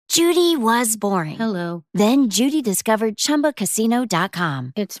Judy was boring. Hello. Then Judy discovered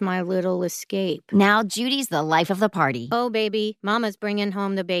ChumbaCasino.com. It's my little escape. Now Judy's the life of the party. Oh, baby, mama's bringing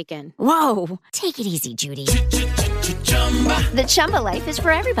home the bacon. Whoa, take it easy, Judy. The Chumba life is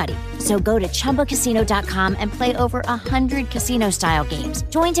for everybody. So go to ChumbaCasino.com and play over 100 casino-style games.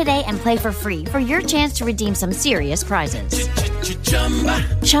 Join today and play for free for your chance to redeem some serious prizes.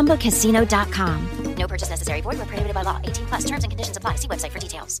 ChumbaCasino.com. No purchase necessary. Void where prohibited by law. 18 plus. Terms and conditions apply. See website for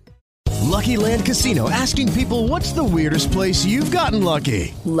details. Lucky Land Casino, asking people, what's the weirdest place you've gotten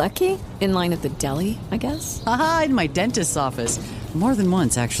lucky? Lucky? In line at the deli, I guess? Aha, in my dentist's office. More than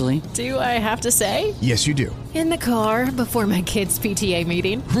once, actually. Do I have to say? Yes, you do. In the car before my kids' PTA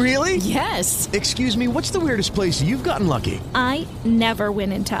meeting. Really? Yes. Excuse me, what's the weirdest place you've gotten lucky? I never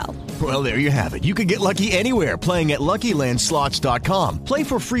win and tell. Well, there you have it. You can get lucky anywhere, playing at LuckyLandSlots.com. Play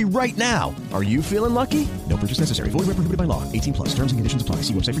for free right now. Are you feeling lucky? No purchase necessary. Void where prohibited by law. 18 plus. Terms and conditions apply.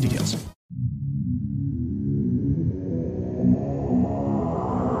 See website for details.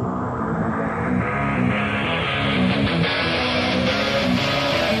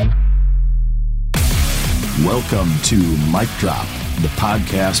 Welcome to Mic Drop, the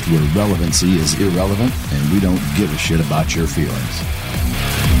podcast where relevancy is irrelevant and we don't give a shit about your feelings.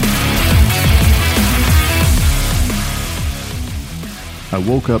 I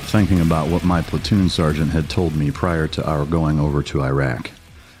woke up thinking about what my platoon sergeant had told me prior to our going over to Iraq.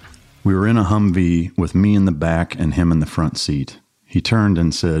 We were in a Humvee with me in the back and him in the front seat. He turned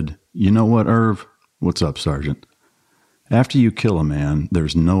and said, "You know what, Irv?" "What's up, Sergeant?" "After you kill a man,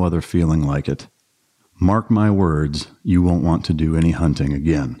 there's no other feeling like it. Mark my words, you won't want to do any hunting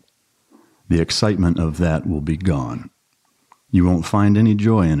again. The excitement of that will be gone. You won't find any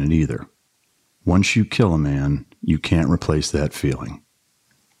joy in it either. Once you kill a man, you can't replace that feeling."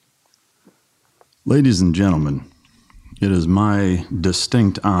 Ladies and gentlemen, it is my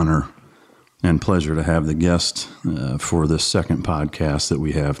distinct honor and pleasure to have the guest for this second podcast that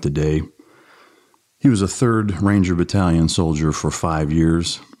we have today. He was a 3rd Ranger Battalion soldier for 5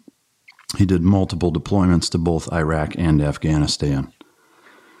 years. He did multiple deployments to both Iraq and Afghanistan.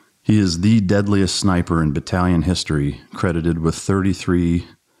 He is the deadliest sniper in battalion history, credited with 33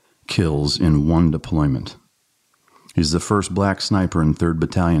 kills in one deployment. He's the first black sniper in 3rd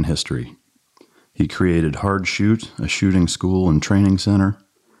Battalion history. He created Hard Shoot, a shooting school and training center.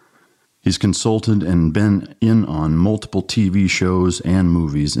 He's consulted and been in on multiple TV shows and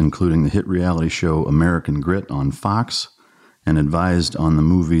movies, including the hit reality show American Grit on Fox, and advised on the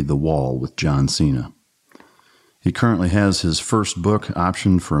movie The Wall with John Cena. He currently has his first book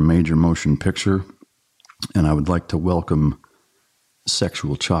optioned for a major motion picture, and I would like to welcome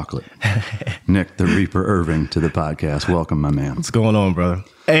Sexual Chocolate, Nick the Reaper Irving, to the podcast. Welcome, my man. What's going on, brother?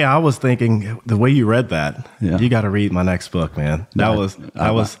 Hey, I was thinking the way you read that, you got to read my next book, man. That was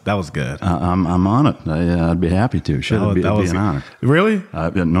good. I'm on it. I'd be happy to. It'd be an honor. Really?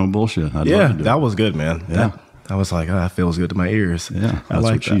 No bullshit. I'd love to do that it. Was good, man. Yeah. I was like, that feels good to my ears. Yeah, that's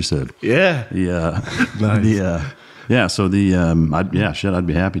what she said. Yeah. Nice. So I'd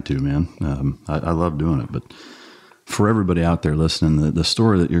be happy to, man. I love doing it. But for everybody out there listening, the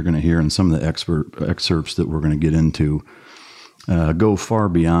story that you're going to hear and some of the excerpts that we're going to get into go far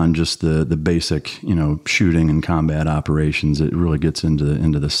beyond just the basic, shooting and combat operations. It really gets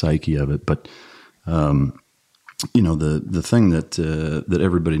into the psyche of it. But the thing that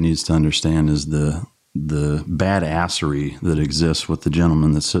everybody needs to understand is the badassery that exists with the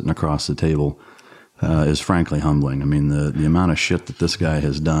gentleman that's sitting across the table is frankly humbling. I mean, the amount of shit that this guy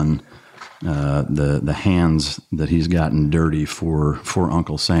has done, the hands that he's gotten dirty for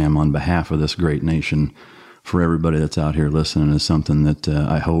Uncle Sam on behalf of this great nation, for everybody that's out here listening, is something that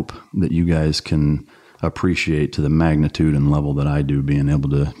I hope that you guys can appreciate to the magnitude and level that I do, being able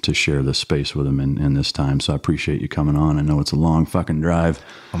to share this space with him in this time. So I appreciate you coming on. I know it's a long fucking drive.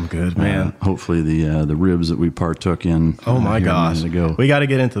 I'm good, man. Hopefully the ribs that we partook in. Oh my gosh. We got to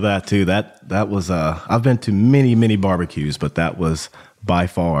get into that too. That was, I've been to many barbecues, but that was by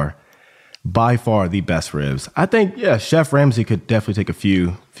far the best ribs. I think, Chef Ramsay could definitely take a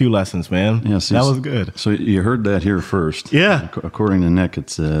few lessons, man. Yes, that was good. So you heard that here first. Yeah. According to Nick,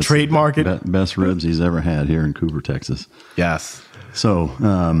 it's trademark it. Best ribs he's ever had here in Cooper, Texas. Yes. So,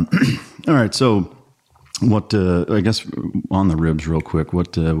 all right. So, what? I guess on the ribs, real quick.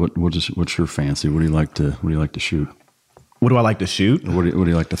 What's your fancy? What do you like to shoot? What do I like to shoot? What do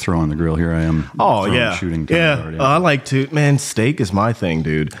you like to throw on the grill? Here I am. Shooting. I like to, steak is my thing,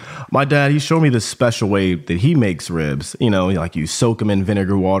 dude. My dad, he showed me this special way that he makes ribs. Like you soak them in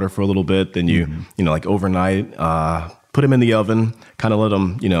vinegar water for a little bit, then you, like overnight, put them in the oven, kind of let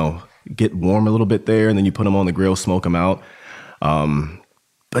them, get warm a little bit there, and then you put them on the grill, smoke them out.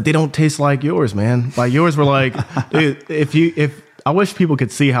 but they don't taste like yours, man. Like yours were like, if I wish people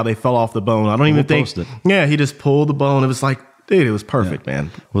could see how they fell off the bone. I don't even think. Yeah, he just pulled the bone. It was like, dude, it was perfect, man.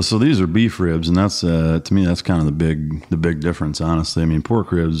 Well, so these are beef ribs, and that's to me that's kind of the big difference, honestly. I mean,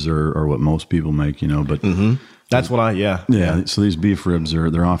 pork ribs are what most people make, but that's what yeah. So these beef ribs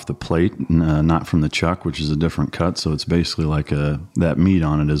they're off the plate, not from the chuck, which is a different cut. So it's basically like that meat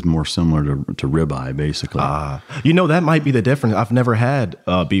on it is more similar to ribeye, basically. That might be the difference. I've never had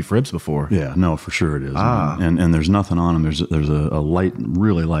beef ribs before. Yeah, no, for sure it is. And there's nothing on them. There's a light,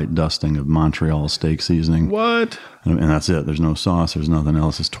 really light dusting of Montreal steak seasoning. What? And that's it. There's no sauce. There's nothing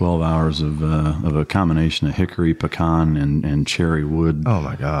else. It's 12 hours of a combination of hickory, pecan, and cherry wood. Oh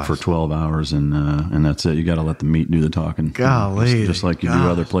my gosh! For 12 hours, and that's it. You got to let the meat do the talking. Golly, just like you do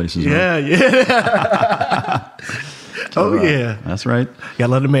other places. Yeah, right? Yeah. Yeah. That's right. Got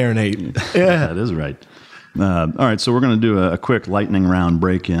to let it marinate. Yeah, that is right. All right, so we're going to do a quick lightning round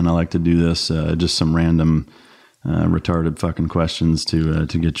break-in. I like to do this, just some random. Retarded fucking questions to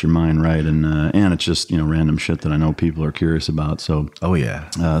get your mind right, and it's just random shit that I know people are curious about. So,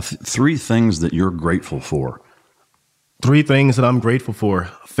 3 things that you're grateful for. 3 things that I'm grateful for: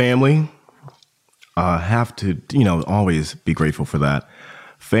 family. I have to always be grateful for that.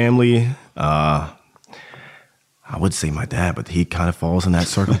 Family. I would say my dad, but he kind of falls in that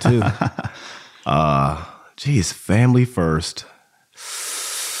circle too. Family first.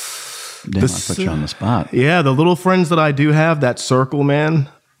 Damn, I put you on the spot. Yeah, the little friends that I do have, that circle, man.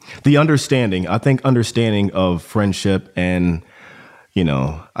 The understanding. I think understanding of friendship, and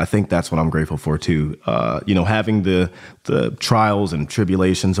I think that's what I'm grateful for too. Having the trials and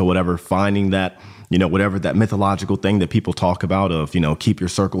tribulations or whatever, finding that whatever that mythological thing that people talk about of keep your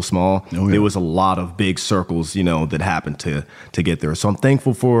circle small. Oh, yeah. There was a lot of big circles that happened to get there. So I'm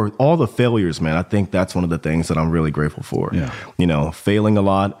thankful for all the failures, man. I think that's one of the things that I'm really grateful for. Yeah. Failing a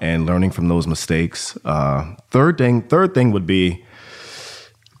lot and learning from those mistakes. Third thing would be,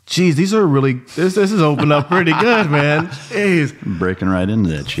 geez, these are really, this is opened up pretty good, man. Jeez. Breaking right into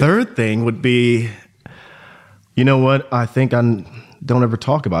that shit. Third thing would be, you know what? I think don't ever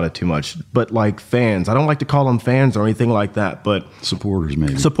talk about it too much, but like fans. I don't like to call them fans or anything like that, but supporters,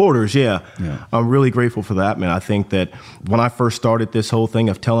 maybe. Supporters, yeah. I'm really grateful for that, man. I think that when I first started this whole thing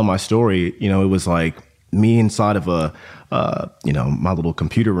of telling my story, it was like me inside of my little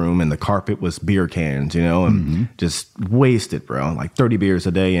computer room, and the carpet was beer cans, and just wasted, bro. Like 30 beers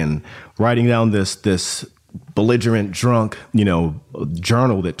a day, and writing down this belligerent, drunk,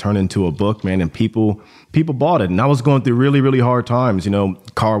 journal that turned into a book, man. And people bought it, and I was going through really, really hard times.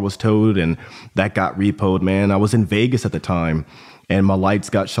 Car was towed, and that got repoed, man. I was in Vegas at the time, and my lights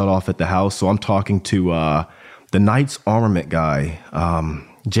got shut off at the house. So I'm talking to the Knight's armament guy,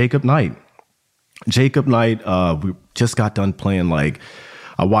 Jacob Knight. We just got done playing,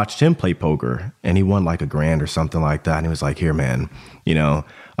 I watched him play poker, and he won like $1,000 or something like that. And he was like, here, man,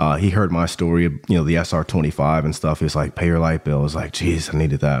 he heard my story of, the SR25 and stuff. He was like, pay your light bill. I was like, geez, I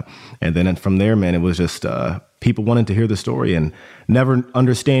needed that. And then from there, man, it was just people wanting to hear the story and never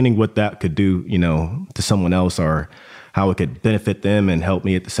understanding what that could do, to someone else, or how it could benefit them and help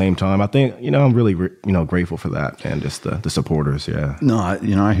me at the same time. I think, I'm really, grateful for that, and just the supporters. Yeah. No, I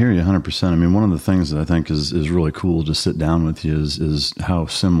hear you 100%. I mean, one of the things that I think is really cool to sit down with you is how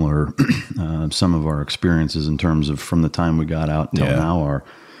similar some of our experiences in terms of from the time we got out till now are.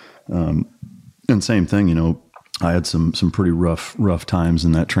 And same thing, I had some pretty rough times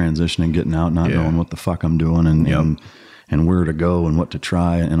in that transition and getting out, not knowing what the fuck I'm doing and where to go and what to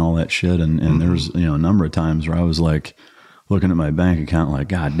try and all that shit. And there's, a number of times where I was like looking at my bank account like,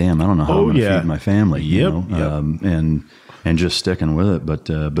 God damn, I don't know how I'm going to feed my family, and just sticking with it.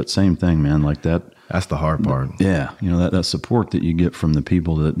 But same thing, man, like that. That's the hard part. Yeah. That support that you get from the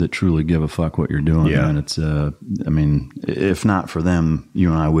people that truly give a fuck what you're doing. Yeah. And it's, if not for them, you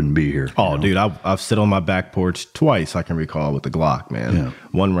and I wouldn't be here. Oh, dude, I've sit on my back porch twice, I can recall, with the Glock, man. Yeah.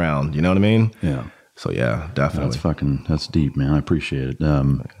 One round, you know what I mean? Yeah. So yeah, definitely. That's deep, man. I appreciate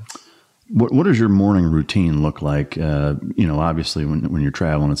it. What does your morning routine look like? Obviously when you're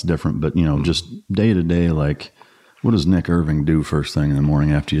traveling, it's different, but just day to day, like, what does Nick Irving do first thing in the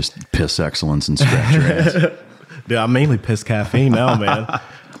morning after you just piss excellence and scratch your ass? Dude, I mainly piss caffeine now, man.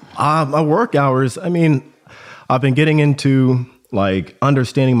 My work hours, I've been getting into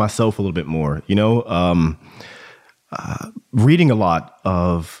understanding myself a little bit more, reading a lot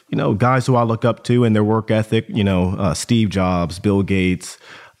of, guys who I look up to and their work ethic, Steve Jobs, Bill Gates,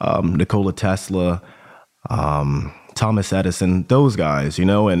 Nikola Tesla, Thomas Edison, those guys,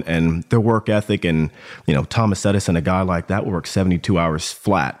 and their work ethic. And, Thomas Edison, a guy like that, worked 72 hours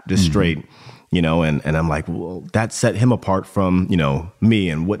flat, just straight. and I'm like, well, that set him apart from, me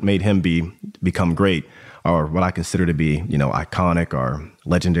and what made him become great, or what I consider to be, iconic or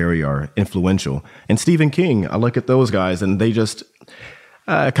legendary or influential. And Stephen King, I look at those guys and they just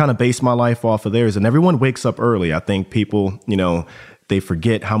kind of base my life off of theirs. And everyone wakes up early. I think people, they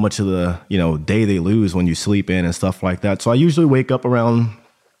forget how much of the, day they lose when you sleep in and stuff like that. So I usually wake up around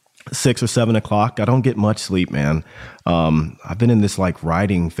 6 or 7 o'clock. I don't get much sleep, man. I've been in this like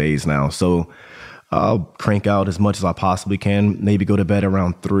writing phase now. So I'll crank out as much as I possibly can, maybe go to bed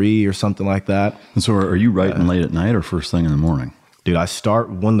around 3 or something like that. And so are you writing late at night or first thing in the morning? Dude, I start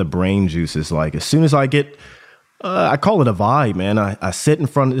when the brain juice is like, as soon as I get, I call it a vibe, man. I sit in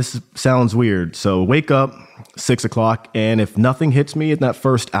front of, this sounds weird. So wake up 6 o'clock, and if nothing hits me in that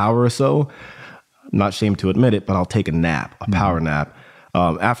first hour or so, I'm not ashamed to admit it, but I'll take a nap, a power nap.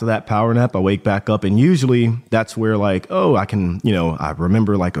 After that power nap, I wake back up, and usually that's where like, I can, I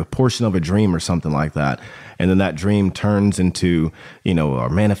remember like a portion of a dream or something like that. And then that dream turns into, or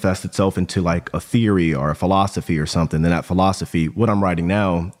manifests itself into like a theory or a philosophy or something. Then that philosophy, what I'm writing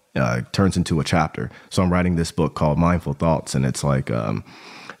now, turns into a chapter. So I'm writing this book called Mindful Thoughts, and it's like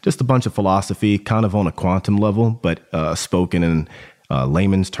just a bunch of philosophy kind of on a quantum level, but spoken in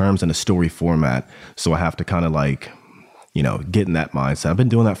layman's terms in a story format. So I have to kind of like, get in that mindset. I've been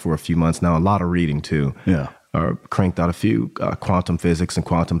doing that for a few months now, a lot of reading too. Yeah. Cranked out a few quantum physics and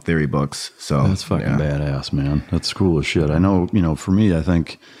quantum theory books. So that's fucking badass, man. That's cool as shit. I know, for me, I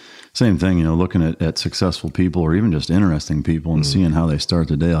think same thing, looking at successful people or even just interesting people and seeing how they start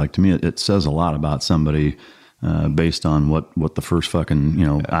the day. Like to me, it says a lot about somebody based on what the first fucking,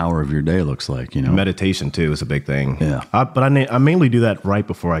 hour of your day looks like, Meditation too is a big thing. Yeah. But I mainly do that right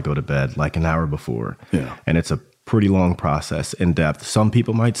before I go to bed, like an hour before. Yeah. And it's a pretty long process, in depth. Some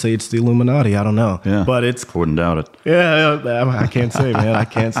people might say it's the Illuminati. I don't know. Yeah. But it's... Wouldn't doubt it. Yeah, I can't say, man. I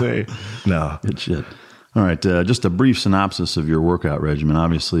can't say. No. Good shit. All right. Just a brief synopsis of your workout regimen.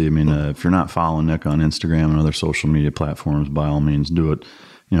 Obviously, if you're not following Nick on Instagram and other social media platforms, by all means do it.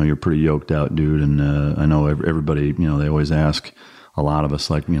 You're a pretty yoked out dude. And I know everybody, they always ask a lot of us,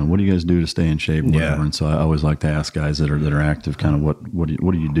 like, what do you guys do to stay in shape? Whatever. Yeah. And so I always like to ask guys that are active, kind of what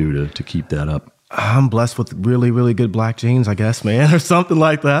do you do to keep that up? I'm blessed with really, really good black jeans, I guess, man, or something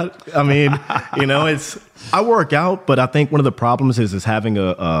like that. I mean, I work out, but I think one of the problems is having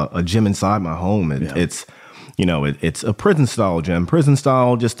a gym inside my home. It's a prison style gym,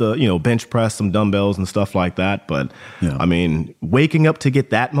 just a, bench press, some dumbbells and stuff like that. But I mean, waking up to get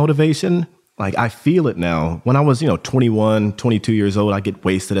that motivation, like I feel it now. When I was, 21, 22 years old, I get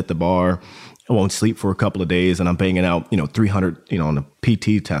wasted at the bar. I won't sleep for a couple of days and I'm banging out, 300, on a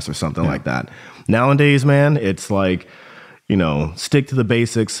PT test or something like that. Nowadays, man, it's like, stick to the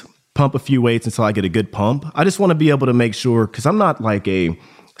basics, pump a few weights until I get a good pump. I just want to be able to make sure, because I'm not like a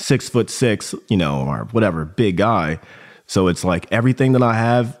 6'6", or whatever, big guy. So it's like everything that I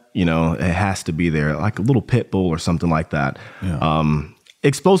have, it has to be there, like a little pit bull or something like that. Yeah.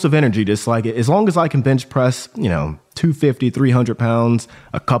 Explosive energy, just like as long as I can bench press, 250, 300 pounds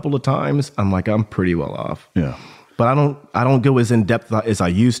a couple of times, I'm pretty well off. Yeah. But I don't go as in depth as I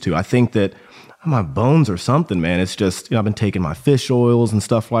used to. I think that my bones or something, man. It's just, I've been taking my fish oils and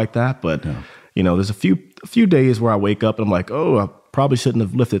stuff like that. But, there's a few days where I wake up and I'm like, I probably shouldn't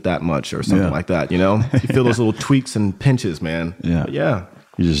have lifted that much or something like that. You feel those little tweaks and pinches, man. Yeah. But yeah.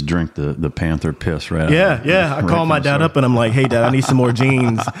 You just drink the Panther piss, right? Yeah. I call my dad up and I'm like, hey, Dad, I need some more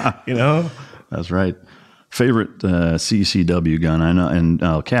jeans, That's right. Favorite CCW gun? I know, and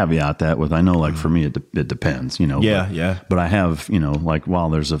I'll caveat that with, I know, like for me, it depends, Yeah. But I have, like while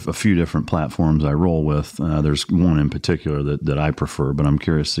there's a few different platforms I roll with, there's one in particular that I prefer, but I'm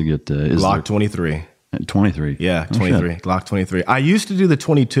curious to get Glock 23. 23? Yeah, 23. Glock 23. I used to do the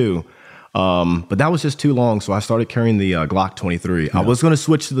 22. But that was just too long, so I started carrying the Glock 23. Yeah. I was going to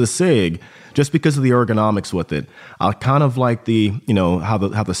switch to the SIG just because of the ergonomics with it. I kind of like the, how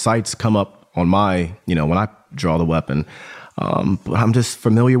the sights come up on my, when I draw the weapon. But I'm just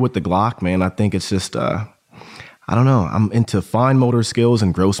familiar with the Glock, man. I think it's just, I don't know. I'm into fine motor skills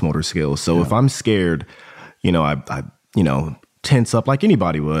and gross motor skills. So if I'm scared, I tense up like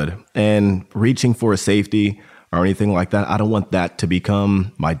anybody would, and reaching for a safety or anything like that, I don't want that to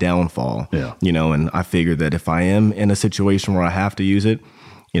become my downfall. Yeah. And I figure that if I am in a situation where I have to use it,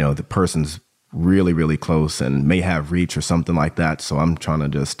 the person's really, really close and may have reach or something like that. So I'm trying to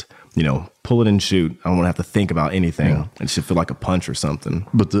just, pull it and shoot. I don't want to have to think about anything. Yeah. It should feel like a punch or something.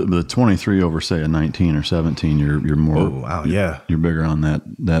 But the 23 over, say, a 19 or 17, you're more. Oh, wow, yeah. You're bigger on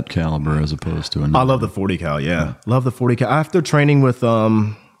that caliber as opposed to a. I love the 40 cal, yeah. Love the 40 cal. After training with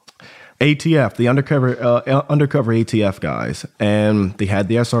the ATF, the undercover ATF guys, and they had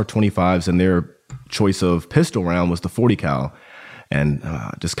the SR-25s, and their choice of pistol round was the 40 cal, and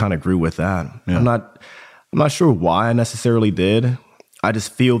just kind of grew with that. Yeah. I'm not sure why I necessarily did. I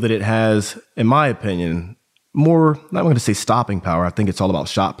just feel that it has, in my opinion, more, not going to say stopping power. I think it's all about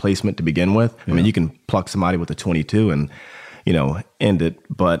shot placement to begin with. Yeah. I mean, you can pluck somebody with a 22 and, end it.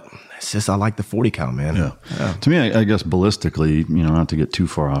 But it's just, I like the 40 cal, man. Yeah. To me, I guess ballistically, not to get too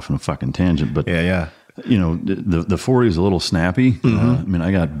far off on a fucking tangent, but yeah. The 40 is a little snappy. Mm-hmm.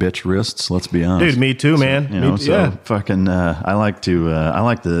 I got bitch wrists. Let's be honest, dude. Me too, man. Fucking. I like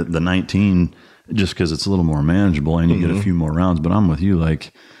the 19 just because it's a little more manageable and you get a few more rounds. But I'm with you.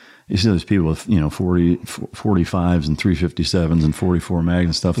 Like, you see those people with 45s and 357s and 44 mag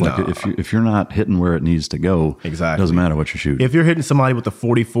and stuff. Like, if you're not hitting where it needs to go, exactly, it doesn't matter what you're shooting. If you're hitting somebody with a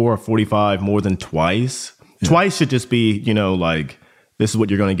 44 or 45 more than twice should just be like, this is what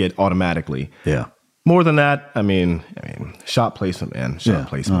you're going to get automatically. Yeah. More than that, I mean, shot placement, man. Shot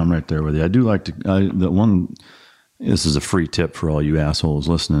placement. No, I'm right there with you. I do like to. This is a free tip for all you assholes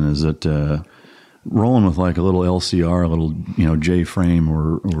listening. Is that rolling with like a little LCR, a little J frame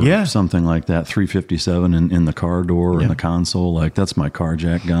or something like that, 357 in the car door or in the console. Like, that's my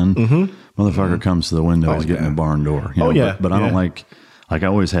carjack gun. Motherfucker comes to the window, he's getting a barn door. But I don't like. Like, I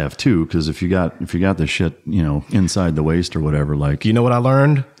always have too, because if you got the shit, inside the waist or whatever, like, you know what I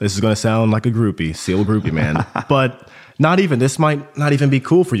learned? This is going to sound like a groupie, seal groupie, man. But this might not even be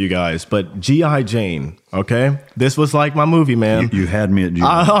cool for you guys, but G.I. Jane, okay? This was like my movie, man. You had me at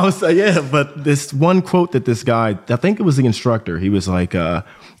G.I. But this one quote that this guy, I think it was the instructor, he was like,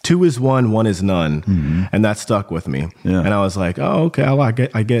 2 is 1, 1 is none. Mm-hmm. And that stuck with me. Yeah. And I was like, oh, okay,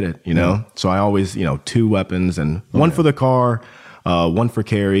 I get it, So I always, 2 weapons and one for the car, one for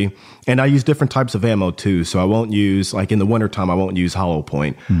carry, and I use different types of ammo too. So I won't use, like in the wintertime, I won't use hollow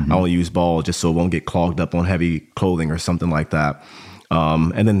point. I won't use ball just so it won't get clogged up on heavy clothing or something like that.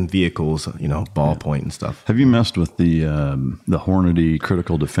 And then vehicles, ball point and stuff. Have you messed with the Hornady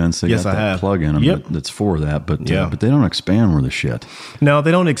critical defense? Yes, I have. Plug in them that's for that, but they don't expand worth a shit. No,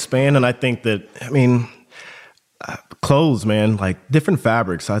 they don't expand, and I think that clothes, man, like different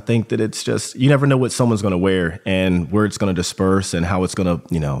fabrics. I think that it's just, you never know what someone's going to wear and where it's going to disperse and how it's going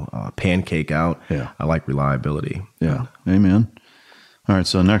to, pancake out. Yeah. I like reliability. Yeah. Amen. All right.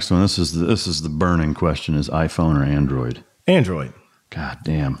 So next one, this is the burning question: is iPhone or Android? Android. God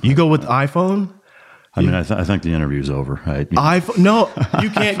damn. You go with iPhone? I think the interview's over. Right? iPhone? No, you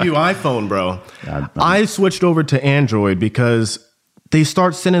can't do iPhone, bro. I switched over to Android because they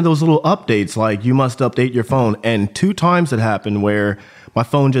start sending those little updates like, you must update your phone. And 2 times it happened where my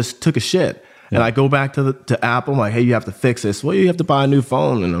phone just took a shit. Yeah. And I go back to Apple, I'm like, hey, you have to fix this. Well, you have to buy a new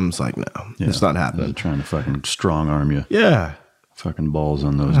phone. And I'm just like, no, it's not happening. They're trying to fucking strong arm you. Yeah. Fucking balls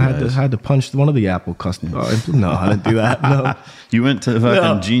on those guys. I had to punch one of the Apple customers. No, I didn't do that. No. You went to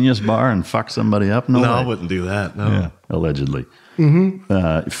fucking Genius Bar and fucked somebody up? No, I wouldn't do that. No. Yeah, allegedly.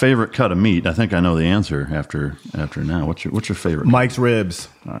 Mm-hmm. Favorite cut of meat? I think I know the answer after now. What's your favorite? Mike's ribs.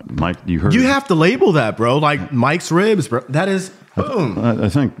 Mike, you heard. You have to label that, bro. Like Mike's ribs, bro. That is boom. I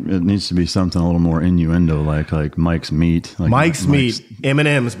think it needs to be something a little more innuendo, like Mike's meat. Like Mike's meat.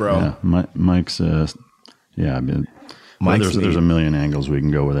 M&M's, bro. Yeah, Mike's. There's a million angles we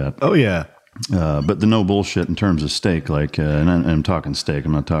can go with that. Oh yeah. But the no bullshit in terms of steak, like, and I'm talking steak.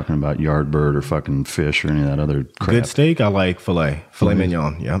 I'm not talking about yard bird or fucking fish or any of that other crap. Good steak, I like filet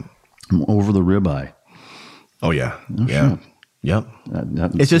mignon. Yep. I'm over the ribeye. Oh yeah, yeah, yep.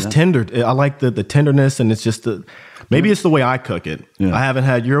 It's just tender. I like the tenderness, and it's just maybe it's the way I cook it. Yeah. I haven't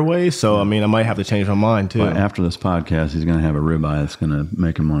had your way, so I might have to change my mind too. But after this podcast, he's going to have a ribeye that's going to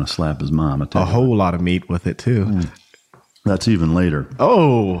make him want to slap his mom. A whole lot of meat with it too. That's even later.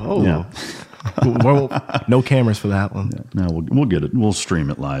 Oh. Yeah. Well, no cameras for that one. Yeah. No, we'll get it. We'll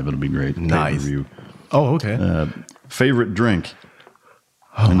stream it live. It'll be great. Nice. Oh, okay. Favorite drink?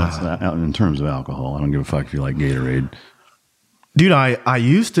 And that's in terms of alcohol. I don't give a fuck if you like Gatorade. Dude,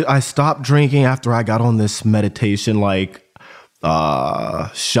 I stopped drinking after I got on this meditation, like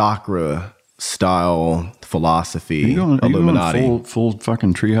chakra style philosophy. Are you going full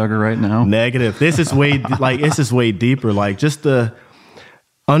fucking tree hugger right now? Negative. This is way deeper. Like, just the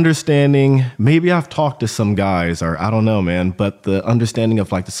understanding. Maybe I've talked to some guys, or I don't know, man, but the understanding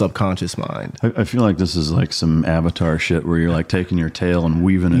of like the subconscious mind. I feel like this is like some Avatar shit where you're like taking your tail and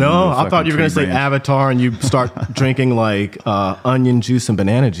weaving it. No, I thought you were going to say Avatar and you start drinking like onion juice and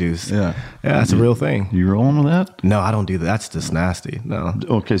banana juice. Yeah, that's a real thing. You rolling with that? No, I don't do that. That's just nasty. No.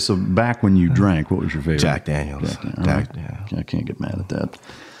 Okay, so back when you drank, what was your favorite? Jack Daniels. Yeah. I can't get mad at that.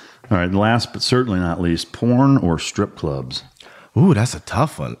 All right, last but certainly not least, porn or strip clubs? Ooh, that's a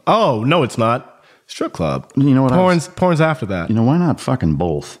tough one. Oh, no, it's not. Strip club. You know what? Porn's after that. You know, why not fucking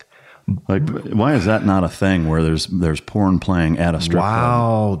both? Like, why is that not a thing where there's porn playing at a strip club?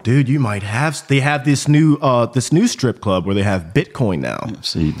 Wow, dude, you might have. They have this new strip club where they have Bitcoin now.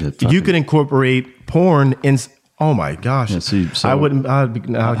 See, you can incorporate porn in. Oh my gosh! Yeah, see, so I wouldn't. how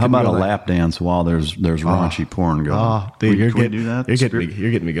about a lap dance while there's raunchy porn going? Oh, dude, can we do that?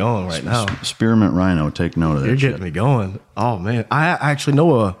 You're getting me going right now. Spearmint Rhino, take note of that. You're getting me going. Oh man, I actually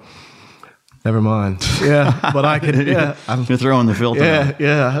know a. Never mind. Yeah, but I can. Yeah, you're throwing the filter.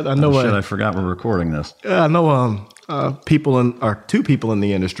 Yeah. I know. Shit, I forgot we're recording this. Yeah, I know. Two people in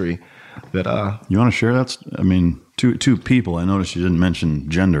the industry that. You want to share that? I mean, two people. I noticed you didn't mention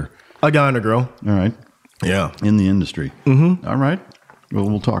gender. A guy and a girl. All right. Yeah. In the industry. Mm-hmm. All right. Well,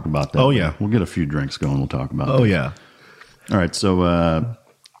 we'll talk about that. Oh, yeah. We'll get a few drinks going. We'll talk about that. Oh, yeah. All right. So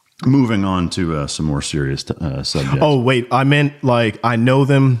moving on to some more serious subjects. Oh, wait. I meant like I know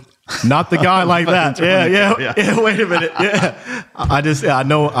them. Not the guy like that. Yeah. Wait a minute. Yeah. I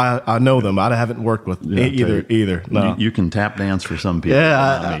know them. I haven't worked with either. No. You can tap dance for some people.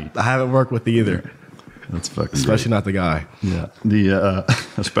 Yeah. I haven't worked with either. That's fucking especially great. Not the guy. Yeah. The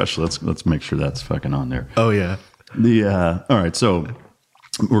especially let's make sure that's fucking on there. Oh yeah. All right. So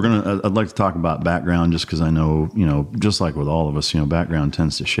I'd like to talk about background just because I know, just like with all of us, background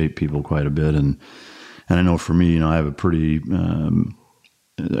tends to shape people quite a bit. And I know for me, I have a pretty,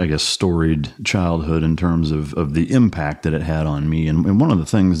 I guess, storied childhood in terms of the impact that it had on me. And one of the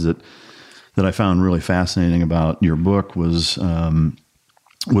things that I found really fascinating about your book was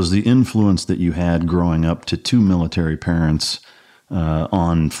the influence that you had growing up to two military parents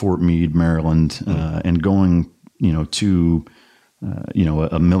on Fort Meade, Maryland, and going, to,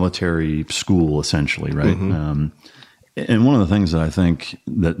 a military school essentially, right? Mm-hmm. And one of the things that I think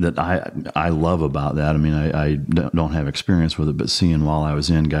that I love about that, I mean, I don't have experience with it, but seeing while I was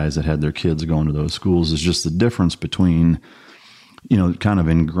in guys that had their kids going to those schools is just the difference between, kind of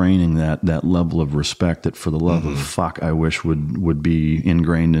ingraining that level of respect that for the love of fuck, I wish would be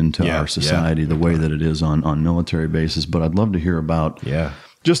ingrained into our society the way that it is on military bases. But I'd love to hear about,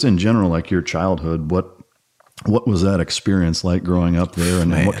 just in general, like your childhood, what was that experience like growing up there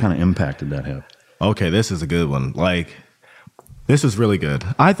and what kind of impact did that have? Okay, this is a good one. Like, this is really good.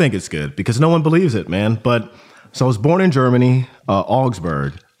 I think it's good because no one believes it, man. But so I was born in Germany,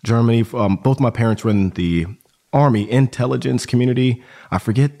 Augsburg, Germany. Both my parents were in the Army intelligence community. I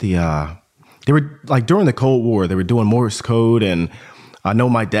forget they were like during the Cold War, they were doing Morse code. And I know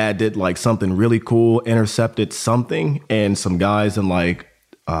my dad did like something really cool, intercepted something, and some guys in like,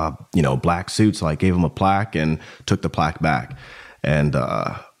 black suits, like gave him a plaque and took the plaque back. And,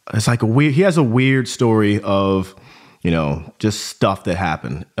 it's like he has a weird story of, just stuff that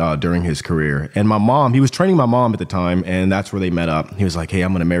happened during his career. And my mom, he was training my mom at the time, and that's where they met up. He was like, hey,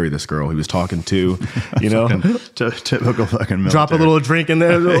 I'm going to marry this girl. He was talking to, typical fucking military. Drop a little drink in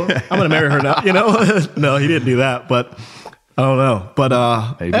there. I'm going to marry her now, No, he didn't do that, but I don't know.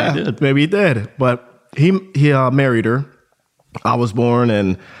 But maybe he did. But he married her. I was born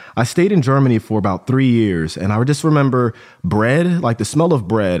and I stayed in Germany for about 3 years. And I just remember bread, like the smell of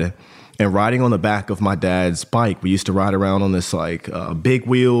bread, and riding on the back of my dad's bike. We used to ride around on this like big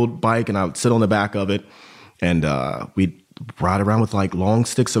wheeled bike, and I would sit on the back of it, and we'd ride around with like long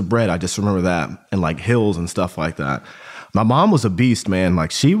sticks of bread. I just remember that, and like hills and stuff like that. My mom was a beast, man.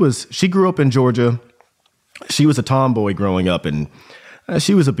 Like she grew up in Georgia. She was a tomboy growing up, and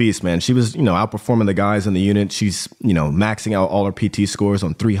she was a beast, man. She was, outperforming the guys in the unit. She's, maxing out all her PT scores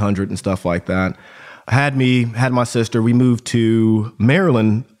on 300 and stuff like that. Had my sister. We moved to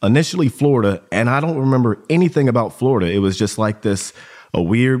Maryland, initially Florida, and I don't remember anything about Florida. It was just like a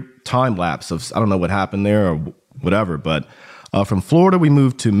weird time lapse of, I don't know what happened there or whatever. But from Florida, we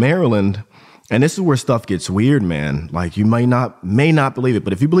moved to Maryland, and this is where stuff gets weird, man. Like you may not believe it,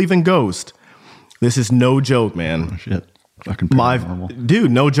 but if you believe in ghosts, this is no joke, man. Oh, shit. Dude,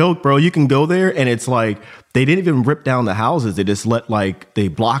 no joke, bro. You can go there and it's like they didn't even rip down the houses. They just they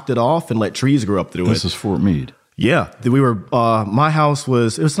blocked it off and let trees grow up through it. This is Fort Meade. Yeah, we were. My house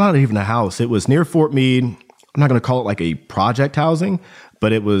was not even a house. It was near Fort Meade. I'm not going to call it like a project housing,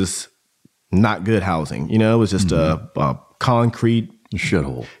 but it was not good housing. It was just a concrete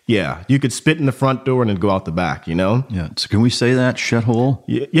shithole. Yeah, you could spit in the front door and then go out the back. Yeah. So can we say that shithole?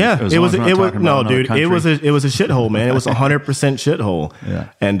 Yeah. It was no, dude. Country. It was a shithole, man. It was 100% shithole. Yeah.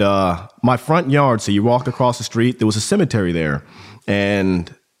 And my front yard. So you walk across the street. There was a cemetery there,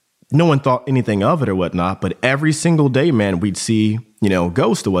 and no one thought anything of it or whatnot. But every single day, man, we'd see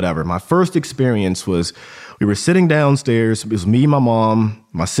ghosts or whatever. My first experience was We were sitting downstairs. It was me, my mom,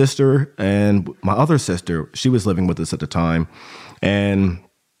 my sister, and my other sister. She was living with us at the time. And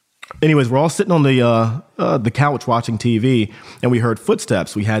anyways, we're all sitting on the couch watching TV, and we heard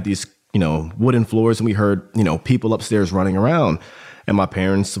footsteps. We had these, wooden floors, and we heard, people upstairs running around. And my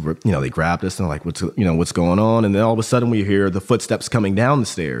parents were, they grabbed us and like, what's going on? And then all of a sudden we hear the footsteps coming down the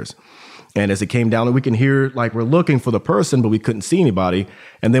stairs. And as it came down, and we can hear, like, we're looking for the person, but we couldn't see anybody.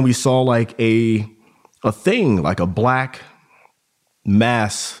 And then we saw like a thing, like a black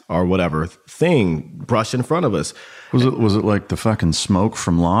mass or whatever thing brush in front of us. Was it like the fucking smoke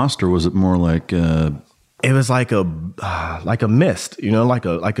from Lost, or was it more like it was like a mist,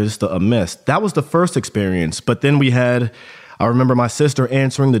 like just a mist. That was the first experience. But then I remember my sister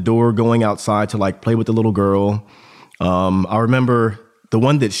answering the door, going outside to like play with the little girl. I remember the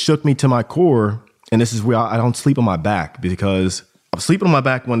one that shook me to my core, and this is where I don't sleep on my back, because I was sleeping on my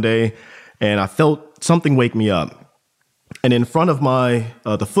back one day and I felt something wake me up. And in front of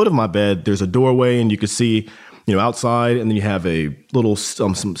the foot of my bed, there's a doorway, and you could see, outside, and then you have a little,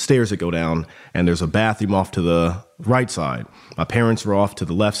 some stairs that go down, and there's a bathroom off to the right side. My parents were off to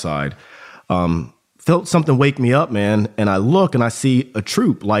the left side. Felt something wake me up, man. And I look and I see a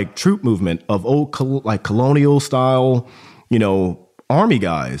troop movement of old, colonial style, army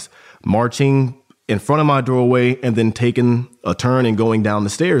guys marching in front of my doorway and then taking a turn and going down the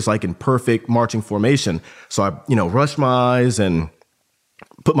stairs, like in perfect marching formation. So I, rushed my eyes and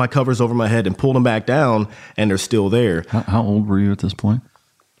put my covers over my head and pulled them back down, and they're still there. How old were you at this point?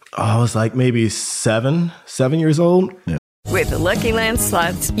 I was like maybe 7 years old. Yeah. With the Lucky Land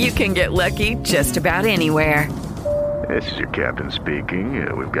Slots, you can get lucky just about anywhere. This is your captain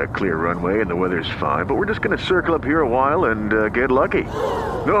speaking. We've got clear runway and the weather's fine, but we're just going to circle up here a while and get lucky.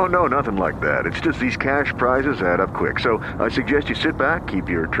 No, nothing like that. It's just these cash prizes add up quick. So I suggest you sit back, keep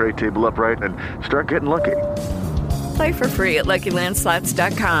your tray table upright, and start getting lucky. Play for free at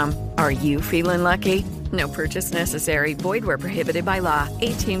LuckyLandSlots.com. Are you feeling lucky? No purchase necessary. Void where prohibited by law.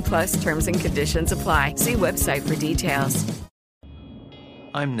 18+ terms and conditions apply. See website for details.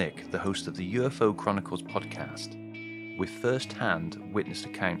 I'm Nick, the host of the UFO Chronicles podcast, with first-hand witnessed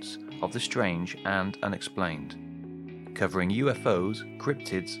accounts of the strange and unexplained, covering UFOs,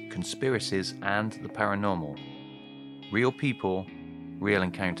 cryptids, conspiracies, and the paranormal. Real people, real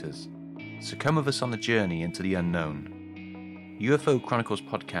encounters. So come with us on the journey into the unknown. UFO Chronicles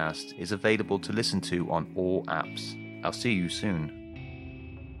podcast is available to listen to on all apps. I'll see you soon.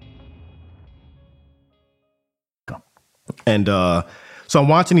 And so I'm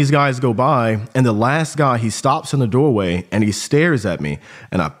watching these guys go by, and the last guy, he stops in the doorway and he stares at me.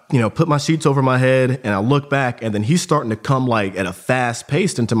 And I, put my sheets over my head and I look back, and then he's starting to come like at a fast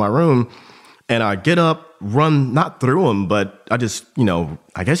pace into my room. And I get up, run, not through him, but I just,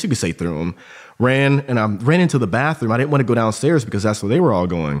 I guess you could say through him, ran into the bathroom. I didn't want to go downstairs because that's where they were all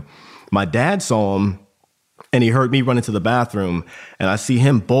going. My dad saw him, and he heard me run into the bathroom, and I see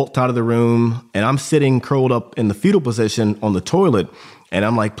him bolt out of the room, and I'm sitting curled up in the fetal position on the toilet. And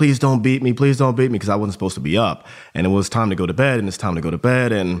I'm like, please don't beat me, because I wasn't supposed to be up. And it was time to go to bed, and it's time to go to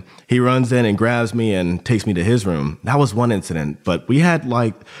bed. And he runs in and grabs me and takes me to his room. That was one incident. But we had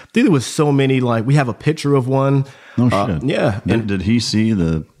there was so many, we have a picture of one. Oh, shit. Yeah. Did he see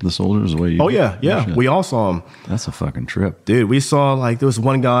the soldiers the way you Oh, yeah. Oh, we all saw him. That's a fucking trip. Dude, we saw, there was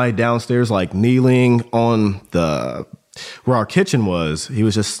one guy downstairs, kneeling on where our kitchen was. He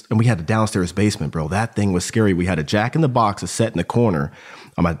was just, and we had a downstairs basement, bro. That thing was scary. We had a Jack in the Box set in the corner.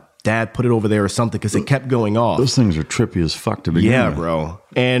 My dad put it over there or something because it kept going off. Those things are trippy as fuck to begin with. Yeah, bro.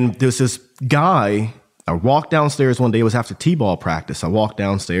 And there's this guy. I walked downstairs one day. It was after T-ball practice. I walked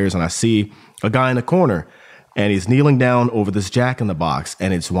downstairs and I see a guy in the corner, and he's kneeling down over this Jack in the Box,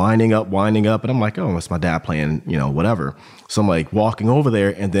 and it's winding up. And I'm like, oh, it's my dad playing, whatever. So I'm walking over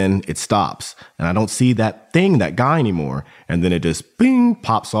there, and then it stops, and I don't see that guy anymore. And then it just bing,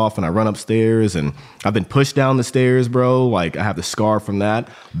 pops off, and I run upstairs, and I've been pushed down the stairs, bro. I have the scar from that.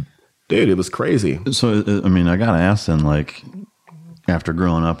 Dude, it was crazy. So, I got to ask then, after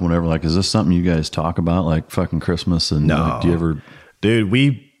growing up, whatever, is this something you guys talk about, fucking Christmas? And no. Do you ever? Dude,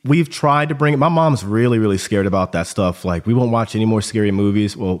 We've tried to bring it. My mom's really, really scared about that stuff. We won't watch any more scary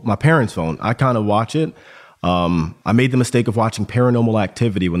movies. Well, my parents won't. I kind of watch it. I made the mistake of watching Paranormal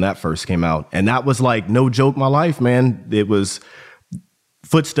Activity when that first came out. And that was no joke, my life, man. It was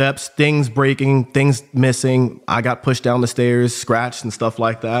footsteps, things breaking, things missing. I got pushed down the stairs, scratched and stuff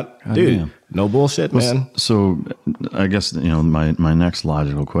like that. God Dude, damn. No bullshit, man. So I guess, my next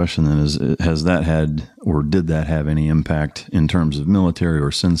logical question then is, has that had, or did that have any impact in terms of military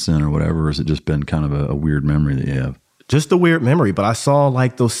or since then or whatever? Or has it just been kind of a weird memory that you have? Just a weird memory, but I saw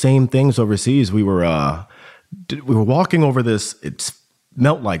those same things overseas. We were we were walking over this. It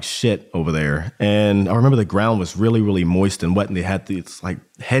smelled like shit over there, and I remember the ground was really, really moist and wet, and they had these like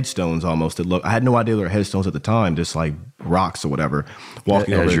headstones almost. I had no idea they were headstones at the time, just like rocks or whatever.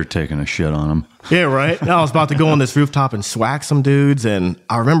 Walking as over you're taking a shit on them. Yeah, right. And I was about to go on this rooftop and swag some dudes, and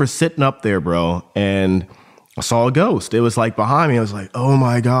I remember sitting up there, bro, and I saw a ghost. It was like behind me. I was like, oh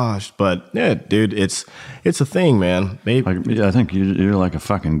my gosh. But yeah, dude, it's a thing, man. Maybe, I think you're like a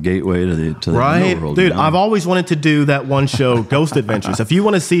fucking gateway to the right, world, dude. You know? I've always wanted to do that one show, Ghost Adventures. If you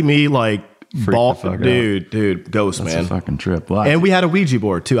want to see me like dude, ghost, That's man, a fucking trip. Well, and we had a Ouija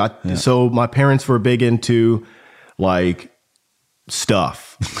board too. So my parents were big into like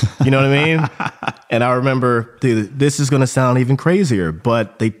stuff. You know what I mean? And I remember, dude, this is going to sound even crazier,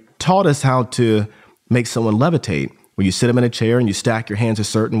 but they taught us how to make someone levitate. Where you sit them in a chair and you stack your hands a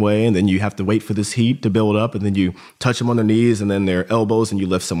certain way, and then you have to wait for this heat to build up, and then you touch them on their knees and then their elbows, and you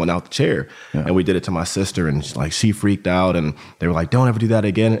lift someone out the chair. Yeah. And we did it to my sister, and she freaked out, and they were like, don't ever do that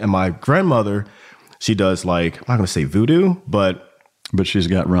again. And my grandmother, she does like, I'm not going to say voodoo, but she's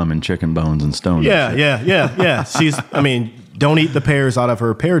got rum and chicken bones and stones. Yeah. Don't eat the pears out of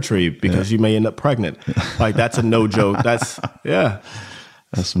her pear tree because you may end up pregnant. Like, that's a no joke. That's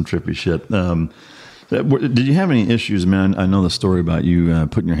some trippy shit. Did you have any issues, man? I know the story about you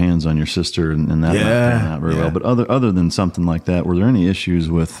putting your hands on your sister and that not very well. But other than something like that, were there any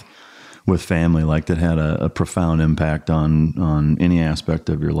issues with family like that had a profound impact on any aspect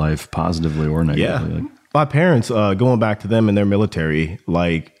of your life, positively or negatively? Yeah. My parents, going back to them in their military,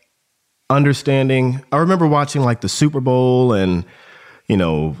 like understanding. I remember watching like the Super Bowl and,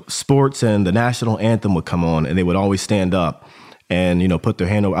 sports, and the national anthem would come on and they would always stand up and, put their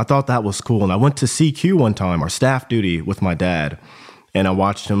hand over. I thought that was cool. And I went to CQ one time, our staff duty, with my dad. And I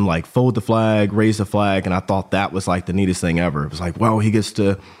watched him like fold the flag, raise the flag. And I thought that was like the neatest thing ever. It was like, wow, he gets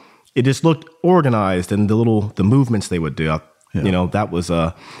to, it just looked organized, and the movements they would do. That was,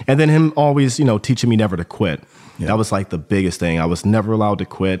 and then him always, teaching me never to quit. Yeah. That was like the biggest thing. I was never allowed to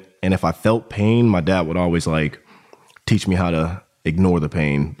quit. And if I felt pain, my dad would always like teach me how to ignore the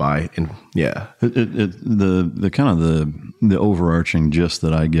pain the kind of the overarching gist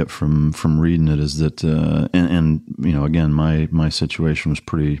that I get from reading it is that and again my situation was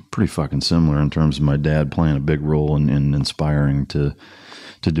pretty fucking similar in terms of my dad playing a big role in inspiring to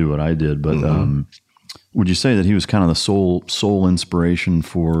do what I did, but would you say that he was kind of the sole inspiration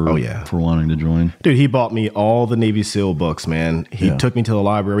for wanting to join? Dude, he bought me all the Navy SEAL books, man. He took me to the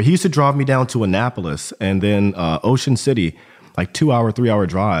library. He used to drive me down to Annapolis and then Ocean City, like 3-hour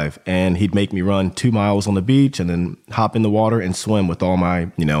drive, and he'd make me run 2 miles on the beach and then hop in the water and swim with all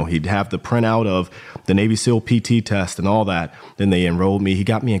my, he'd have the printout of the Navy SEAL PT test and all that. Then they enrolled me. He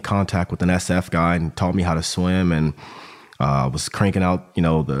got me in contact with an SF guy and taught me how to swim, and was cranking out,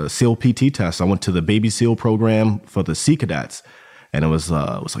 the SEAL PT test. I went to the Baby SEAL program for the Sea Cadets, and it was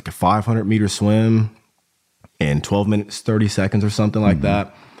like a 500-meter swim in 12 minutes, 30 seconds or something like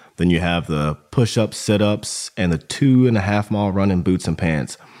that. Then you have the push-ups, sit-ups, and the 2.5-mile run in boots and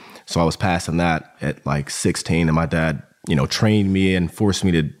pants. So I was passing that at like 16, and my dad, trained me and forced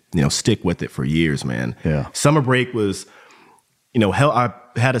me to, stick with it for years, man. Yeah. Summer break was, I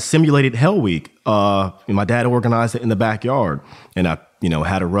had a simulated Hell Week. My dad organized it in the backyard, and I,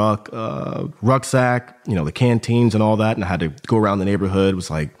 had a rucksack, the canteens and all that, and I had to go around the neighborhood. It was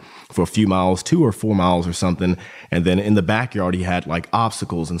like for a few miles, 2 or 4 miles or something. And then in the backyard, he had like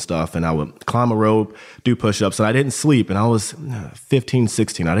obstacles and stuff, and I would climb a rope, do push-ups, and I didn't sleep. And I was 15,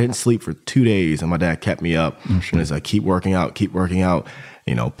 16. I didn't sleep for 2 days, and my dad kept me up. And he's like, keep working out,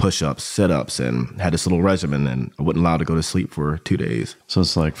 push-ups, sit-ups, and had this little regimen, and I wasn't allowed to go to sleep for 2 days. So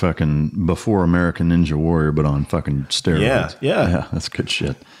it's like fucking before American Ninja Warrior, but on fucking steroids. Yeah, that's good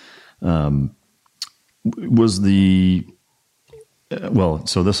shit. Was the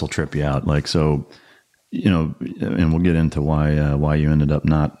so this will trip you out, like, so, and we'll get into why you ended up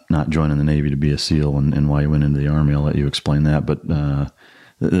not joining the Navy to be a SEAL, and why you went into the Army. I'll let you explain that, but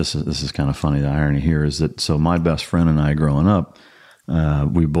this is kind of funny. The irony here is that, so my best friend and I growing up,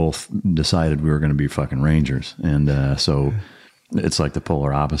 we both decided we were going to be fucking Rangers. And so it's like the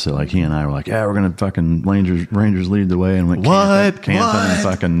polar opposite. Like, he and I were like, yeah, we're going to fucking Rangers lead the way, and went camping and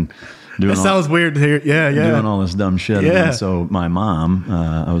fucking doing sounds weird to hear. Yeah. Doing all this dumb shit. Yeah. And so my mom,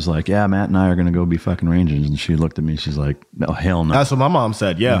 I was like, yeah, Matt and I are going to go be fucking Rangers. And she looked at me, she's like, oh, hell no. That's what my mom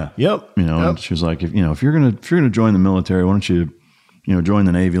said. Yeah. Yep. And she was like, if you're going to join the military, why don't you, join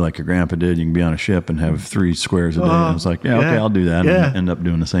the Navy like your grandpa did? You can be on a ship and have 3 squares a day. And I was like, okay, I'll do that. And end up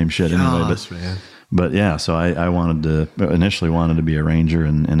doing the same shit anyway. But yeah, so I initially wanted to be a Ranger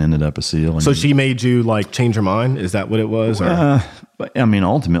and ended up a SEAL. And so she made you like change your mind? Is that what it was? Or? But I mean,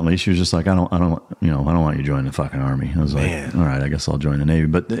 ultimately, she was just like, I don't want you to join the fucking Army. I was like, all right, I guess I'll join the Navy.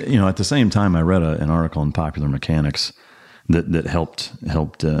 But at the same time, I read an article in Popular Mechanics that helped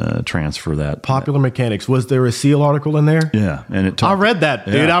transfer that. Popular Mechanics. Was there a SEAL article in there? Yeah, and I read that,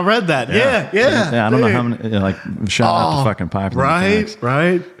 dude. I read that. Yeah. I don't know how many. Shout out to fucking Popular Mechanics.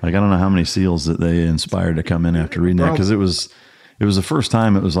 Right. I don't know how many SEALs that they inspired to come in after reading that, because it was the first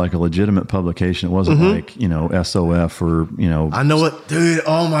time it was like a legitimate publication. It wasn't like SOF or I know it, dude.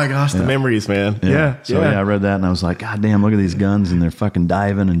 Oh my gosh, the memories, man. Yeah. So I read that and I was like, God damn, look at these guns and they're fucking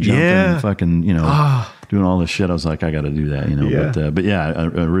diving and jumping and fucking doing all this shit. I was like, I got to do that, But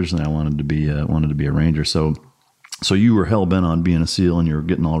originally I wanted to be a Ranger. So you were hell bent on being a SEAL and you were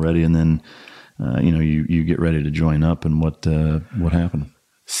getting all ready, and then you get ready to join up, and what happened?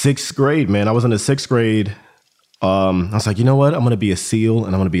 6th grade, man. I was in the 6th grade. I was like, you know what? I'm going to be a SEAL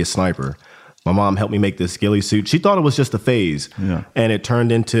and I'm going to be a sniper. My mom helped me make this ghillie suit. She thought it was just a phase. Yeah. And it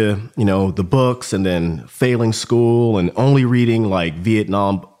turned into, the books, and then failing school and only reading like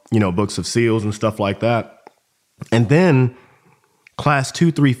Vietnam, books of SEALs and stuff like that. And then Class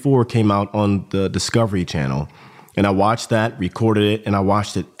 2, 3, 4 came out on the Discovery Channel. And I watched that, recorded it, and I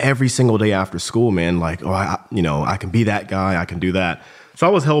watched it every single day after school, man. Like, I can be that guy. I can do that. So I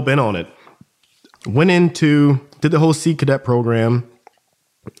was hell bent on it. Did the whole Sea Cadet program,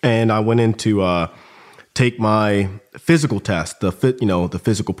 and I went in to take my physical test, the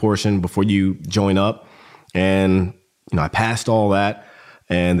physical portion before you join up. And, I passed all that,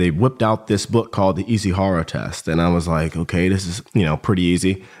 and they whipped out this book called the Easy Horror Test. And I was like, okay, this is, pretty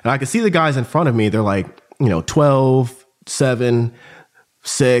easy. And I could see the guys in front of me. They're like, 12, 7,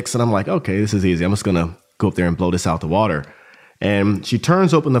 6. And I'm like, okay, this is easy. I'm just going to go up there and blow this out the water. And she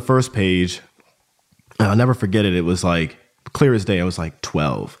turns open the first page. I'll never forget it. It was like clear as day. I was like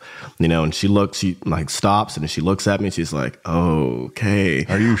 12, and she like stops and she looks at me and she's like, oh, okay.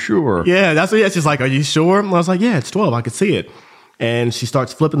 Are you sure? Yeah, that's what she's like, are you sure? And I was like, yeah, it's 12. I could see it. And she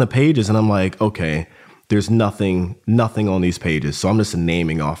starts flipping the pages and I'm like, okay, there's nothing on these pages. So I'm just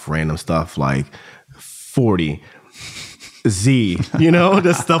naming off random stuff like 40, Z,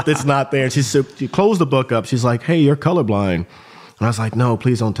 the stuff that's not there. And she closed the book up. She's like, hey, you're colorblind. And I was like, no,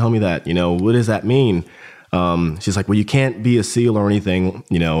 please don't tell me that. What does that mean? She's like, well, you can't be a SEAL or anything,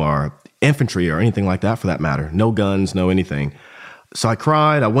 or infantry or anything like that for that matter. No guns, no anything. So I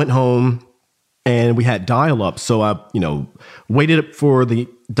cried. I went home and we had dial-up. So I, waited for the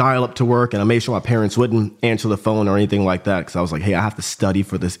dial-up to work, and I made sure my parents wouldn't answer the phone or anything like that, because I was like, hey, I have to study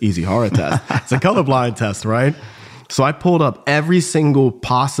for this Easy Horror Test. It's a colorblind test, right? So I pulled up every single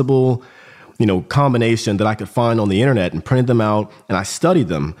possible combination that I could find on the internet and printed them out, and I studied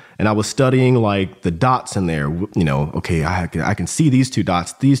them. And I was studying like the dots in there. Okay, I can see these 2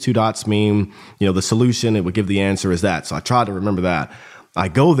 dots. These 2 dots mean, the solution. It would give the answer is that. So I tried to remember that. I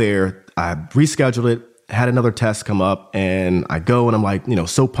go there, I rescheduled it, had another test come up, and I go and I'm like,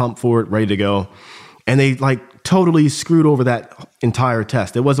 so pumped for it, ready to go. And they like totally screwed over that entire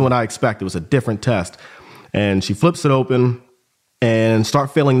test. It wasn't what I expected. It was a different test. And she flips it open and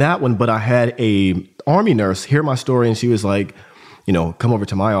start failing that one. But I had a Army nurse hear my story, and she was like, come over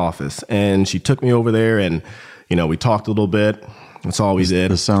to my office. And she took me over there, and, we talked a little bit. That's all we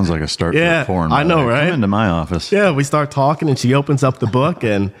did. This sounds like a start for a porn. I know, right? Come into my office. Yeah, we start talking, and she opens up the book,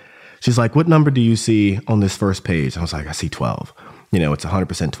 and she's like, what number do you see on this first page? I was like, I see 12. It's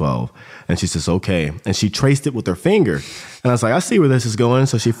 100% 12. And she says, okay. And she traced it with her finger. And I was like, I see where this is going.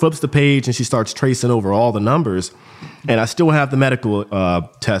 So she flips the page and she starts tracing over all the numbers. And I still have the medical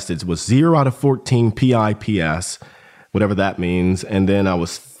test. It was 0 out of 14 PIPS, whatever that means. And then I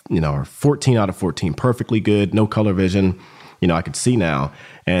was, 14 out of 14, perfectly good, no color vision. I could see now.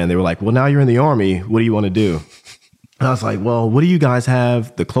 And they were like, well, now you're in the Army. What do you want to do? And I was like, well, what do you guys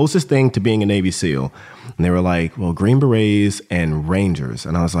have the closest thing to being a Navy SEAL? And they were like, well, Green Berets and Rangers.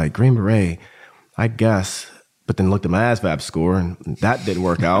 And I was like, Green Beret, I guess. But then looked at my ASVAB score, and that didn't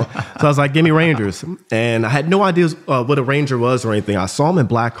work out. So I was like, give me Rangers. And I had no idea what a Ranger was or anything. I saw them in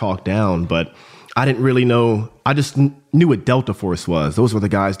Black Hawk Down, but I didn't really know. I just knew what Delta Force was. Those were the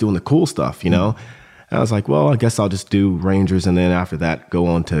guys doing the cool stuff, And I was like, well, I guess I'll just do Rangers. And then after that, go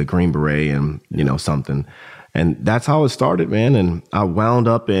on to Green Beret and, something. And that's how it started, man. And I wound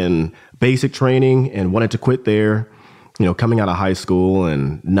up in basic training and wanted to quit there, coming out of high school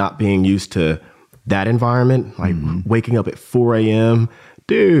and not being used to that environment, like waking up at 4 a.m.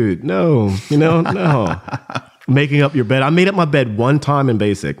 Dude, no, no. making up your bed. I made up my bed one time in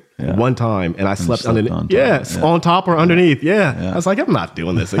basic, one time, and I slept underneath. On top or underneath. I was like, I'm not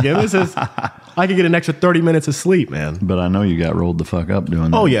doing this again. This is, I could get an extra 30 minutes of sleep, man. But I know you got rolled the fuck up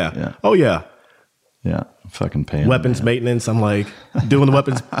doing that. Oh yeah. Oh yeah. Yeah. Fucking pain. Weapons maintenance. I'm like doing the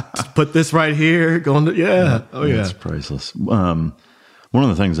weapons. Put this right here. Going to, Oh yeah. It's priceless. One of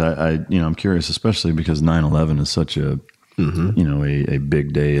the things I'm curious, especially because 9/11 is such a, a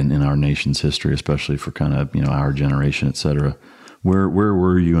big day in our nation's history, especially for kind of, our generation, et cetera. Where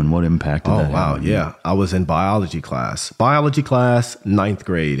were you and what impacted that? Oh, wow. Yeah. I was in biology class, 9th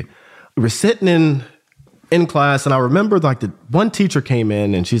grade. We were sitting in class, and I remember like the one teacher came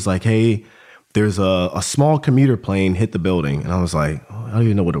in and she's like, hey, there's a small commuter plane hit the building. And I was like, I don't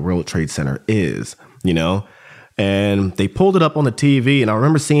even know what a World Trade Center is, And they pulled it up on the TV, and I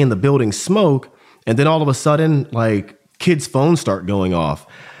remember seeing the building smoke, and then all of a sudden, like, kids' phones start going off.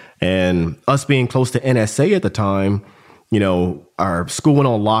 And us being close to NSA at the time, our school went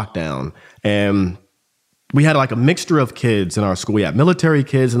on lockdown. And we had like a mixture of kids in our school. We had military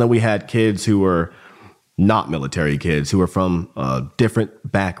kids, and then we had kids who were not military kids, who were from a different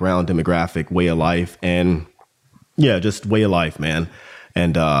background, demographic, way of life. And yeah, just way of life, man.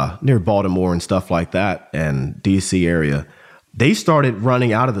 And near Baltimore and stuff like that, and DC area. They started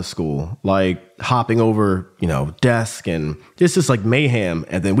running out of the school, like hopping over, desk, and just like mayhem.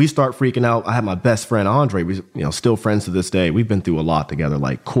 And then we start freaking out. I had my best friend, Andre. We, still friends to this day. We've been through a lot together,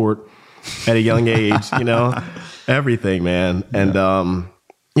 like court at a young age, everything, man. And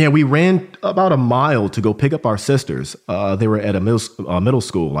we ran about a mile to go pick up our sisters. They were at a middle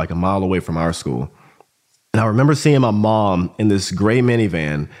school, like a mile away from our school. And I remember seeing my mom in this gray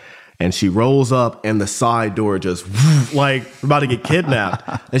minivan. And she rolls up, and the side door just, like, we're about to get kidnapped.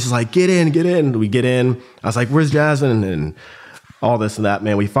 And she's like, get in. We get in. I was like, where's Jasmine? And all this and that,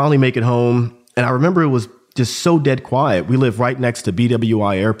 man. We finally make it home. And I remember it was just so dead quiet. We live right next to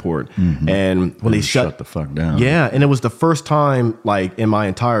BWI Airport. Mm-hmm. And when they shut the fuck down. Yeah. And it was the first time, like, in my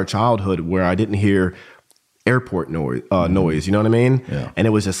entire childhood where I didn't hear airport noise, you know what I mean? Yeah. And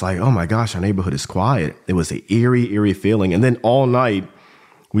it was just like, oh, my gosh, our neighborhood is quiet. It was an eerie feeling. And then all night,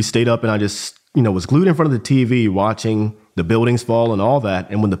 we stayed up, and I just, was glued in front of the TV watching the buildings fall and all that.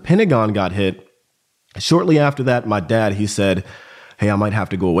 And when the Pentagon got hit, shortly after that, my dad, he said, hey, I might have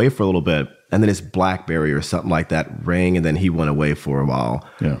to go away for a little bit. And then his BlackBerry or something like that rang, and then he went away for a while.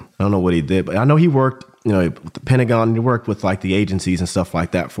 Yeah. I don't know what he did, but I know he worked, with the Pentagon. He worked with like the agencies and stuff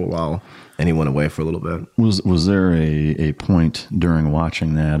like that for a while, and he went away for a little bit. Was there a point during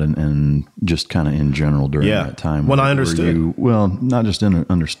watching that and just kind of in general during that time? When I understood. Not just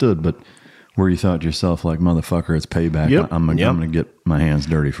understood, but where you thought to yourself, like, motherfucker, it's payback. Yep. I'm going to get my hands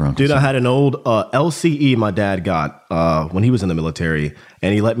dirty for Uncle Dude, Sam. I had an old LCE my dad got when he was in the military,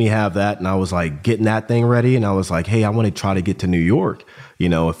 and he let me have that, and I was like getting that thing ready, and I was like, hey, I want to try to get to New York.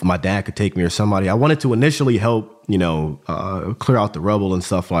 If my dad could take me or somebody. I wanted to initially help, clear out the rubble and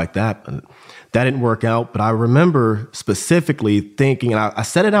stuff like that. But that didn't work out. But I remember specifically thinking, and I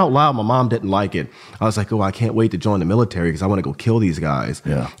said it out loud. My mom didn't like it. I was like, oh, I can't wait to join the military because I want to go kill these guys.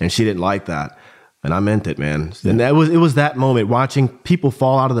 Yeah. And she didn't like that. And I meant it, man. Yeah. And it was that moment, watching people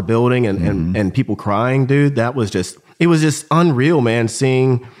fall out of the building and people crying, dude. It was just unreal, man,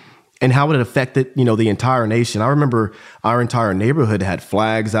 seeing and how it affected, the entire nation. I remember our entire neighborhood had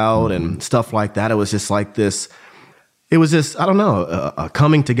flags out and stuff like that. It was just like this. It was just, I don't know, a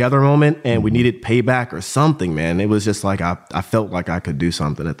coming together moment, and we needed payback or something, man. It was just like I felt like I could do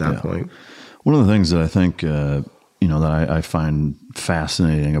something at that point. One of the things that I think, that I find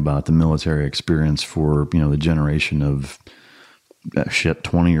fascinating about the military experience for, the generation of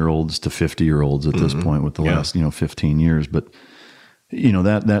 20-year-olds to 50-year-olds at this point with the last, 15 years. But,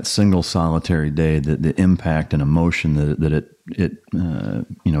 that single solitary day, the impact and emotion that it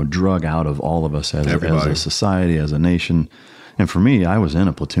drug out of all of us as a society, as a nation. And for me, I was in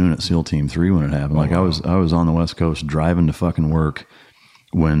a platoon at SEAL Team 3 when it happened. I was on the West Coast driving to fucking work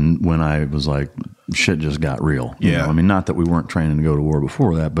when I was like, shit just got real. Yeah. I mean, not that we weren't training to go to war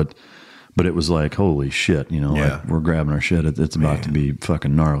before that, but it was like, holy shit, like we're grabbing our shit. It's about to be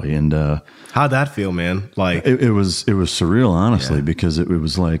fucking gnarly. And how'd that feel, man? Like it was surreal, honestly, because it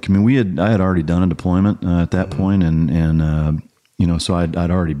was like, I mean, I had already done a deployment at that point, and so I'd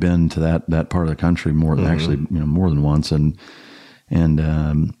already been to that part of the country more than actually, more than once, and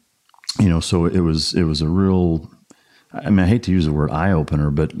so it was a real. I mean, I hate to use the word eye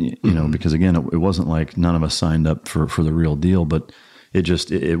opener, but because again, it wasn't like none of us signed up for the real deal, but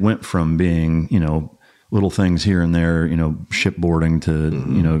it went from being, little things here and there, shipboarding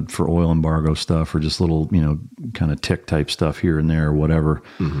to, for oil embargo stuff or just little, kind of tick type stuff here and there or whatever,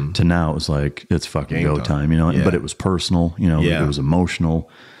 to now it was like, it's fucking Game go time, but it was personal, it was emotional.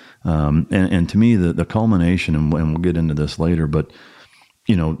 And to me, the culmination, and we'll get into this later, but,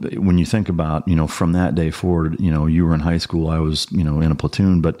 when you think about, from that day forward, you were in high school, I was, in a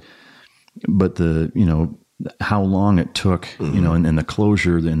platoon, but the, how long it took, and the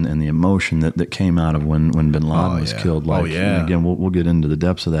closure and the emotion that came out of when Bin Laden was killed. Again, we'll get into the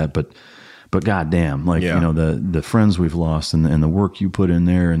depths of that, but goddamn, the friends we've lost and the work you put in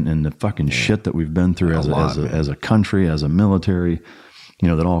there and the fucking shit that we've been through as a country, as a military,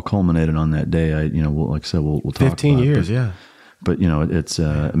 that all culminated on that day. Like I said, we'll talk 15 about years. But it's,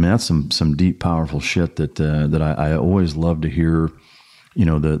 that's some deep, powerful shit that I always love to hear,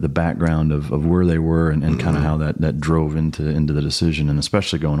 the background of where they were and kind of how that drove into the decision, and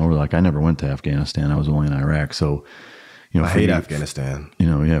especially going over. Like, I never went to Afghanistan. I was only in Iraq. So, I hate Afghanistan.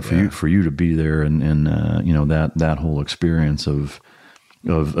 For you to be there and that whole experience of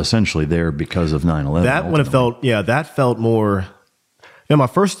essentially there because of 9/11. That felt more. My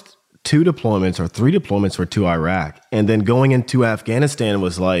first 2 deployments or 3 deployments were to Iraq, and then going into Afghanistan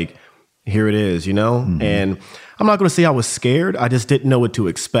was like, here it is, and I'm not going to say I was scared. I just didn't know what to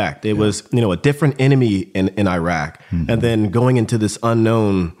expect. It was, a different enemy in Iraq. And then going into this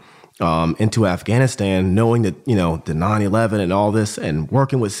unknown, into Afghanistan, knowing that, the 9/11 and all this, and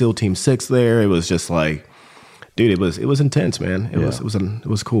working with SEAL Team 6 there, it was just like, dude, it was intense, man. It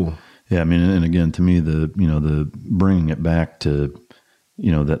was cool. Yeah. I mean, and again, to me, the bringing it back to,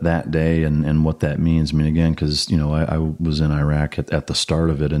 that day and what that means. I mean, again, because, I was in Iraq at the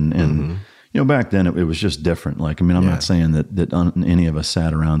start of it. And back then it was just different. Like, I mean, I'm not saying that any of us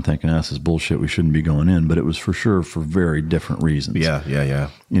sat around thinking, this is bullshit, we shouldn't be going in, but it was for sure for very different reasons. Yeah.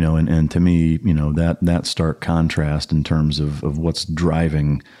 And to me, that stark contrast in terms of what's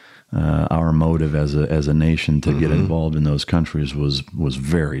driving our motive as a nation to get involved in those countries was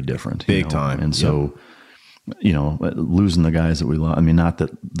very different. Big time. And so, losing the guys that we lost, I mean, not that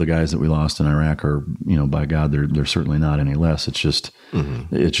the guys that we lost in Iraq are, by God, they're certainly not any less. It's just,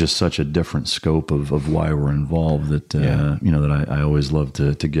 it's just such a different scope of why we're involved that, that I always love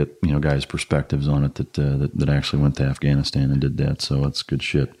to get, guys' perspectives on it that actually went to Afghanistan and did that. So that's good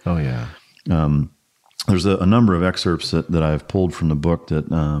shit. Oh yeah. There's a number of excerpts that I've pulled from the book that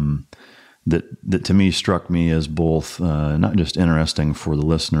to me struck me as both, not just interesting for the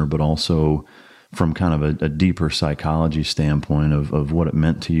listener, but also from kind of a deeper psychology standpoint of what it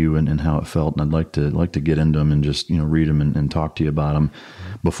meant to you and how it felt. And I'd like to get into them and just, read them and talk to you about them.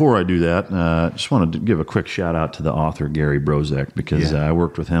 Before I do that, just wanted to give a quick shout out to the author, Gary Brozek, because I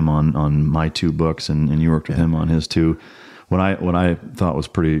worked with him on my 2 books and you worked with him on his 2. What I thought was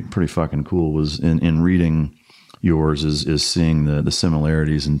pretty fucking cool was in reading yours is seeing the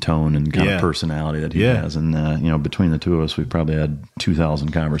similarities in tone and kind of personality that he has. And, between the 2 of us, we've probably had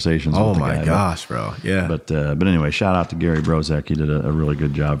 2,000 conversations. Oh with the my guy, gosh, bro. Yeah. But anyway, shout out to Gary Brozek. He did a really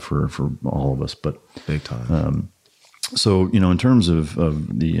good job for all of us, but big time. So, in terms of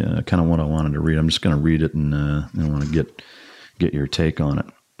the kind of what I wanted to read, I'm just going to read it and I want to get your take on it.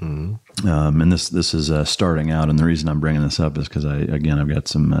 And this is starting out. And the reason I'm bringing this up is because I've got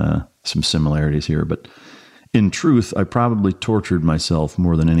some similarities here, but in truth, I probably tortured myself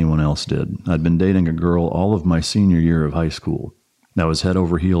more than anyone else did. I'd been dating a girl all of my senior year of high school. I was head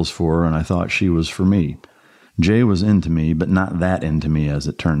over heels for her, and I thought she was for me. Jay was into me, but not that into me as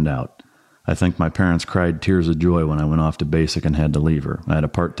it turned out. I think my parents cried tears of joy when I went off to basic and had to leave her. I had a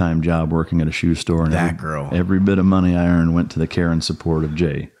part-time job working at a shoe store, and every bit of money I earned went to the care and support of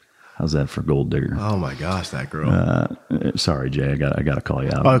Jay. How's that for gold digger? Oh my gosh, that girl. Sorry, Jay, I got to call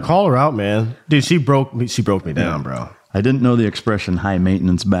you out. Oh, call her out, man. Dude, she broke me down, bro. I didn't know the expression high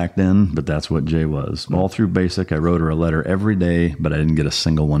maintenance back then, but that's what Jay was. All through basic, I wrote her a letter every day, but I didn't get a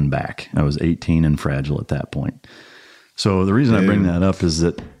single one back. I was 18 and fragile at that point. So the reason I bring that up is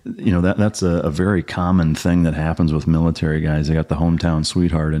that, that's a very common thing that happens with military guys. They got the hometown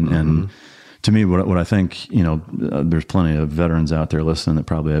sweetheart. And to me, what I think, there's plenty of veterans out there listening that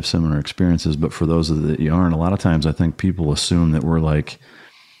probably have similar experiences. But for those that you aren't, a lot of times I think people assume that we're like,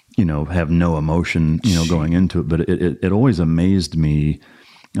 have no emotion, going into it. But it always amazed me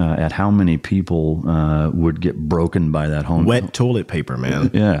at how many people would get broken by that wet toilet paper, man.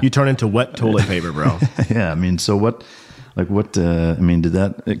 Yeah. You turn into wet toilet paper, bro. Yeah. I mean, so what, did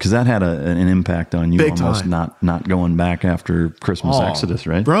that, because that had an impact on you. Big almost time. Not going back after Christmas Exodus,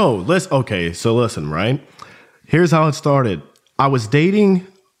 right? Bro, so listen, right? Here's how it started. I was dating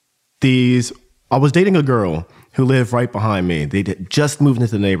a girl who lived right behind me. They just moved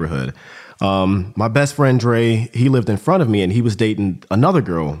into the neighborhood. My best friend Dre, he lived in front of me and he was dating another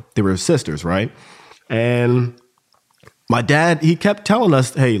girl. They were sisters, right? And my dad, he kept telling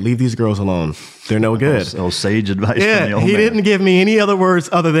us, hey, leave these girls alone. They're no good. So sage advice from the old he man. didn't give me any other words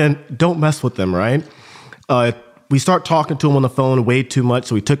other than don't mess with them, right? We start talking to him on the phone way too much,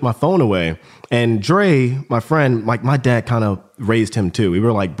 so he took my phone away. And Dre, my friend, like my dad kind of raised him too. We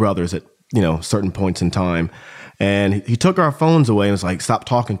were like brothers at, certain points in time. And he took our phones away and was like, stop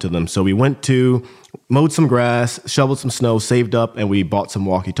talking to them. So we went to, mowed some grass, shoveled some snow, saved up, and we bought some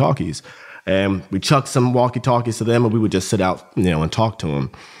walkie-talkies. And we chucked some walkie-talkies to them, and we would just sit out, and talk to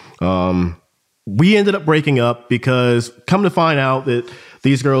them. We ended up breaking up because come to find out that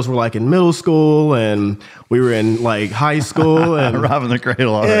these girls were like in middle school and we were in like high school and robbing the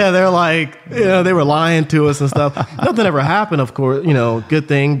cradle. Already. Yeah, they're like, they were lying to us and stuff. Nothing ever happened, of course, good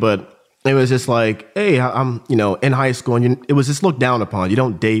thing, but it was just like, hey, I'm, in high school and it was just looked down upon. You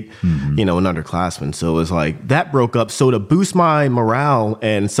don't date, an underclassman. So it was like that broke up. So to boost my morale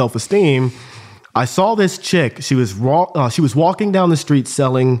and self-esteem, I saw this chick. She was walking down the street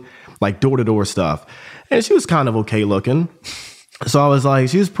selling like door-to-door stuff. And she was kind of okay looking. So I was like,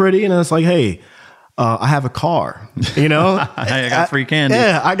 she was pretty. And I was like, hey, I have a car, I got free candy.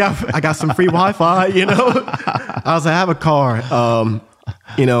 Yeah, I got some free Wi-Fi, I was like, I have a car,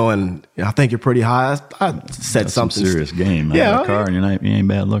 and I think you're pretty high. I said That's something. Some serious game. Yeah. I have a car and you ain't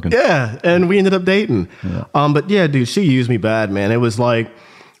bad looking. Yeah. And we ended up dating. Yeah. But yeah, dude, she used me bad, man. It was like,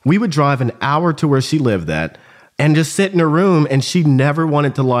 we would drive an hour to where she lived at and just sit in her room. And she never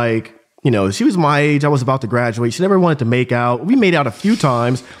wanted to she was my age. I was about to graduate. She never wanted to make out. We made out a few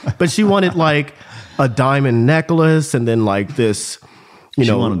times, but she wanted like a diamond necklace and then like this,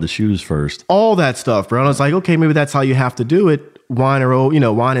 she wanted the shoes first. All that stuff, bro. And I was like, okay, maybe that's how you have to do it. Wine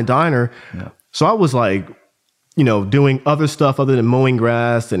and dine her. Yeah. So I was like, doing other stuff other than mowing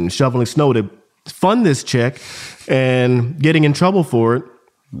grass and shoveling snow to fund this chick and getting in trouble for it.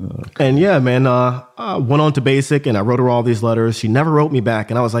 Okay. And yeah, man, I went on to basic and I wrote her all these letters. She never wrote me back.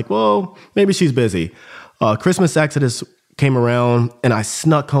 And I was like, well, maybe she's busy. Christmas Exodus came around and I not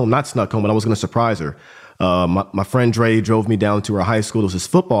snuck home, but I was going to surprise her. My friend Dre drove me down to her high school. It was this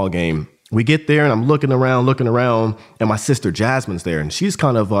football game. We get there and I'm looking around and my sister Jasmine's there. And she's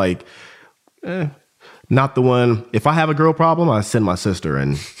kind of like, not the one. If I have a girl problem, I send my sister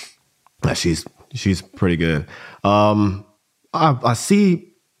and she's pretty good. I see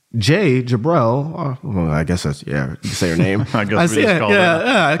Jay Jabrell, I guess that's, you can say her name. I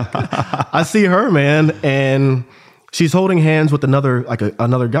see her, man, and she's holding hands with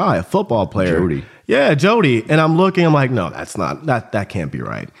another guy, a football player. Jody. Yeah, Jody. And I'm like, no, that's not, that can't be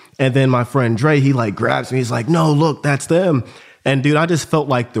right. And then my friend Dre, he like grabs me, he's like, no, look, that's them. And dude, I just felt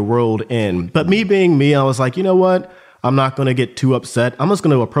like the world end. But me being me, I was like, you know what? I'm not going to get too upset. I'm just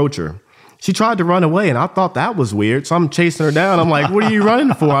going to approach her. She tried to run away, and I thought that was weird. So I'm chasing her down. I'm like, what are you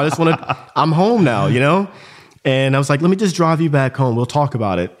running for? I'm home now, And I was like, let me just drive you back home. We'll talk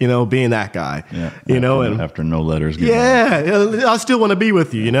about it, being that guy, and after no letters. I still want to be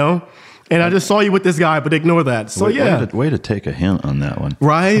with you, And I just saw you with this guy, but ignore that. So way to take a hint on that one.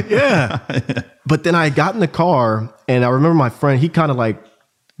 Right? Yeah. But then I got in the car, and I remember my friend, he kind of like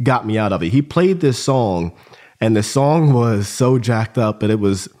got me out of it. He played this song, and the song was so jacked up, but it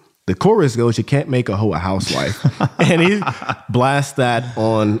was... The chorus goes, you can't make a hoe a housewife. And he blasts that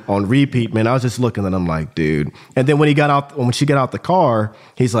on repeat, man. I was just looking and I'm like, dude. And then when she got out the car,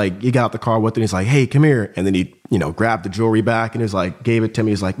 he's like, you got out the car with her. And he's like, hey, come here. And then he, grabbed the jewelry back and he's like, gave it to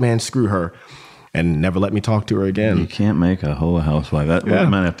me. He's like, man, screw her. And never let me talk to her again. You can't make a hoe a housewife. We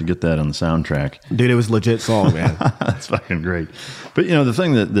might have to get that on the soundtrack. Dude, it was a legit song, man. That's fucking great. But, the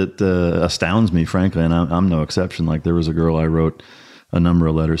thing that astounds me, frankly, and I'm no exception, like there was a girl I wrote a number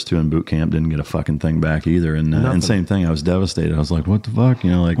of letters to in boot camp, didn't get a fucking thing back either. And same thing, I was devastated. I was like, what the fuck?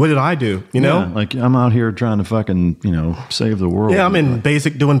 What did I do? Like I'm out here trying to fucking, save the world. Yeah, I'm in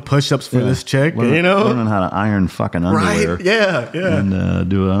basic doing push-ups for this chick, learning how to iron fucking underwear. Right, yeah. And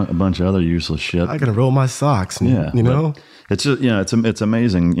do a bunch of other useless shit. I gotta roll my socks, It's just, it's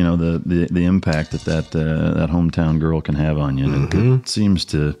amazing, the impact that hometown girl can have on you. And it seems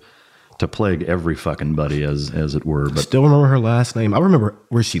to plague every fucking buddy as it were. But still remember her last name. I remember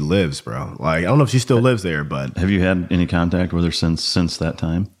where she lives, bro. Like, I don't know if she still lives there, but have you had any contact with her since that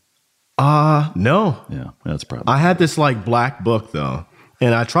time? No. Yeah, that's probably. I had this like black book though,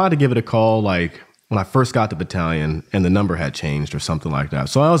 and I tried to give it a call like when I first got to battalion, and the number had changed or something like that.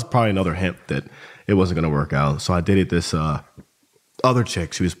 So that was probably another hint that it wasn't going to work out. So I dated this other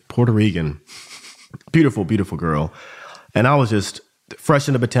chick. She was Puerto Rican, beautiful, beautiful girl, and I was just fresh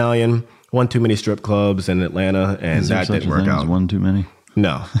in the battalion, one too many strip clubs in Atlanta, and that didn't work out. One too many?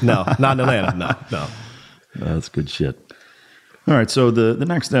 No, not in Atlanta. No. That's good shit. All right, so the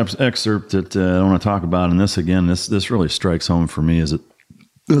next excerpt that I want to talk about, and this really strikes home for me as it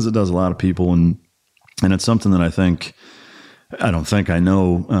does a lot of people, and it's something that I don't think I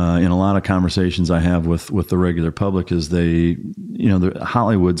know in a lot of conversations I have with the regular public is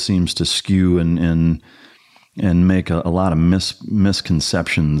Hollywood seems to skew and make a lot of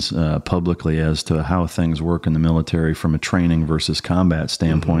misconceptions publicly as to how things work in the military from a training versus combat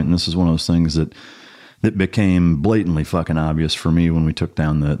standpoint. And this is one of those things that became blatantly fucking obvious for me when we took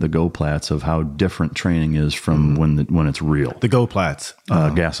down the GoPlats of how different training is from when it's real. The GoPlats,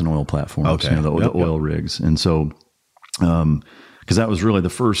 gas and oil platforms, okay. The oil rigs, and so. Because that was really the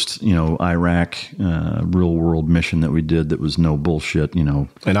first, Iraq real world mission that we did that was no bullshit,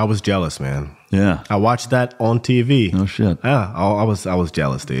 And I was jealous, man. Yeah, I watched that on TV. No shit. Yeah, I was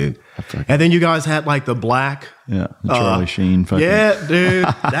jealous, dude. And then you guys had like the black. Yeah, the Charlie Sheen. Fucking. Yeah, dude.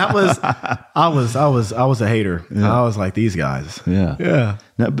 That was. I was a hater. Yeah. I was like these guys. Yeah, yeah.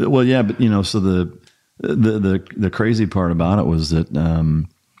 So the crazy part about it was that.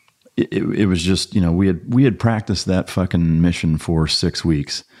 It was just, we had practiced that fucking mission for 6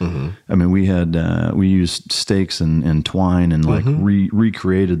 weeks. Mm-hmm. I mean, we used stakes and twine and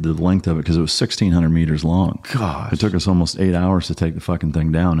recreated the length of it because it was 1,600 meters long. Gosh. It took us almost 8 hours to take the fucking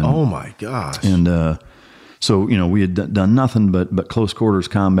thing down. And, oh my gosh. And, so, we had done nothing but close quarters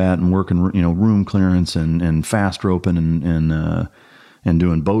combat and working, room clearance and fast roping and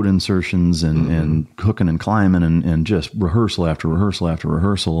doing boat insertions and hooking and climbing and just rehearsal after rehearsal after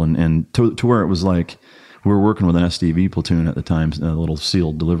rehearsal and to where it was like we were working with an SDV platoon at the time, a little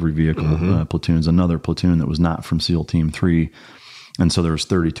SEAL delivery vehicle platoons, another platoon that was not from SEAL Team 3. And so there was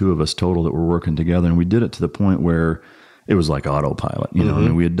 32 of us total that were working together, and we did it to the point where it was like autopilot. I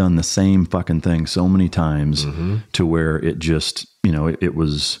mean, we had done the same fucking thing so many times to where it just, it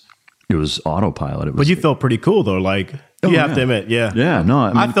was autopilot. But you felt pretty cool though, like. You have to admit, yeah. Yeah, no. I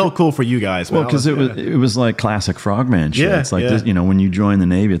mean, I felt cool for you guys. Well, because it was like classic frogman shit. Yeah, it's like, this, when you join the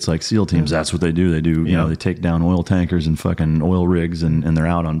Navy, it's like SEAL teams. That's what they do. They do, they take down oil tankers and fucking oil rigs and they're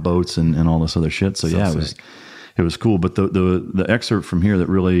out on boats and all this other shit. So yeah, it was cool. But the excerpt from here that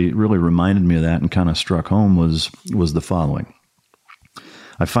really reminded me of that and kind of struck home was the following.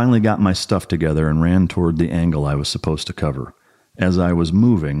 I finally got my stuff together and ran toward the angle I was supposed to cover. As I was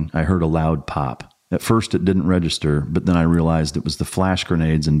moving, I heard a loud pop. At first it didn't register, but then I realized it was the flash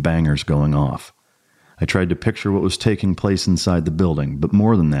grenades and bangers going off. I tried to picture what was taking place inside the building, but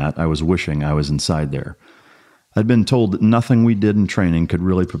more than that, I was wishing I was inside there. I'd been told that nothing we did in training could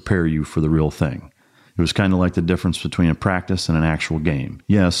really prepare you for the real thing. It was kind of like the difference between a practice and an actual game.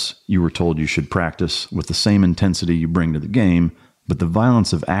 Yes, you were told you should practice with the same intensity you bring to the game, but the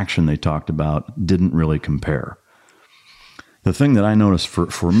violence of action they talked about didn't really compare. The thing that I noticed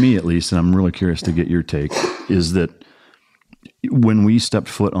for me at least, and I'm really curious to get your take, is that when we stepped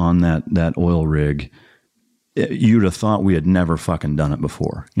foot on that oil rig, you'd have thought we had never fucking done it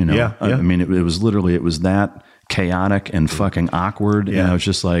before. Yeah. I mean, it was that chaotic and fucking awkward. Yeah. And I was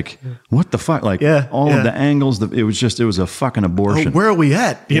just like, what the fuck? Like all of the angles, it was a fucking abortion. Oh, where are we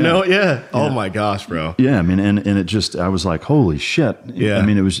at? You know? Yeah. Oh my gosh, bro. Yeah. I mean, and it just, I was like, holy shit. Yeah. I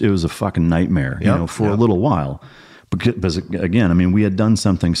mean, it was a fucking nightmare, for a little while. Because again, I mean, we had done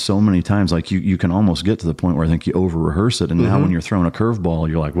something so many times, like you can almost get to the point where I think you over rehearse it. And now when you're throwing a curveball,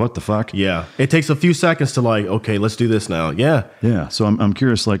 you're like, what the fuck? Yeah. It takes a few seconds to like, okay, let's do this now. Yeah. Yeah. So I'm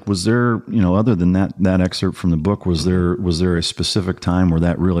curious, like, was there, other than that excerpt from the book, was there a specific time where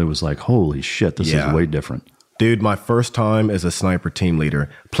that really was like, holy shit, this is way different? Dude, my first time as a sniper team leader,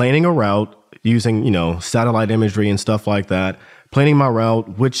 planning a route using, satellite imagery and stuff like that. Planning my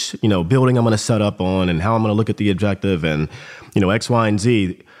route, which, building I'm going to set up on and how I'm going to look at the objective and, X, Y, and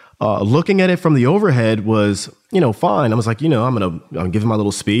Z. Looking at it from the overhead was, fine. I was like, I'm giving my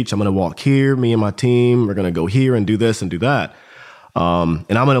little speech. I'm going to walk here. Me and my team, we're going to go here and do this and do that.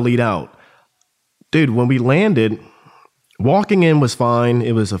 And I'm going to lead out. Dude, when we landed, walking in was fine.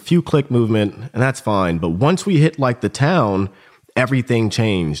 It was a few click movement and that's fine. But once we hit like the town, everything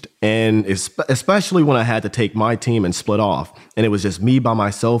changed. And especially when I had to take my team and split off. And it was just me by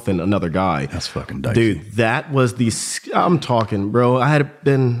myself and another guy. That's fucking dicey. Dude, that was I'm talking, bro.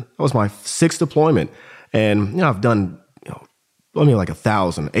 That was my 6th deployment. And, I've done, like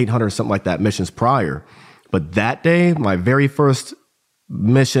 1,000, 800, something like that missions prior. But that day, my very first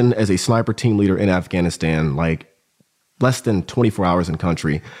mission as a sniper team leader in Afghanistan, like less than 24 hours in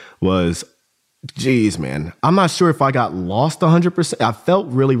country, was Jeez, man. I'm not sure if I got lost 100%. I felt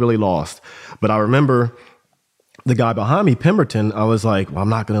really, really lost. But I remember the guy behind me, Pemberton, I was like, well, I'm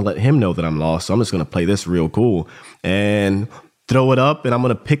not going to let him know that I'm lost. So I'm just going to play this real cool. And throw it up and I'm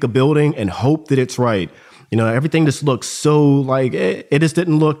going to pick a building and hope that it's right. You know, everything just looks so like it just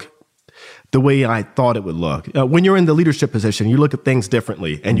didn't look the way I thought it would look. When you're in the leadership position, you look at things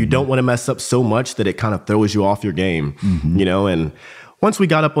differently and you don't want to mess up so much that it kind of throws you off your game, you know, and once we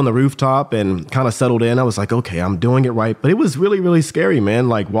got up on the rooftop and kind of settled in, I was like, okay, I'm doing it right. But it was really, really scary, man.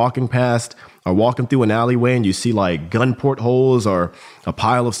 Like walking past or walking through an alleyway and you see like gun portholes or a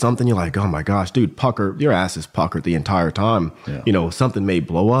pile of something. You're like, oh my gosh, dude, pucker, your ass is puckered the entire time. Yeah. You know, something may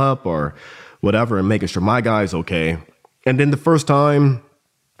blow up or whatever, and making sure my guy's okay. And then the first time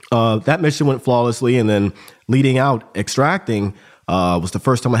that mission went flawlessly, and then leading out, extracting was the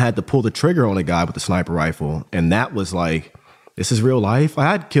first time I had to pull the trigger on a guy with a sniper rifle. And that was like, this is real life. I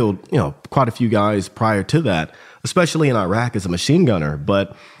had killed, you know, quite a few guys prior to that, especially in Iraq as a machine gunner.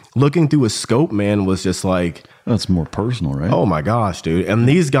 But looking through a scope, man, was just like... That's more personal, right? Oh, my gosh, dude. And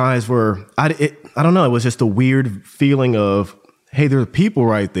these guys were... I don't know. It was just a weird feeling of, hey, there are people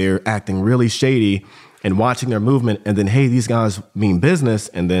right there acting really shady and watching their movement. And then, hey, these guys mean business.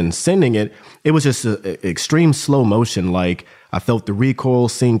 And then sending it. It was just extreme slow motion. Like, I felt the recoil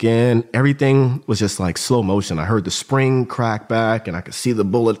sink in. Everything was just like slow motion. I heard the spring crack back and I could see the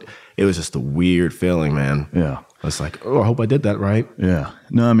bullet. It was just a weird feeling, man. Yeah. I was like, oh, I hope I did that right. Yeah.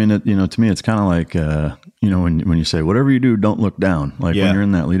 No, I mean, you know, to me, it's kind of like, you know, when you say, whatever you do, don't look down. Like when you're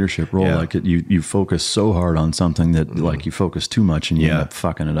in that leadership role, like you focus so hard on something that like you focus too much and you end up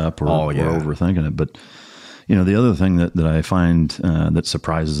fucking it up or overthinking it. But, you know, the other thing that I find that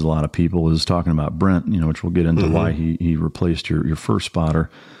surprises a lot of people is talking about Brent, you know, which we'll get into why he replaced your first spotter.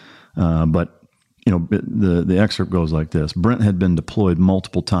 But, you know, the excerpt goes like this. Brent had been deployed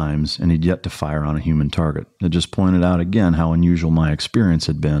multiple times and he'd yet to fire on a human target. It just pointed out again how unusual my experience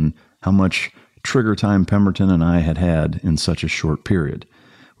had been, how much trigger time Pemberton and I had in such a short period.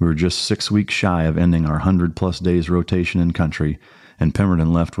 We were just 6 weeks shy of ending our 100+ days rotation in country, and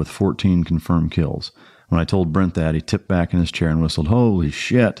Pemberton left with 14 confirmed kills. When I told Brent that, he tipped back in his chair and whistled, "Holy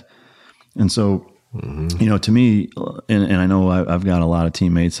shit." And so, you know, to me, and I know I've got a lot of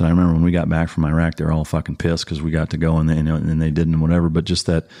teammates that I remember when we got back from Iraq, they're all fucking pissed because we got to go and they, you know, and they didn't, whatever. But just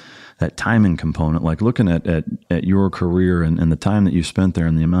that timing component, like looking at your career and the time that you spent there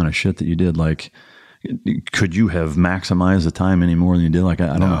and the amount of shit that you did, like, could you have maximized the time any more than you did? Like,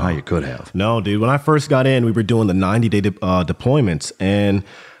 I don't know how you could have. No, dude. When I first got in, we were doing the 90-day deployments, and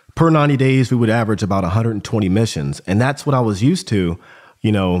per 90 days, we would average about 120 missions. And that's what I was used to,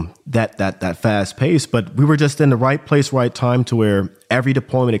 you know, that fast pace. But we were just in the right place, right time to where every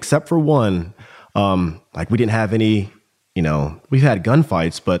deployment, except for one, like we didn't have any, you know, we've had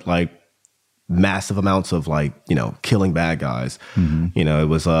gunfights, but like massive amounts of like, you know, killing bad guys. You know, it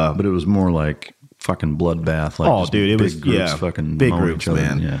was... but it was more like fucking bloodbath. Like, oh, dude, it was groups, fucking big groups,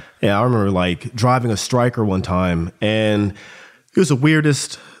 man. Yeah, I remember like driving a Striker one time, and it was the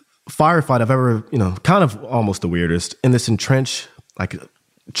weirdest firefight I've ever, you know, kind of almost the weirdest, in this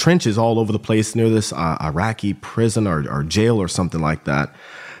trenches all over the place near this Iraqi prison or jail or something like that.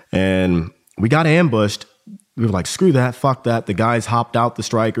 And we got ambushed. We were like, screw that, fuck that. The guys hopped out, the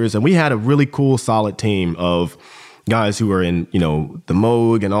Strikers, and we had a really cool, solid team of guys who were in, you know, the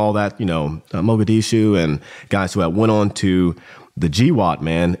Moog and all that, you know, Mogadishu, and guys who had went on to the GWAT,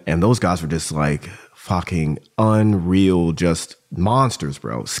 man. And those guys were just like fucking unreal, just monsters,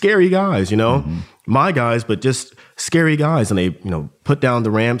 bro. Scary guys, you know, my guys, but just scary guys. And they, you know, put down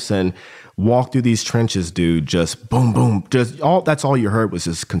the ramps and walk through these trenches, dude, just boom, boom, just that's all you heard was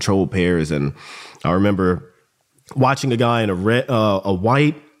just controlled pairs. And I remember watching a guy in a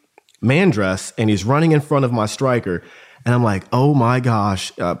white man dress, and he's running in front of my Striker. And I'm like, oh my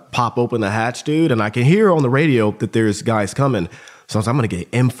gosh, pop open the hatch, dude. And I can hear on the radio that there's guys coming. So I was like, I'm going to get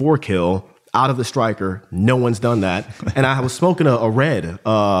an M4 kill out of the Striker. No one's done that. And I was smoking a red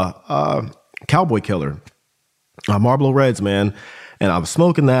Cowboy Killer, Marlboro Reds, man. And I was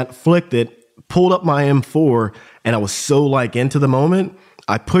smoking that, flicked it, pulled up my M4, and I was so like into the moment.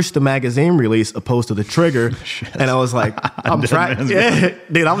 I pushed the magazine release opposed to the trigger, and I was like, I'm tracking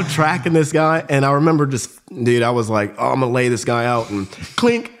this guy. And I remember I was like, oh, I'm going to lay this guy out, and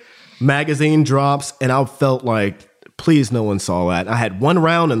clink, magazine drops. And I felt like, please, no one saw that. I had one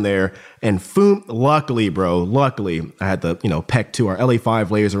round in there, and boom, luckily, I had the, you know, PEC 2, our LA5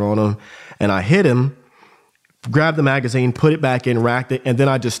 laser on him, and I hit him, grabbed the magazine, put it back in, racked it, and then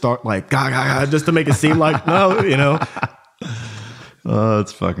I just start like, just to make it seem like, no, you know. Oh,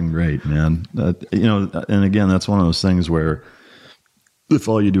 that's fucking great, man. You know, and again, that's one of those things where if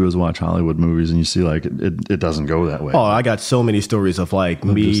all you do is watch Hollywood movies and you see like it doesn't go that way. Oh, I got so many stories of like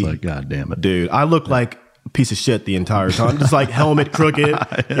I'm me. Just like, God damn it. Dude, I look like a piece of shit the entire time. Just like helmet crooked,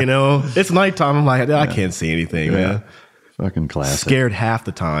 you know. It's nighttime. I'm like, I can't see anything, man. Fucking classic. Scared half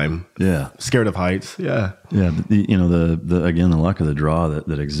the time. Yeah. Scared of heights. Yeah. Yeah. The luck of the draw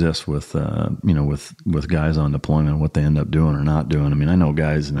that exists with, with guys on deployment, what they end up doing or not doing. I mean, I know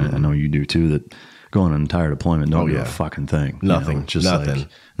guys, and I know you do too, that go on an entire deployment, don't do a fucking thing. Nothing. Just nothing. Like,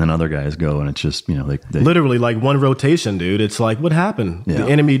 then other guys go and it's just, they literally like one rotation, dude. It's like, what happened? Yeah. The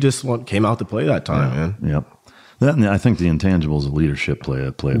enemy just came out to play that time, man. Yep. That, and I think the intangibles of leadership play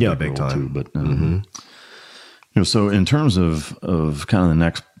a big role time too. But so in terms of kind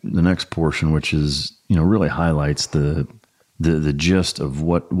of the next portion, which is really highlights the gist of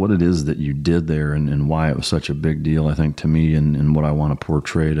what it is that you did there and why it was such a big deal, I think to me and what I want to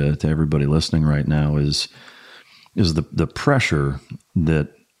portray to everybody listening right now is the pressure that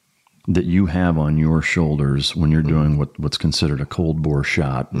you have on your shoulders when you're doing what's considered a cold bore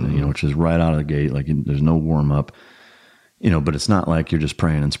shot, which is right out of the gate, like there's no warm up, but it's not like you're just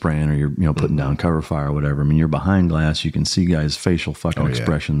praying and spraying or you're putting down cover fire or whatever. I mean, you're behind glass, you can see guys' facial fucking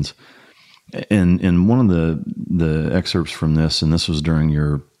expressions. And one of the excerpts from this, and this was during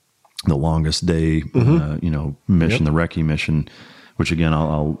the longest day, mission, the recce mission, which again, I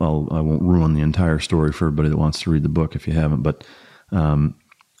won't ruin the entire story for everybody that wants to read the book if you haven't, but,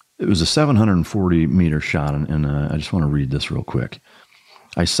 it was a 740 meter shot, and I just want to read this real quick.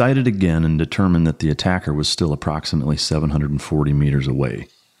 I sighted again and determined that the attacker was still approximately 740 meters away.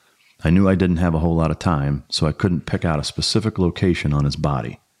 I knew I didn't have a whole lot of time, so I couldn't pick out a specific location on his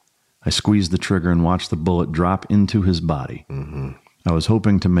body. I squeezed the trigger and watched the bullet drop into his body. I was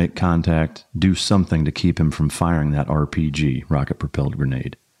hoping to make contact, do something to keep him from firing that RPG, rocket-propelled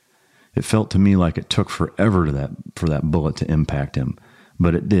grenade. It felt to me like it took forever for that bullet to impact him.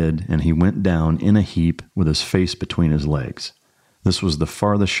 But it did, and he went down in a heap with his face between his legs. This was the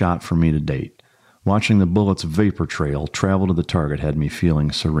farthest shot for me to date. Watching the bullet's vapor trail travel to the target had me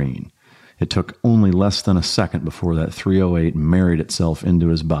feeling serene. It took only less than a second before that 308 married itself into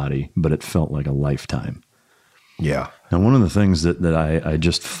his body, but it felt like a lifetime. Yeah. Now, one of the things that I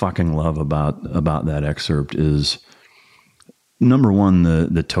just fucking love about that excerpt is, number one,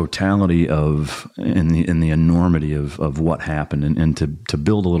 the totality of and the enormity of what happened, and to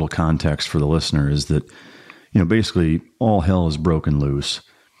build a little context for the listener is that basically all hell is broken loose.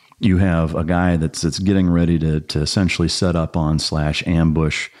 You have a guy that's getting ready to essentially set up on /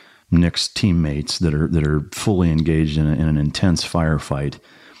 ambush Nick's teammates that are fully engaged in an intense firefight,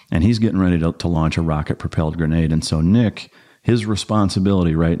 and he's getting ready to launch a rocket propelled grenade. And so Nick, his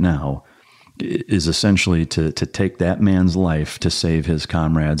responsibility right now is essentially to take that man's life to save his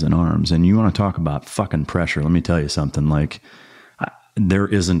comrades in arms. And you want to talk about fucking pressure. Let me tell you something, like there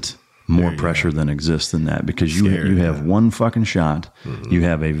isn't more pressure than exists in that, because you have one fucking shot. You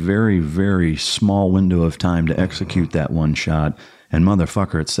have a very, very small window of time to execute that one shot. And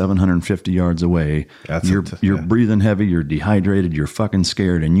motherfucker, it's 750 yards away. You're breathing heavy. You're dehydrated. You're fucking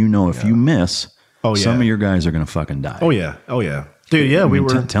scared. And if you miss, some of your guys are going to fucking die. Oh yeah. Dude,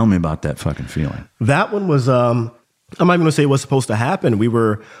 yeah, tell me about that fucking feeling. That one was, I'm not even going to say what's supposed to happen. We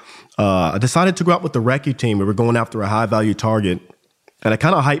were, I decided to go out with the recce team. We were going after a high value target, and I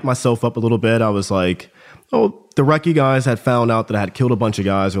kind of hyped myself up a little bit. I was like, the recce guys had found out that I had killed a bunch of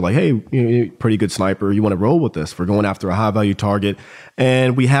guys. They're like, hey, you're a pretty good sniper. You want to roll with this? We're going after a high value target,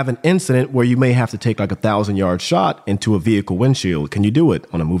 and we have an incident where you may have to take like 1,000-yard shot into a vehicle windshield. Can you do it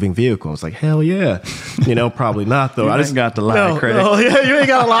on a moving vehicle? I was like, hell yeah. Probably not though. I just got the lot of credit. No, yeah, you ain't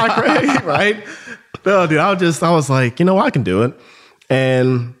got a lot of credit, right? No, dude, I was like, I can do it.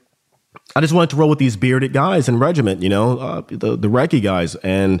 And I just wanted to roll with these bearded guys in regiment, the recce guys.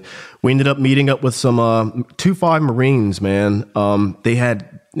 And we ended up meeting up with some 2-5 Marines, man.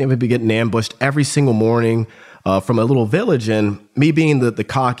 They would be getting ambushed every single morning from a little village. And me being the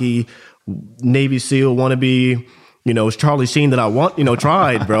cocky Navy SEAL wannabe, it's Charlie Sheen that I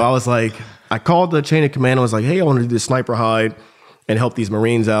tried, bro. I was like, I called the chain of command. I was like, hey, I want to do this sniper hide and help these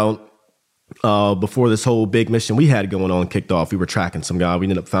Marines out. Before this whole big mission we had going on kicked off, we were tracking some guy. We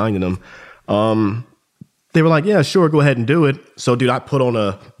ended up finding him. They were like, yeah, sure, go ahead and do it. So, dude, I put on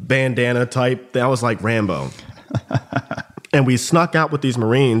a bandana type thing. I was like Rambo. And we snuck out with these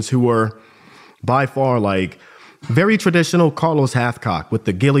Marines who were by far like very traditional Carlos Hathcock with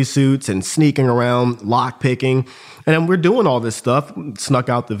the ghillie suits and sneaking around, lock picking. And then we're doing all this stuff, snuck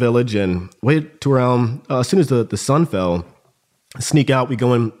out the village and waited to around, as soon as the sun fell, sneak out, we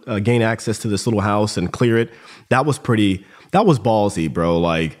go and gain access to this little house and clear it. That was ballsy, bro.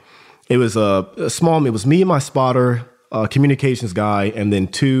 Like, it was it was me and my spotter, communications guy, and then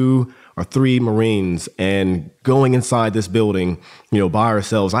 2 or 3 Marines, and going inside this building, by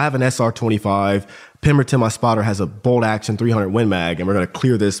ourselves. I have an SR-25. Pemberton, my spotter, has a bolt action 300 Win Mag, and we're going to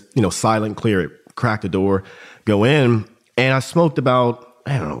clear this, silent clear it, crack the door, go in. And I smoked about,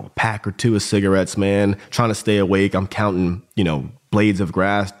 I don't know, a pack or two of cigarettes, man, trying to stay awake. I'm counting, blades of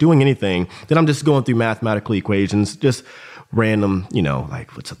grass, doing anything. Then I'm just going through mathematical equations, just random,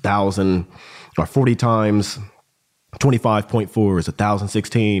 like what's 1,000 or 40 times 25.4 is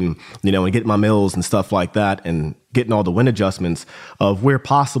 1,016, and getting my mills and stuff like that, and getting all the wind adjustments of where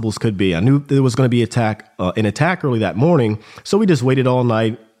possibles could be. I knew there was going to be an attack early that morning, so we just waited all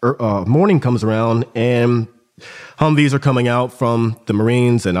night. Morning comes around, and Humvees are coming out from the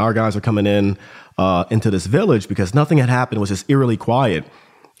Marines, and our guys are coming in into this village because nothing had happened. It was just eerily quiet.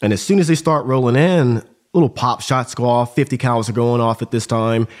 And as soon as they start rolling in, little pop shots go off, 50 cals are going off at this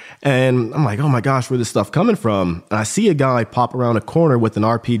time. And I'm like, oh my gosh, where's this stuff coming from? And I see a guy pop around a corner with an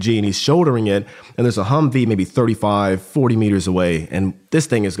RPG, and he's shouldering it. And there's a Humvee maybe 35, 40 meters away. And this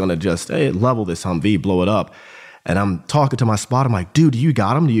thing is going to just level this Humvee, blow it up. And I'm talking to my spot. I'm like, dude, do you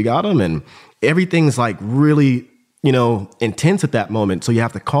got him? Do you got him? And everything's like really, intense at that moment. So you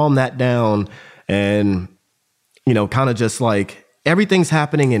have to calm that down and, kind of just like, everything's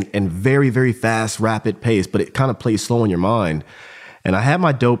happening in very, very fast, rapid pace, but it kind of plays slow in your mind. And I had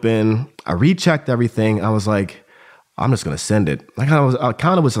my dope in. I rechecked everything. I was like, I'm just going to send it. I kind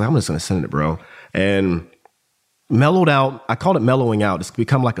of was like, I'm just going to send it, bro. And mellowed out. I called it mellowing out. It's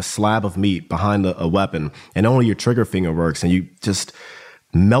become like a slab of meat behind a weapon, and only your trigger finger works. And you just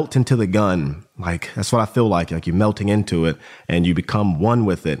melt into the gun. Like, that's what I feel like you're melting into it, and you become one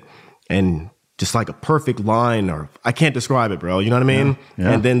with it. And just like a perfect line, or I can't describe it, bro. You know what I mean?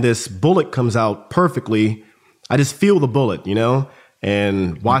 Yeah. And then this bullet comes out perfectly. I just feel the bullet,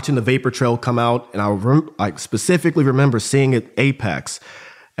 and watching the vapor trail come out. And I specifically remember seeing it apex,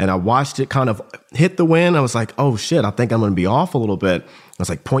 and I watched it kind of hit the wind. I was like, oh shit, I think I'm going to be off a little bit. It was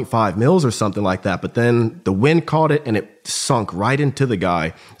like 0.5 mils or something like that. But then the wind caught it and it sunk right into the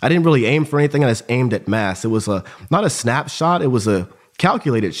guy. I didn't really aim for anything. I just aimed at mass. It was not a snapshot. It was a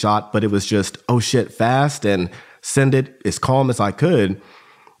calculated shot, but it was just, oh shit, fast, and send it as calm as I could.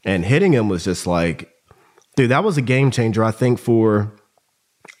 And hitting him was just like, dude, that was a game changer. I think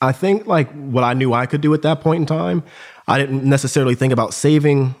like what I knew I could do at that point in time. I didn't necessarily think about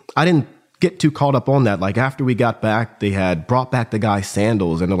saving. I didn't get too caught up on that. Like, after we got back, they had brought back the guy's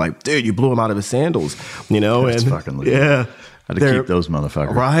sandals, and they're like, dude, you blew him out of his sandals, That's fucking legit. Yeah. Had to keep those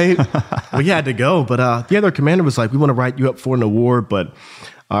motherfuckers. Right? We had to go. But the other commander was like, we want to write you up for an award. But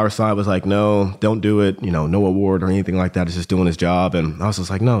our side was like, no, don't do it. No award or anything like that. It's just doing his job. And I was just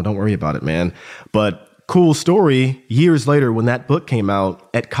like, no, don't worry about it, man. But cool story. Years later, when that book came out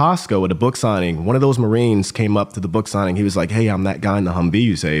at Costco at a book signing, one of those Marines came up to the book signing. He was like, hey, I'm that guy in the Humvee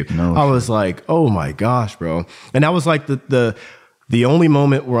you saved. I was like, oh my gosh, bro. And that was like the only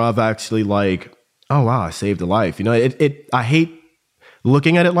moment where I've actually like, oh wow, I saved a life. I hate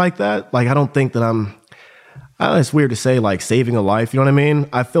looking at it like that. Like, I don't think that it's weird to say like saving a life. You know what I mean?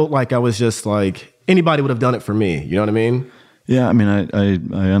 I felt like I was just like, anybody would have done it for me. You know what I mean? Yeah. I mean,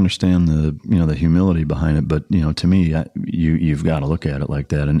 I understand the humility behind it, but to me, you've got to look at it like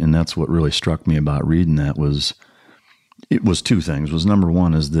that. And that's what really struck me about reading that was two things. Was number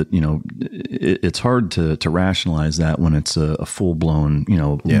one is that, it's hard to rationalize that when it's a full blown,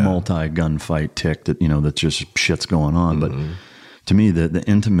 multi-gunfight tick that, that just shit's going on. But to me, the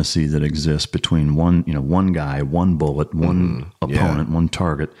intimacy that exists between one guy, one bullet, one opponent, one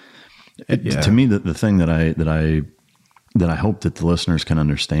target, to me, the thing that I hope that the listeners can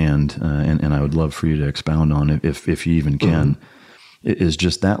understand, and I would love for you to expound on if you even can, is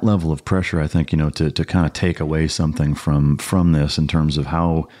just that level of pressure. I think, to kind of take away something from this in terms of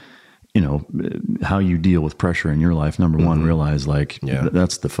how you deal with pressure in your life. Number one, realize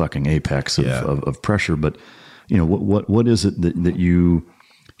that's the fucking apex of pressure. But what is it that you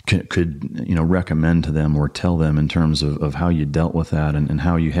could recommend to them or tell them in terms of how you dealt with that and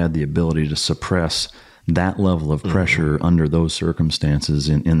how you had the ability to suppress that level of pressure under those circumstances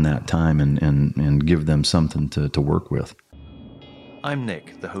in that time and give them something to work with? I'm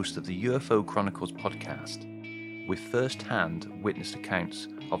Nick, the host of the UFO Chronicles podcast, with first-hand witnessed accounts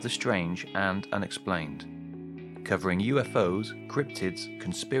of the strange and unexplained, covering UFOs, cryptids,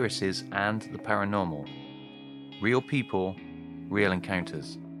 conspiracies, and the paranormal. Real people, real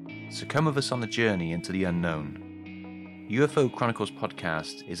encounters. So come with us on the journey into the unknown. UFO Chronicles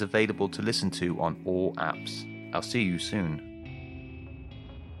podcast is available to listen to on all apps. I'll see you soon.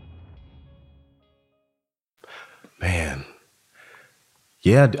 Man.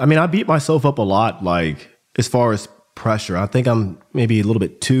 Yeah, I mean, I beat myself up a lot, like, as far as pressure. I think I'm maybe a little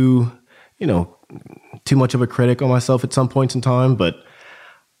bit too much of a critic on myself at some points in time, but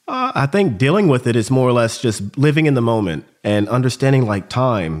I think dealing with it is more or less just living in the moment and understanding like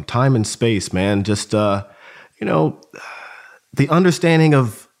time and space, man. Just, the understanding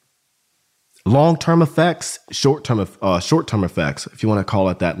of long-term effects, short-term effects, if you want to call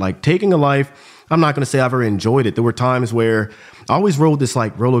it that. Like taking a life, I'm not going to say I've ever enjoyed it. There were times where I always rode this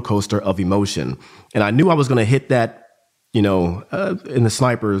like roller coaster of emotion, and I knew I was going to hit that, in the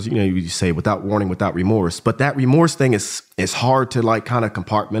snipers, you say without warning, without remorse. But that remorse thing is hard to like kind of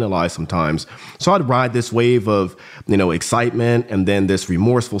compartmentalize sometimes. So I'd ride this wave of, excitement, and then this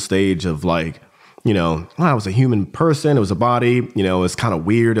remorseful stage of like, I was a human person. It was a body, it's kind of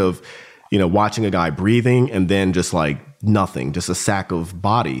weird of, watching a guy breathing and then just like nothing, just a sack of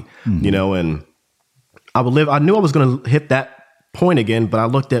body, and I knew I was going to hit that point again, but I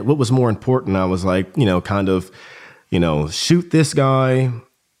looked at what was more important. I was like, kind of, shoot this guy.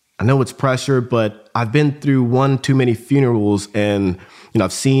 I know it's pressure, but I've been through one too many funerals, and,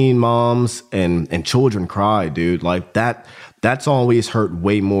 I've seen moms and children cry, dude. Like that's always hurt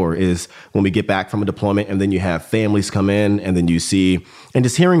way more is when we get back from a deployment and then you have families come in and then you see, and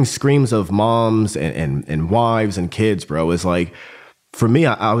just hearing screams of moms and wives and kids, bro, is like, for me,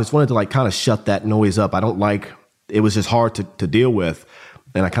 I always wanted to like kind of shut that noise up. It was just hard to deal with.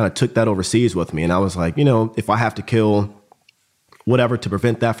 And I kind of took that overseas with me. And I was like, if I have to kill whatever to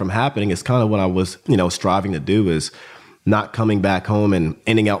prevent that from happening, it's kind of what I was, striving to do, is not coming back home and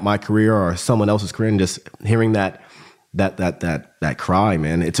ending out my career or someone else's career, and just hearing that cry,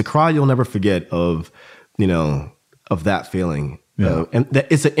 man. It's a cry you'll never forget of that feeling. Yeah. And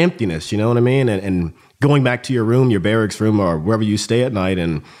it's an emptiness, you know what I mean? And going back to your room, your barracks room, or wherever you stay at night,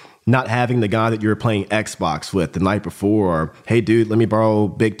 and not having the guy that you were playing Xbox with the night before, or, hey, dude, let me borrow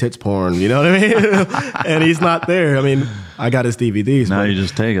Big Tits Porn, you know what I mean? And he's not there. I mean, I got his DVDs. Now you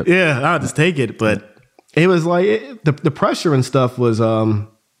just take it. Yeah, I'll just take it. But it was like, the pressure and stuff was, I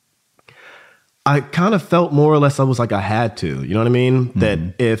kind of felt more or less I was like I had to, you know what I mean? Mm-hmm. That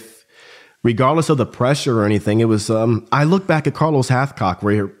if, regardless of the pressure or anything, it was, I look back at Carlos Hathcock,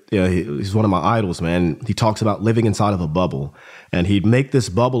 where he's one of my idols, man. He talks about living inside of a bubble, and he'd make this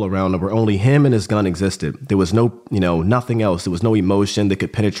bubble around him where only him and his gun existed. There was no, nothing else. There was no emotion that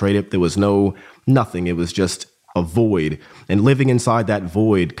could penetrate it. There was nothing. It was just a void, and living inside that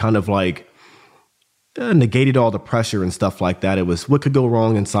void kind of like negated all the pressure and stuff like that. It was, what could go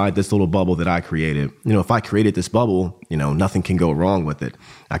wrong inside this little bubble that I created? If I created this bubble, nothing can go wrong with it.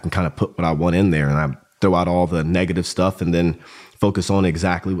 I can kind of put what I want in there, and I throw out all the negative stuff and then focus on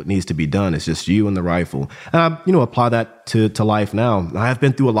exactly what needs to be done. It's just you and the rifle. And I, apply that to life now. I have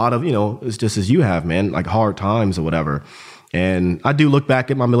been through a lot of, it's just as you have, man, like hard times or whatever. And I do look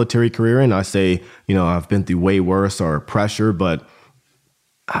back at my military career and I say, I've been through way worse or pressure, but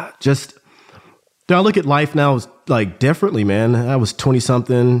I look at life now like differently, man. I was 20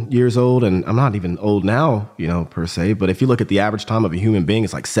 something years old, and I'm not even old now, per se. But if you look at the average time of a human being,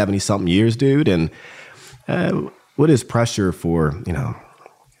 it's like 70 something years, dude. And what is pressure for,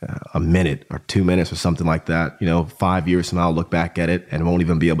 a minute or 2 minutes or something like that? 5 years from now, I'll look back at it and won't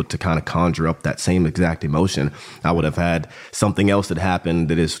even be able to kind of conjure up that same exact emotion. I would have had something else that happened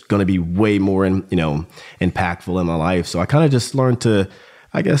that is going to be way more, impactful in my life. So I kind of just learned to,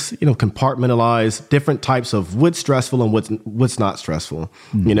 I guess, compartmentalize different types of what's stressful and what's not stressful,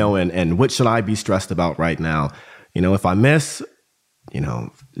 mm-hmm. and what should I be stressed about right now? If I miss,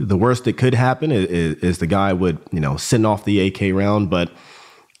 the worst that could happen is the guy would, send off the AK round. But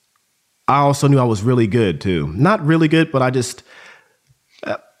I also knew I was really good too. Not really good, but I just,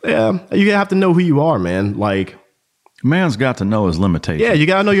 you have to know who you are, man. Like, man's got to know his limitations. Yeah, you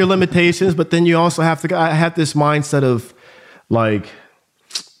got to know your limitations, but then you also have to, I have this mindset of like,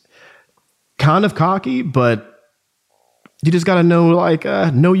 kind of cocky, but you just got to know, like,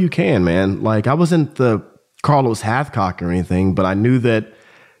 no, you can, man. Like, I wasn't the Carlos Hathcock or anything, but I knew that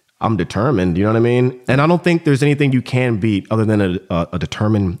I'm determined, you know what I mean? And I don't think there's anything you can beat other than a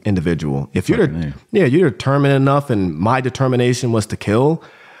determined individual. If you're, you're determined enough, and my determination was to kill,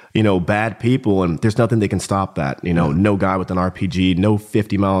 bad people, and there's nothing that can stop that. No guy with an RPG, no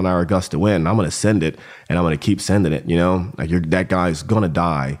 50-mile-an-hour gust to win. I'm going to send it, and I'm going to keep sending it, like that guy's going to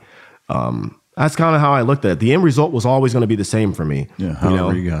die. That's kind of how I looked at it. The end result was always going to be the same for me. Yeah,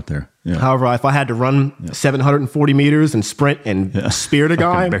 however you got there. Yeah. However, if I had to run 740 meters and sprint and spear the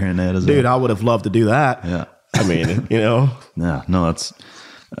guy, dude, I would have loved to do that. Yeah. I mean, Yeah, no, I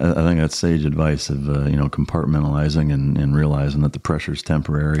think that's sage advice of, compartmentalizing and realizing that the pressure is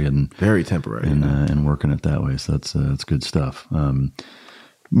temporary and very temporary, and working it that way. So that's good stuff.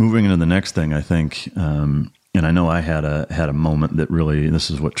 Moving into the next thing, I think, and I know I had a moment that really,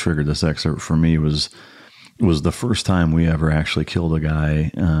 this is what triggered this excerpt for me, was the first time we ever actually killed a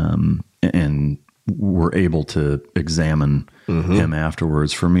guy, and were able to examine mm-hmm. him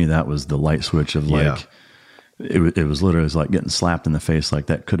afterwards. For me, that was the light switch of like, It was literally like getting slapped in the face. Like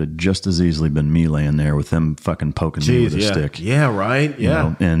that could have just as easily been me laying there with them fucking poking me with a stick. Yeah, right.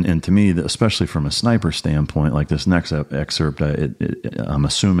 Yeah. You know? And to me, especially from a sniper standpoint, like this next excerpt, I'm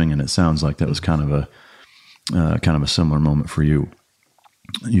assuming, and it sounds like that was kind of a similar moment for you.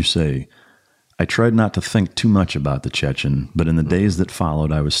 You say, I tried not to think too much about the Chechen, but in the days that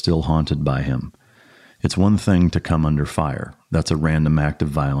followed, I was still haunted by him. It's one thing to come under fire. That's a random act of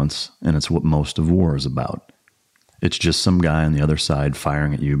violence, and it's what most of war is about. It's just some guy on the other side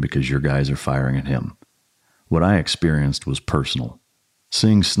firing at you because your guys are firing at him. What I experienced was personal.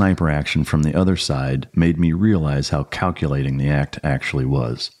 Seeing sniper action from the other side made me realize how calculating the act actually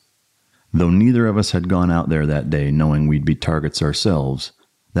was. Though neither of us had gone out there that day knowing we'd be targets ourselves,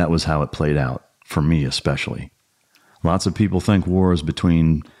 that was how it played out, for me especially. Lots of people think war is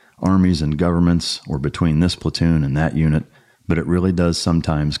between armies and governments or between this platoon and that unit, but it really does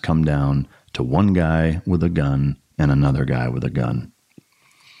sometimes come down to one guy with a gun and another guy with a gun.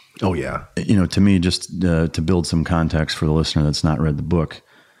 Oh, yeah. You know, to me, just to build some context for the listener that's not read the book,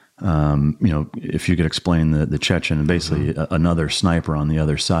 you know, if you could explain the Chechen and basically another sniper on the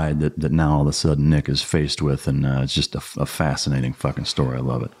other side that now all of a sudden Nick is faced with, and it's just a fascinating fucking story. I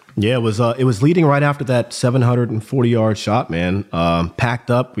love it. Yeah, it was leading right after that 740-yard shot, man.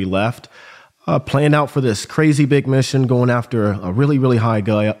 Packed up, we left, planned out for this crazy big mission, going after a really, really high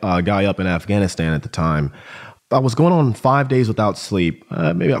guy up in Afghanistan at the time. I was going on 5 days without sleep,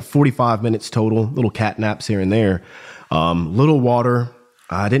 maybe about 45 minutes total, little cat naps here and there, little water.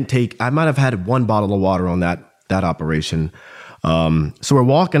 I might have had one bottle of water on that operation. So we're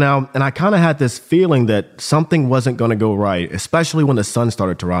walking out, and I kind of had this feeling that something wasn't going to go right, especially when the sun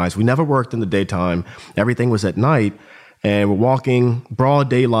started to rise. We never worked in the daytime. Everything was at night, and we're walking broad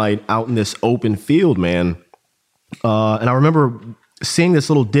daylight out in this open field, man. And I remember seeing this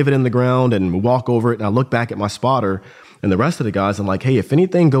little divot in the ground, and we walk over it, and I look back at my spotter and the rest of the guys. I'm like, hey, if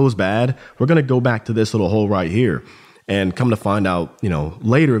anything goes bad, we're going to go back to this little hole right here. And come to find out, you know,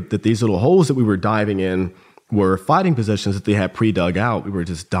 later that these little holes that we were diving in were fighting positions that they had pre-dug out. We were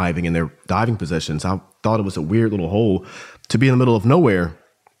just diving in their diving positions. I thought it was a weird little hole to be in the middle of nowhere.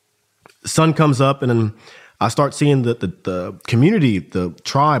 The sun comes up, and then I start seeing the community, the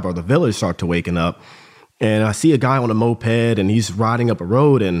tribe or the village start to waken up. And I see a guy on a moped, and he's riding up a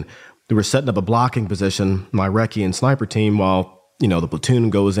road, and they were setting up a blocking position, my recce and sniper team, while, you know, the platoon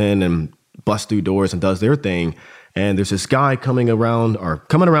goes in and busts through doors and does their thing. And there's this guy coming around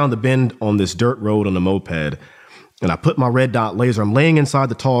the bend on this dirt road on a moped. And I put my red dot laser, I'm laying inside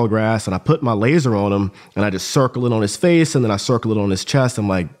the tall grass, and I put my laser on him, and I just circle it on his face, and then I circle it on his chest. I'm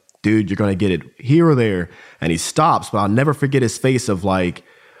like, dude, you're going to get it here or there. And he stops, but I'll never forget his face of like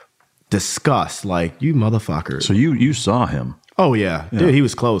disgust, like, you motherfucker. So you saw him? Oh, yeah. Dude, he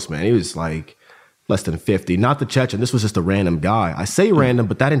was close, man. He was like less than 50. Not the Chechen. This was just a random guy. I say random,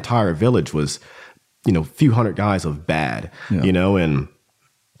 but that entire village was, you know, a few hundred guys of bad, you know, and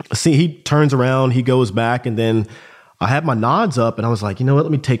see, he turns around, he goes back, and then I had my nods up, and I was like, you know what,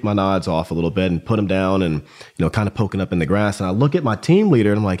 let me take my nods off a little bit and put them down, and, you know, kind of poking up in the grass. And I look at my team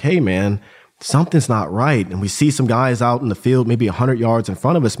leader, and I'm like, hey, man, something's not right. And we see some guys out in the field, maybe 100 yards in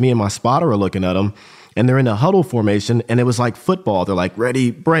front of us. Me and my spotter are looking at them, and they're in a huddle formation, and it was like football. They're like,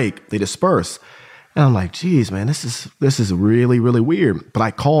 ready, break. They disperse. And I'm like, geez, man, this is really, really weird. But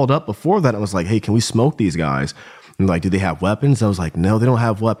I called up before that. I was like, hey, can we smoke these guys? And like, do they have weapons? I was like, no, they don't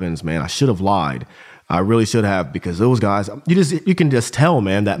have weapons, man. I should have lied. I really should have, because those guys, you can just tell,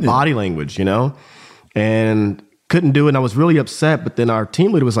 man, that body language, you know, and couldn't do it. And I was really upset. But then our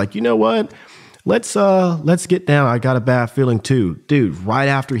team leader was like, you know what? Let's get down. I got a bad feeling too. Dude, right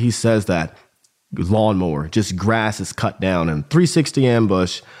after he says that, lawnmower, just grass is cut down, and 360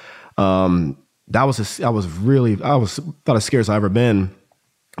 ambush. I was about as scared as I've ever been.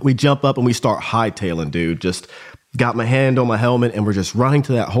 We jump up and we start hightailing, dude. Just got my hand on my helmet, and we're just running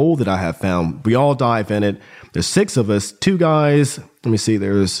to that hole that I have found. We all dive in it. There's 6 of us, 2 guys. Let me see.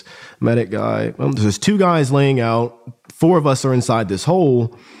 There's medic guy. Well, there's 2 guys laying out. 4 of us are inside this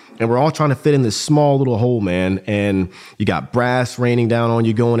hole, and we're all trying to fit in this small little hole, man. And you got brass raining down on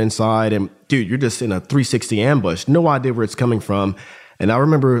you going inside, and dude, you're just in a 360 ambush. No idea where it's coming from. And I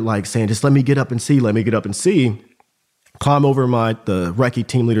remember like saying, just let me get up and see, climb over the recce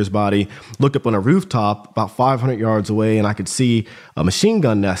team leader's body, look up on a rooftop about 500 yards away, and I could see a machine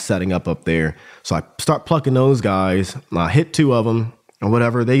gun nest setting up there. So I start plucking those guys, and I hit 2 of them, and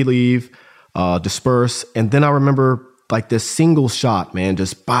whatever, they leave, disperse. And then I remember like this single shot, man,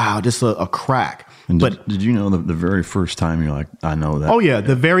 just a crack. And but did you know the very first time you're like, I know that? Oh yeah,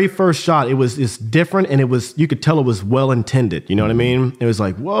 the very first shot, it's different, and you could tell it was well intended. You know what I mean? It was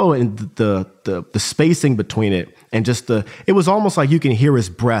like, whoa, and the spacing between it, and just it was almost like you can hear his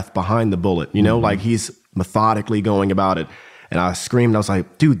breath behind the bullet. You know, like he's methodically going about it. And I screamed. I was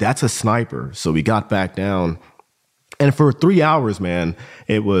like, dude, that's a sniper. So we got back down. And for 3 hours, man,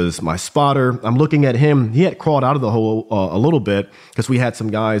 it was my spotter. I'm looking at him. He had crawled out of the hole a little bit because we had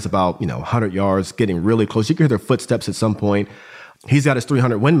some guys about 100 yards getting really close. You could hear their footsteps at some point. He's got his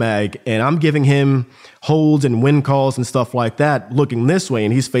 300 Win Mag, and I'm giving him holds and wind calls and stuff like that, looking this way,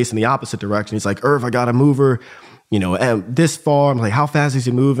 and he's facing the opposite direction. He's like, Irv, I got a mover, this far. I'm like, how fast is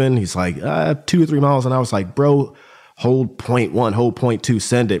he moving? He's like, 2 or 3 miles an hour. I was like, bro, hold 0.1, hold 0.2,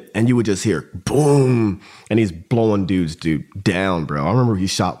 send it. And you would just hear boom. And he's blowing dudes down, bro. I remember he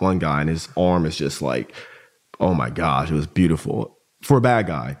shot one guy and his arm is just like, oh my gosh, it was beautiful for a bad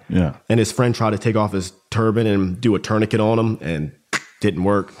guy. Yeah. And his friend tried to take off his turban and do a tourniquet on him and didn't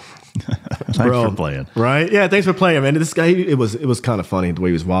work. Thanks for playing. Right? Yeah, thanks for playing, man. This guy, it was kind of funny the way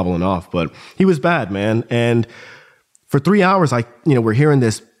he was wobbling off, but he was bad, man. And for 3 hours, we're hearing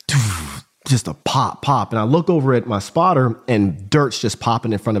this just a pop. And I look over at my spotter and dirt's just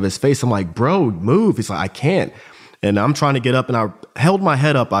popping in front of his face. I'm like, bro, move. He's like, I can't. And I'm trying to get up and I held my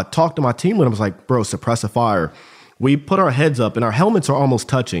head up. I talked to my team leader. I was like, bro, suppress a fire. We put our heads up and our helmets are almost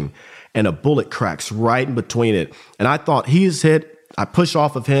touching and a bullet cracks right in between it. And I thought he's hit. I push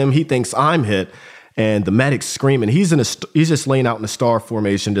off of him. He thinks I'm hit. And the medic's screaming. He's just laying out in a star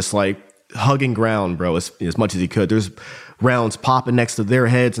formation, just like hugging ground, bro, as much as he could. There's rounds popping next to their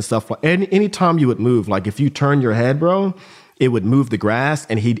heads and stuff. Anytime you would move, like if you turn your head, bro, it would move the grass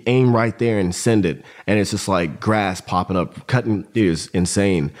and he'd aim right there and send it. And it's just like grass popping up, cutting. It was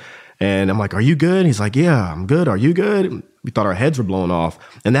insane. And I'm like, are you good? He's like, yeah, I'm good. Are you good? We thought our heads were blowing off.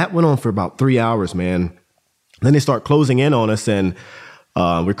 And that went on for about 3 hours, man. Then they start closing in on us and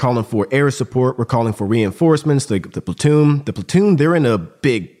we're calling for air support. We're calling for reinforcements. The platoon, they're in a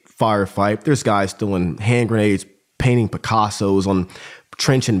big firefight. There's guys throwing hand grenades, painting Picassos on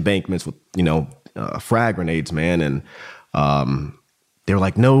trench embankments with, frag grenades, man. And they were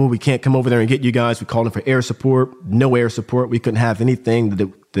like, no, we can't come over there and get you guys. We called in for air support. No air support. We couldn't have anything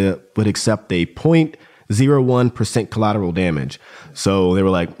that would accept a 0.01% collateral damage. So they were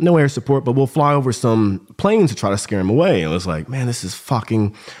like, no air support, but we'll fly over some planes to try to scare him away. And it was like, man, this is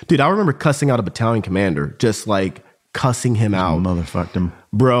fucking... Dude, I remember cussing out a battalion commander, just like cussing him out. Motherfucked him.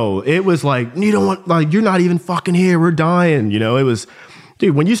 Bro, it was like, you're not even fucking here. We're dying. It was...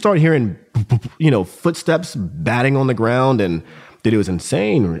 Dude, when you start hearing, footsteps batting on the ground, and dude, it was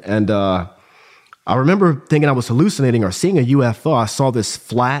insane. And I remember thinking I was hallucinating or seeing a UFO. I saw this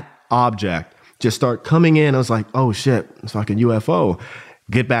flat object just start coming in. I was like, oh shit, it's fucking UFO.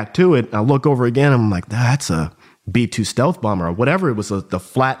 Get back to it. I look over again. I'm like, that's a B-2 stealth bomber or whatever. It was the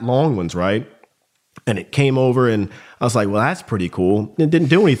flat long ones, right? And it came over and I was like, well, that's pretty cool. It didn't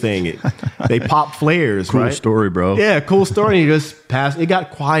do anything. They popped flares, cool, right? Cool story, bro. Yeah, cool story. And he just passed. It got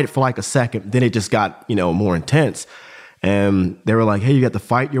quiet for like a second. Then it just got, more intense. And they were like, hey, you got to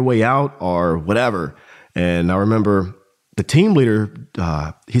fight your way out or whatever. And I remember the team leader,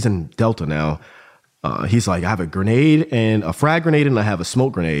 he's in Delta now. He's like, I have a grenade and a frag grenade and I have a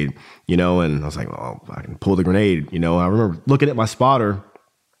smoke grenade, and I was like, well, I can pull the grenade. I remember looking at my spotter,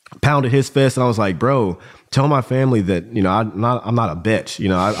 pounded his fist, and I was like, bro, tell my family that, I'm not a bitch.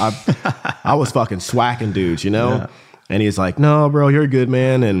 I was fucking swacking dudes, Yeah. And he's like, no, bro, you're good,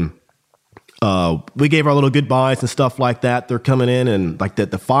 man. And we gave our little goodbyes and stuff like that. They're coming in and like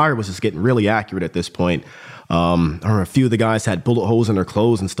the fire was just getting really accurate at this point. I remember a few of the guys had bullet holes in their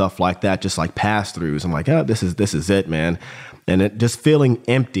clothes and stuff like that, just like pass-throughs. I'm like, oh, this is it, man. And it just feeling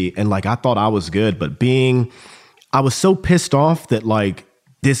empty. And like, I thought I was good, but I was so pissed off that like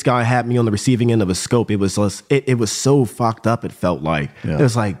this guy had me on the receiving end of a scope. It was so fucked up. It felt like, It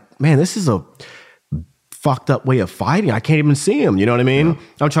was like, man, this is a fucked up way of fighting. I can't even see him. You know what I mean? Yeah.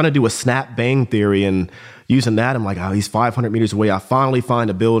 I'm trying to do a snap bang theory and using that, I'm like, oh, he's 500 meters away. I finally find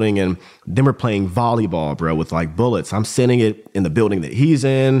a building, and then we're playing volleyball, bro, with like bullets. I'm sending it in the building that he's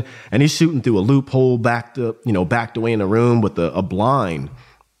in, and he's shooting through a loophole backed away in the room with a blind.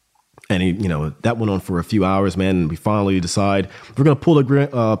 And he, that went on for a few hours, man. And we finally decide we're going to pull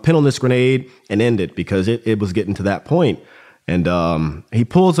a pin on this grenade and end it because it was getting to that point. And he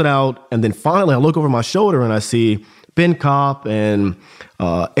pulls it out, and then finally I look over my shoulder and I see Ben Kopp and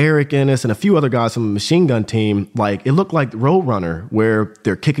Eric Ennis and a few other guys from the machine gun team, like it looked like Roadrunner, where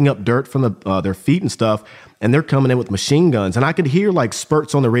they're kicking up dirt from their feet and stuff, and they're coming in with machine guns. And I could hear like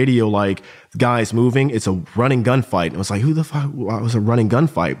spurts on the radio, like guys moving. It's a running gunfight. And it was like, who the fuck? Why was a running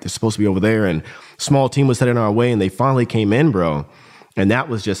gunfight? They're supposed to be over there. And small team was heading our way, and they finally came in, bro. And that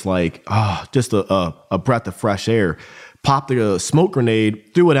was just like, just a breath of fresh air. Popped a smoke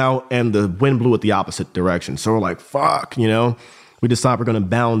grenade, threw it out, and the wind blew it the opposite direction. So we're like, fuck, you know? We decided we're going to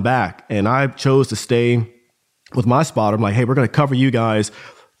bound back. And I chose to stay with my spotter. I'm like, hey, we're going to cover you guys.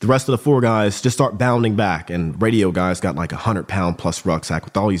 The rest of the 4 guys just start bounding back. And radio guys got like 100-pound plus rucksack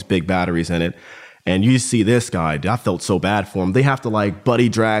with all these big batteries in it. And you see this guy, I felt so bad for him. They have to like buddy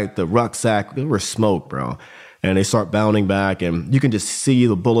drag the rucksack. They were smoke, bro. And they start bounding back, and you can just see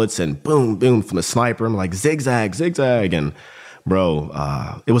the bullets and boom, boom from the sniper. I'm like, zigzag, zigzag. And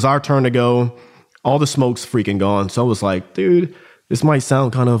bro, it was our turn to go. All the smoke's freaking gone. So I was like, dude, this might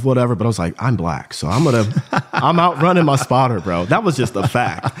sound kind of whatever, but I was like, I'm black. So I'm outrunning my spotter, bro. That was just a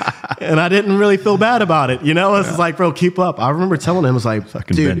fact. And I didn't really feel bad about it. You know, it's like, bro, keep up. I remember telling him, I was like,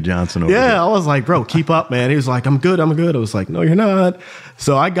 fucking dude, Ben Johnson over yeah, there. I was like, bro, keep up, man. He was like, I'm good. I was like, no, you're not.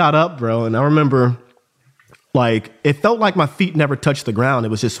 So I got up, bro. And I remember, like, it felt like my feet never touched the ground. It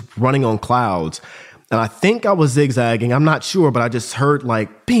was just running on clouds. And I think I was zigzagging. I'm not sure, but I just heard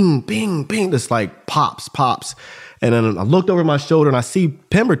like bing, bing, bing, this like pops. And then I looked over my shoulder and I see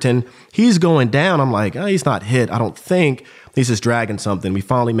Pemberton. He's going down. I'm like, oh, he's not hit. I don't think. He's just dragging something. We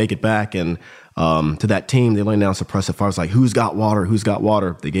finally make it back. And to that team, they laying down suppressive fire. I was like, who's got water? Who's got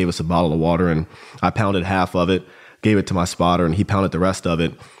water? They gave us a bottle of water, and I pounded half of it, gave it to my spotter, and he pounded the rest of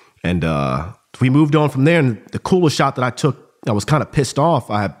it. And we moved on from there, and the coolest shot that I took, I was kind of pissed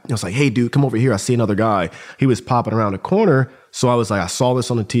off. I was like, hey, dude, come over here. I see another guy. He was popping around a corner. So I was like, I saw this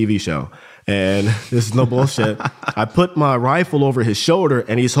on a TV show, and this is no bullshit. I put my rifle over his shoulder,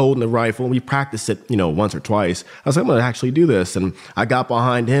 and he's holding the rifle. We practiced it, once or twice. I was like, I'm going to actually do this. And I got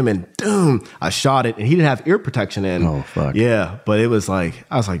behind him, and boom, I shot it, and he didn't have ear protection in. Oh, fuck. Yeah, but it was like,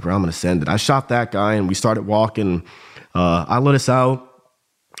 I was like, bro, I'm going to send it. I shot that guy, and we started walking. I let us out.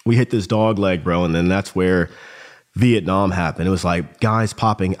 We hit this dog leg, bro, and then that's where Vietnam happened. It was like guys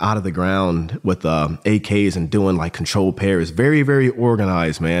popping out of the ground with AKs and doing like controlled pairs. Very, very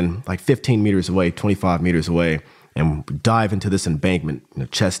organized, man. Like 15 meters away, 25 meters away, and dive into this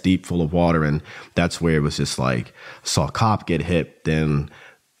embankment, chest deep full of water. And that's where it was just like, saw a cop get hit, then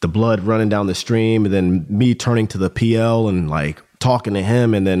the blood running down the stream, and then me turning to the PL and like talking to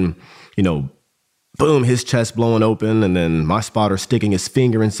him, and then, boom, his chest blowing open, and then my spotter sticking his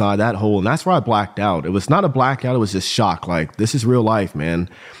finger inside that hole. And that's where I blacked out. It was not a blackout. It was just shock. Like, this is real life, man.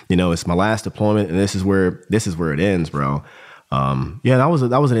 It's my last deployment, and this is where it ends, bro. Yeah, that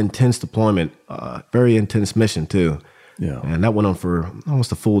was an intense deployment. Very intense mission too. Yeah. And that went on for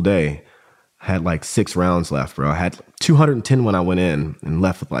almost a full day. I had like 6 rounds left, bro. I had 210 when I went in, and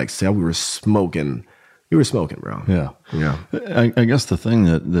left with like, we were smoking. You were smoking, bro. Yeah. Yeah. I guess the thing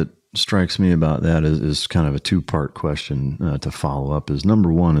that strikes me about that is kind of a 2-part question to follow up. Is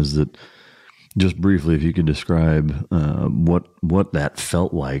number one is that, just briefly, if you could describe what that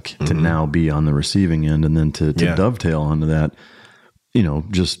felt like to now be on the receiving end, and then to dovetail onto that,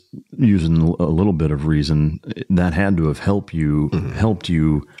 just using a little bit of reason, that had to have helped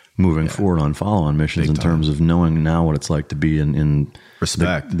you moving forward on follow-on missions in terms of knowing now what it's like to be in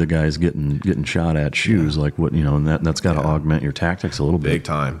respect. The guys getting shot at shoes, like what, and that's got to augment your tactics a little bit.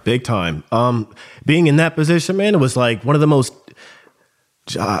 Big time. Being in that position, man, it was like one of the most,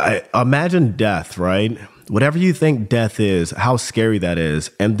 imagine death, right? Whatever you think death is, how scary that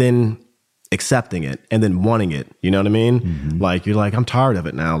is, and then accepting it and then wanting it. You know what I mean? Mm-hmm. Like, you're like, I'm tired of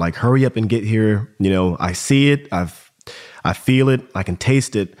it now. Like, hurry up and get here. I see it. I feel it. I can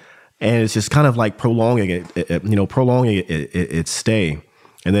taste it. And it's just kind of like prolonging its stay.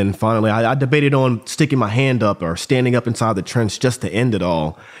 And then finally, I debated on sticking my hand up or standing up inside the trench just to end it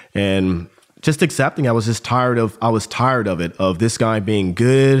all. And just accepting, I was tired of it, of this guy being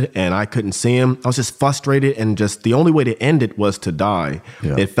good and I couldn't see him. I was just frustrated, and just the only way to end it was to die.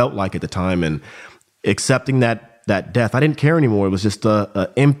 Yeah. It felt like at the time. And accepting that death, I didn't care anymore. It was just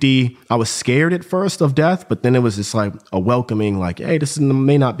a empty. I was scared at first of death, but then it was just like a welcoming, like, hey, this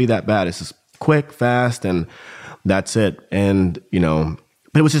may not be that bad. It's just quick, fast, and that's it. And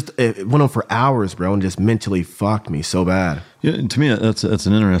but it was just, it went on for hours, bro, and just mentally fucked me so bad. Yeah, to me, that's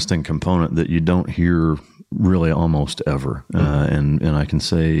an interesting component that you don't hear really almost ever. And I can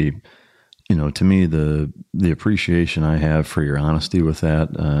say, to me, the appreciation I have for your honesty with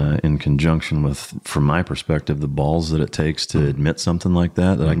that, in conjunction with, from my perspective, the balls that it takes to admit something like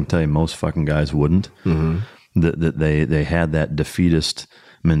that I can tell you most fucking guys wouldn't. that they had that defeatist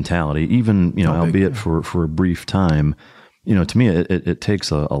mentality, even, albeit for a brief time. To me, it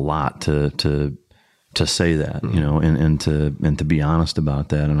takes a lot to say that, and to be honest about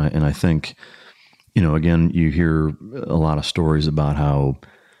that. And I think, again, you hear a lot of stories about how,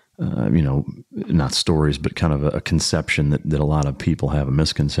 not stories, but kind of a conception that a lot of people have, a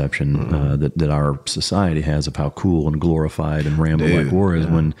misconception that our society has of how cool and glorified and Rambo-like war is,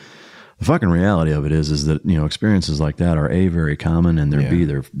 when the fucking reality of it is that, experiences like that are A, very common, and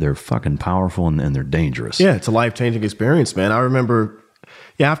they're fucking powerful and they're dangerous. Yeah, it's a life-changing experience, man. I remember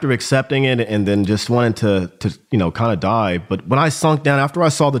after accepting it and then just wanting to kind of die. But when I sunk down, after I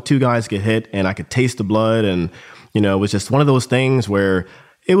saw the two guys get hit and I could taste the blood, and, it was just one of those things where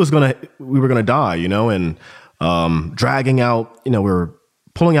we were gonna die, and dragging out, we're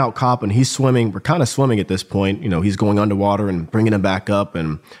pulling out Cop and he's swimming. We're kind of swimming at this point. He's going underwater and bringing him back up,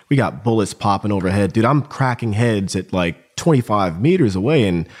 and we got bullets popping overhead. Dude, I'm cracking heads at like 25 meters away,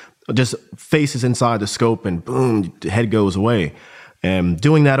 and just faces inside the scope, and boom, head goes away. And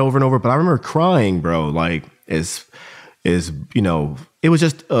doing that over and over. But I remember crying, bro, like it was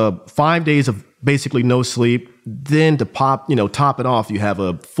just 5 days of basically no sleep. Then to top it off, you have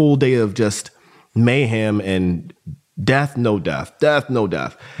a full day of just mayhem and death, no death.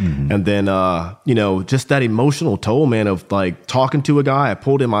 Mm-hmm. And then, just that emotional toll, man, of like talking to a guy. I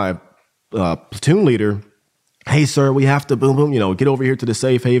pulled in my platoon leader. Hey, sir, we have to boom, get over here to the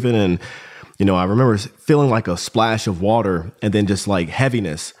safe haven. And, I remember feeling like a splash of water and then just like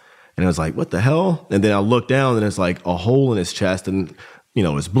heaviness. And I was like, what the hell? And then I looked down and it's like a hole in his chest, and,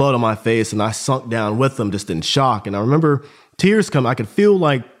 there's blood on my face, and I sunk down with him just in shock. And I remember tears come. I could feel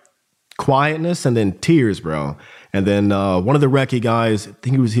like quietness and then tears, bro. And then one of the recce guys, I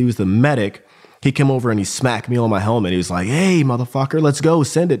think he was the medic, he came over and he smacked me on my helmet. He was like, hey, motherfucker, let's go,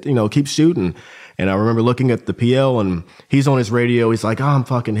 send it, keep shooting. And I remember looking at the PL, and he's on his radio. He's like, oh, I'm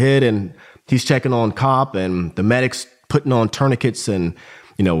fucking hit. And he's checking on Cop, and the medic's putting on tourniquets and,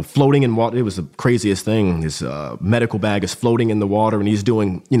 floating in water. It was the craziest thing. His medical bag is floating in the water, and he's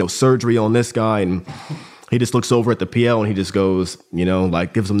doing, surgery on this guy. And he just looks over at the PL and he just goes,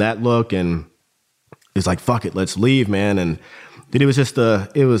 gives him that look. And he's like, fuck it, let's leave, man. And it was just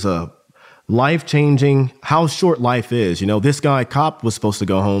a life-changing, how short life is. This guy, Cop, was supposed to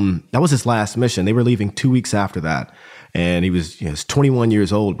go home. That was his last mission. They were leaving 2 weeks after that. And he was 21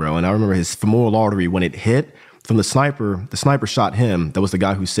 years old, bro. And I remember his femoral artery, when it hit from the sniper shot him. That was the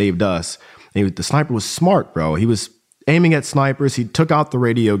guy who saved us. And the sniper was smart, bro. He was aiming at snipers. He took out the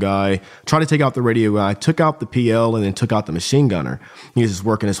radio guy, tried to take out the radio guy, took out the PL, and then took out the machine gunner. He was just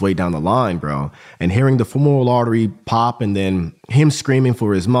working his way down the line, bro. And hearing the femoral artery pop, and then him screaming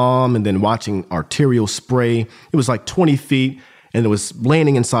for his mom, and then watching arterial spray. It was like 20 feet, and it was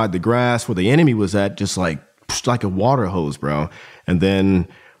landing inside the grass where the enemy was at, just like a water hose, bro. And then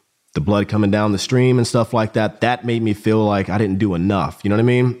the blood coming down the stream and stuff like that. That made me feel like I didn't do enough. You know what I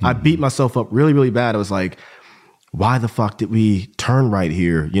mean? Mm-hmm. I beat myself up really, really bad. I was like, why the fuck did we turn right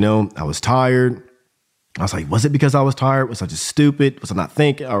here? I was tired. I was like, was it because I was tired? Was I just stupid? Was I not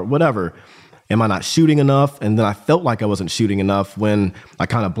thinking or whatever? Am I not shooting enough? And then I felt like I wasn't shooting enough when I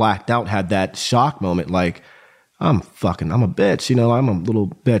kind of blacked out, had that shock moment. Like, I'm a bitch, I'm a little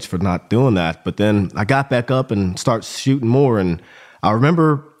bitch for not doing that. But then I got back up and start shooting more. And I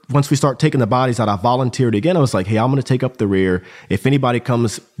remember once we start taking the bodies out, I volunteered again. I was like, hey, I'm going to take up the rear. If anybody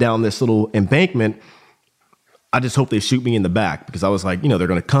comes down this little embankment, I just hope they shoot me in the back, because I was like, they're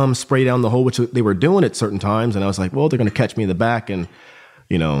going to come spray down the hole, which they were doing at certain times. And I was like, well, they're going to catch me in the back, and,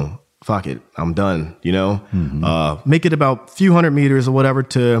 fuck it, I'm done, Mm-hmm. Make it about a few hundred meters or whatever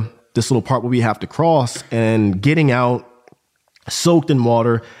to this little part where we have to cross, and getting out soaked in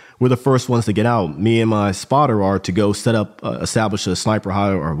water. We're the first ones to get out. Me and my spotter are to go set up, establish a sniper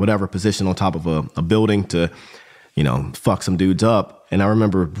hide or whatever position on top of a building to, fuck some dudes up. And I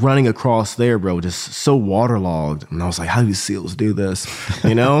remember running across there, bro, just so waterlogged. And I was like, how do SEALs do this?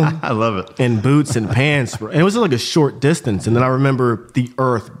 I love it. In boots and pants. And it was like a short distance. And then I remember the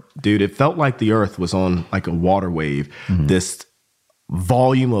earth, dude. It felt like the earth was on like a water wave. Mm-hmm. This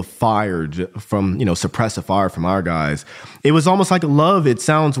volume of fire from, suppressive fire from our guys. It was almost like a love. It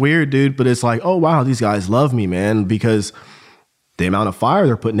sounds weird, dude, but it's like, oh, wow, these guys love me, man, because the amount of fire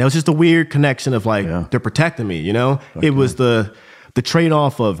they're putting. It was just a weird connection of like, they're protecting me, Okay. It was the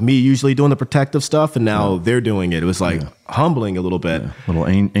trade-off of me usually doing the protective stuff, and now they're doing it. It was like humbling a little bit. Yeah.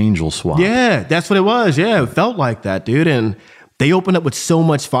 Little angel swap. Yeah, that's what it was. Yeah, it felt like that, dude. And they opened up with so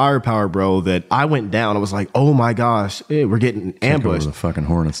much firepower, bro, that I went down. I was like, oh my gosh, we're getting ambushed. The fucking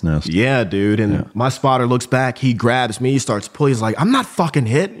hornet's nest. Yeah, dude. And my spotter looks back. He grabs me. He starts pulling. He's like, I'm not fucking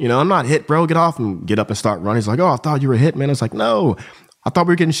hit. I'm not hit, bro. Get off and get up and start running. He's like, oh, I thought you were hit, man. I was like, no, I thought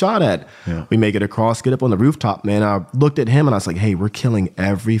we were getting shot at. Yeah. We make it across, get up on the rooftop, man. I looked at him and I was like, hey, we're killing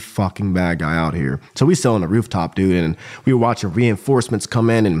every fucking bad guy out here. So we still on the rooftop, dude. And we were watching reinforcements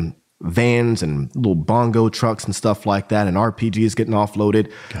come in and vans and little bongo trucks and stuff like that, and RPGs getting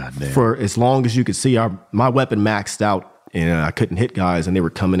offloaded. For as long as you could see, my weapon maxed out, and I couldn't hit guys, and they were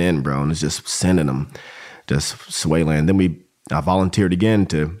coming in, bro, and it's just sending them, just swayland. Then I volunteered again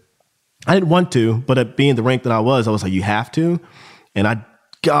I didn't want to, but at being the rank that I was like, you have to, and I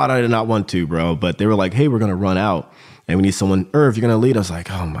did not want to, bro, but they were like, hey, we're gonna run out, and we need someone. Irv, you're gonna lead. I was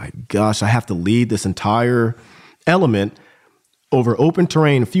like, oh my gosh, I have to lead this entire element over open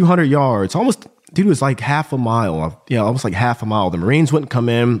terrain, a few hundred yards, almost, dude, it was like half a mile. Yeah, almost like half a mile. The Marines wouldn't come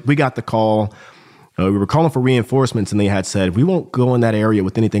in. We got the call. We were calling for reinforcements, and they had said, we won't go in that area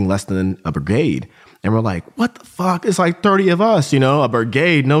with anything less than a brigade. And we're like, what the fuck? It's like 30 of us, a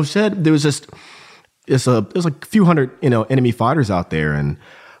brigade, no shit. There was just, there's like a few hundred, enemy fighters out there. And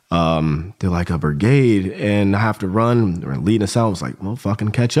they're like, a brigade, and I have to run. They're leading us out. I was like, well,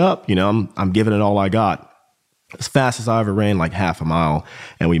 fucking catch up. I'm giving it all I got. As fast as I ever ran, like half a mile.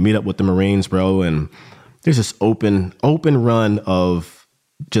 And we meet up with the Marines, bro, and there's this open run of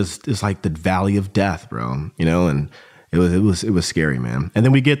just, it's like the valley of death, bro, and it was scary, man. And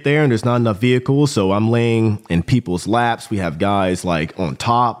then we get there and there's not enough vehicles, so I'm laying in people's laps. We have guys like on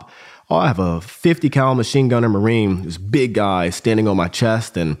top. Oh, I have a 50 cal machine gunner Marine, this big guy standing on my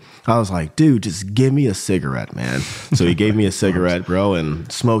chest, and I was like, dude, just give me a cigarette, man. So he gave me a cigarette, bro,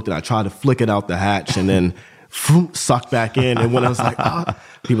 and smoked it. I tried to flick it out the hatch, and then sucked back in. And when I was like,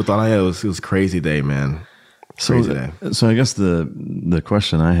 people thought, it was a crazy day, man. Crazy day. So I guess the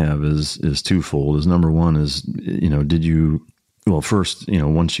question I have is twofold. Is number one is, did you, first,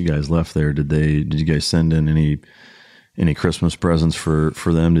 once you guys left there, did you guys send in any Christmas presents for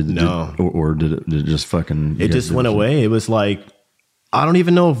them? No. Did it just fucking, it just went away. It was like, I don't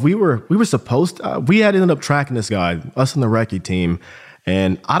even know if we were supposed to, we had ended up tracking this guy, us and the recce team.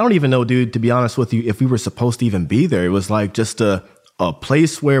 And I don't even know, dude, to be honest with you, if we were supposed to even be there. It was like just a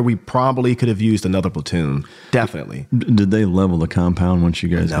place where we probably could have used another platoon. Definitely. Did they level the compound once you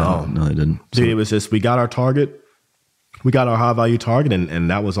guys got it? No, they didn't. Dude, it was just, we got our target. We got our high value target, and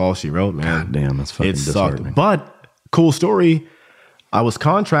that was all she wrote, man. God damn, that's fucking disheartening. Sucked. But cool story. I was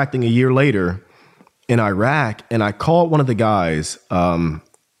contracting a year later in Iraq, and I called one of the guys.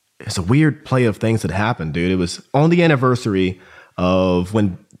 It's a weird play of things that happened, dude. It was on the anniversary of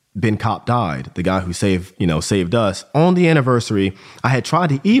when Ben Kopp died, the guy who saved us. On the anniversary, I had tried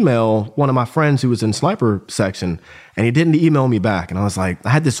to email one of my friends who was in sniper section, and he didn't email me back. And I was like, I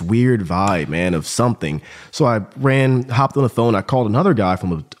had this weird vibe, man, of something. So I hopped on the phone. I called another guy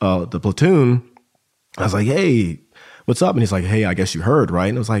from the platoon. I was like, hey, what's up? And he's like, hey, I guess you heard, right?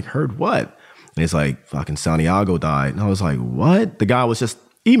 And I was like, heard what? And he's like, fucking Santiago died. And I was like, what? The guy was just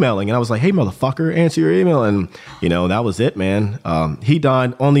emailing, and I was like, hey, motherfucker, answer your email. And, that was it, man. He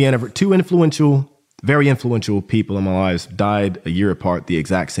died on the anniversary. Two very influential people in my lives died a year apart the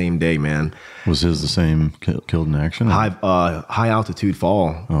exact same day, man. Was his the same killed in action? High altitude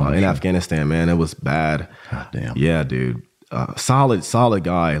fall in Afghanistan, man. It was bad. God damn. Yeah, dude. Solid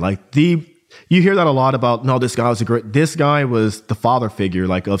guy. Like you hear that a lot about, no, this guy was the father figure,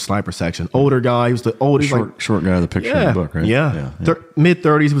 like, of sniper section. Older guy. He was the oldest. Short guy, the picture in the book, right? Yeah.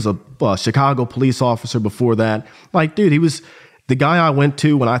 Mid-30s. He was a Chicago police officer before that. Like, dude, he was the guy I went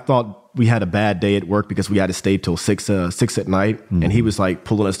to when I thought we had a bad day at work because we had to stay till 6 at night. Mm-hmm. And he was like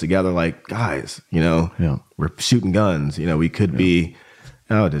pulling us together, like, guys, we're shooting guns. We could be.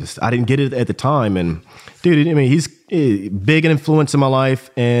 I didn't get it at the time. And, dude, I mean, he's a big influence in my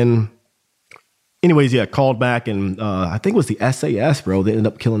life. And anyways, called back, and I think it was the SAS, bro. They ended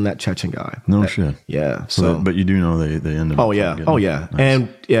up killing that Chechen guy. Shit. Yeah. But you do know they ended up. Oh yeah. Nice.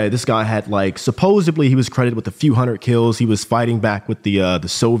 And this guy had, like, supposedly he was credited with a few hundred kills. He was fighting back with the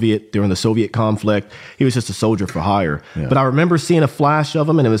Soviet during the Soviet conflict. He was just a soldier for hire. Yeah. But I remember seeing a flash of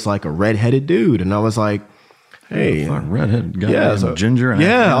him, and it was like a redheaded dude, and I was like, hey, redhead guy, ginger.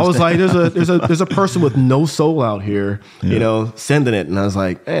 I was like, there's a person with no soul out here, sending it, and I was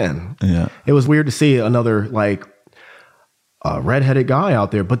like, man, it was weird to see another, like, redheaded guy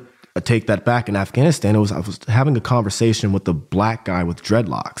out there. But I take that back. In Afghanistan, I was having a conversation with the black guy with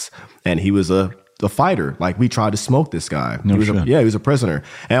dreadlocks, and he was a fighter. Like, we tried to smoke this guy. He was a prisoner,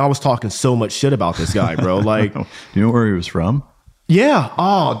 and I was talking so much shit about this guy, bro. Like, do you know where he was from? Yeah.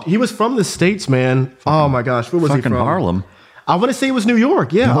 Oh, he was from the States, man. Oh my gosh, where was he from? Harlem. I want to say it was New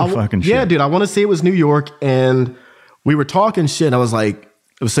York. Yeah. No fucking shit. Yeah, dude. I want to say it was New York. And we were talking shit. And I was like,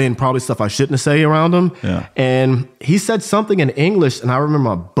 I was saying probably stuff I shouldn't say around him. Yeah. And he said something in English. And I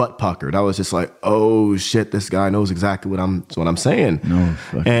remember my butt puckered. I was just like, oh shit, this guy knows exactly what I'm saying. No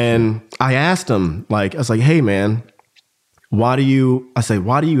fucking And shit. I asked him, like, I was like, hey, man, why do you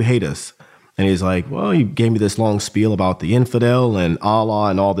hate us? And he's like, well, you gave me this long spiel about the infidel and Allah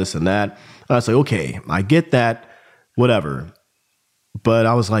and all this and that. And I was like, okay, I get that, whatever. But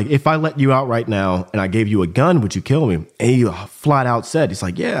I was like, if I let you out right now and I gave you a gun, would you kill me? And he flat out said, he's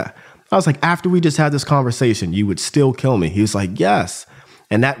like, yeah. I was like, after we just had this conversation, you would still kill me. He was like, yes.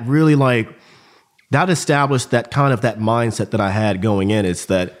 And that really that established that kind of that mindset that I had going in. It's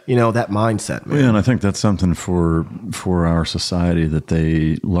that, that mindset, man. Yeah, and I think that's something for our society that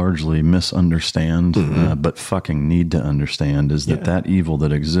they largely misunderstand, but fucking need to understand is that evil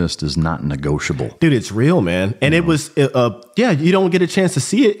that exists is not negotiable. Dude, it's real, man. And it was, you don't get a chance to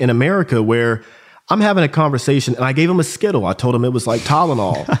see it in America where I'm having a conversation and I gave him a Skittle. I told him it was like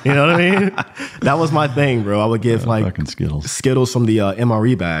Tylenol. You know what I mean? That was my thing, bro. I would give fucking Skittles from the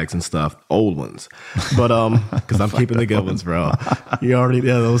MRE bags and stuff, old ones. But because I'm keeping the good ones, bro. You already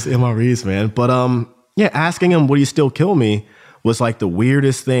those MREs, man. But asking him would he still kill me was like the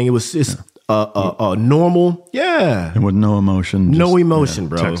weirdest thing. It was just normal, and with no emotion, no emotion,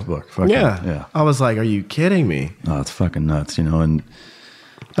 bro. Textbook, yeah. I was like, are you kidding me? Oh, it's fucking nuts, and.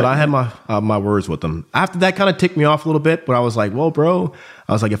 But I had my words with him. After that kind of ticked me off a little bit, but I was like, well, bro,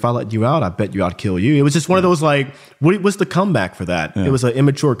 I was like, if I let you out, I bet you I'd kill you. It was just one of those like, what's the comeback for that? Yeah. It was an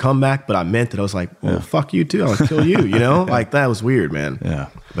immature comeback, but I meant it. I was like, well, fuck you too. I'll kill you, Like that was weird, man. Yeah.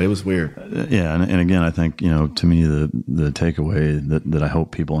 But it was weird. And again, I think, to me, the takeaway that I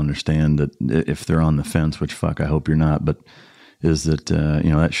hope people understand that if they're on the fence, which fuck, I hope you're not, but is that,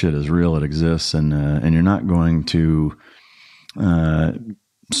 that shit is real. It exists. And you're not going to,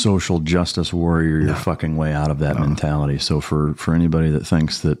 social justice warrior your fucking way out of that mentality. So for anybody that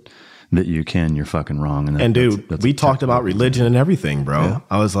thinks that you can, you're fucking wrong. And dude, we talked about religion and everything, bro. Yeah.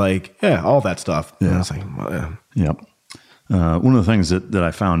 I was like, all that stuff. Yeah. And I was like, well, yeah. Yep. One of the things that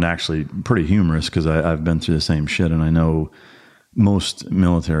I found actually pretty humorous, because I've been through the same shit, and I know most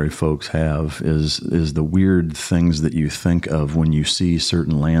military folks have, is the weird things that you think of when you see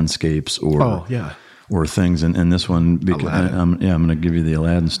certain landscapes or things, and this one, because I'm going to give you the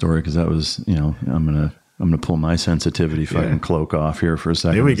Aladdin story, because that was, I'm going to pull my sensitivity fucking cloak off here for a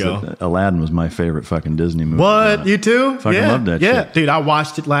second. Here we go. Aladdin was my favorite fucking Disney movie. What? You too? Fucking loved that shit. Yeah, dude, I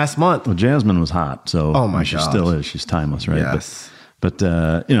watched it last month. Well, Jasmine was hot, so she still is. She's timeless, right? Yes. But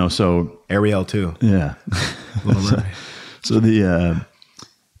so Ariel too. Yeah. So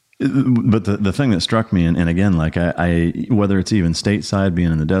but the thing that struck me, and again, like I whether it's even stateside,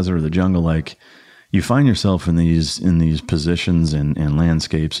 being in the desert or the jungle, like you find yourself in these positions and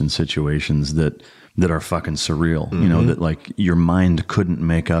landscapes and situations that are fucking surreal, that like your mind couldn't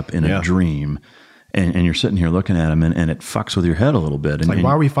make up in a dream. And you're sitting here looking at them and it fucks with your head a little bit. It's like,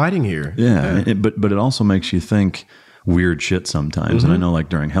 why are we fighting here? Yeah. But it also makes you think weird shit sometimes. And I know like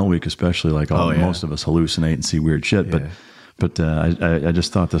during Hell Week, especially, like most of us hallucinate and see weird shit. But I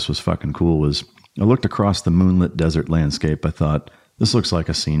just thought this was fucking cool. I looked across the moonlit desert landscape. I thought, this looks like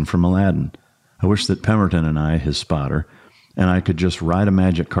a scene from Aladdin. I wish that Pemberton and I, his spotter, and I could just ride a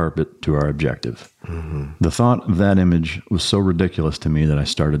magic carpet to our objective. Mm-hmm. The thought of that image was so ridiculous to me that I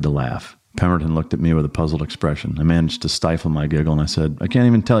started to laugh. Pemberton looked at me with a puzzled expression. I managed to stifle my giggle, and I said, I can't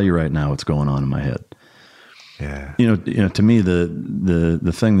even tell you right now what's going on in my head. Yeah. To me,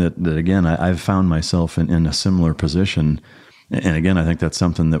 the thing that again, I've found myself in a similar position, and again, I think that's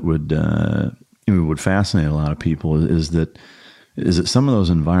something that would fascinate a lot of people, is that some of those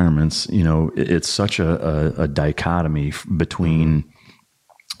environments, it's such a dichotomy between,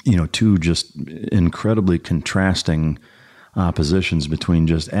 two just incredibly contrasting oppositions, between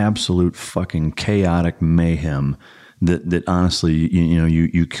just absolute fucking chaotic mayhem that honestly,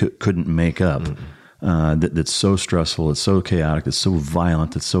 you couldn't make up. Mm-hmm. That's so stressful, it's so chaotic, it's so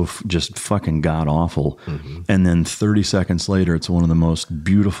violent, it's so just fucking god awful. Mm-hmm. And then 30 seconds later, it's one of the most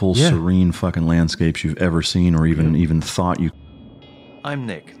beautiful, serene fucking landscapes you've ever seen, or even thought you. I'm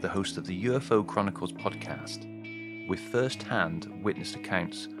Nick, the host of the UFO Chronicles podcast, with first-hand witnessed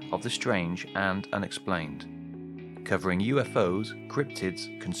accounts of the strange and unexplained, covering UFOs,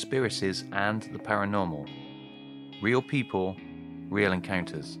 cryptids, conspiracies, and the paranormal. Real people, real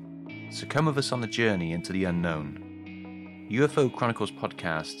encounters. So come with us on the journey into the unknown. UFO Chronicles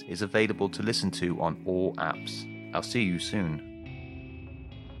podcast is available to listen to on all apps. I'll see you soon.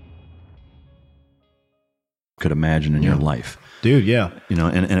 Could imagine in your life. Dude, yeah.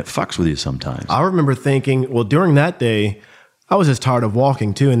 And it fucks with you sometimes. I remember thinking, well, during that day, I was just tired of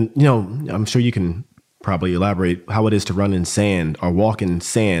walking too. And, you know, I'm sure you can probably elaborate how it is to run in sand or walk in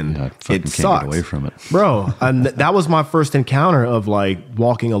sand. I fucking It can't sucks. get away from it. Bro, and that was my first encounter of like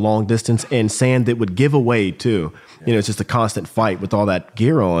walking a long distance in sand that would give away too. You know, it's just a constant fight with all that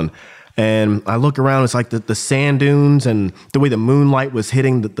gear on. And I look around, it's like the sand dunes and the way the moonlight was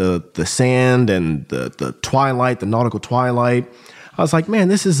hitting the sand and the twilight, the nautical twilight. I was like,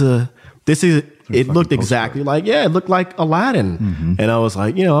 man, it looked exactly like, it looked like Aladdin. Mm-hmm. And I was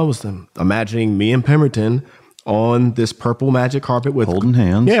like, you know, I was imagining me and Pemberton on this purple magic carpet with holding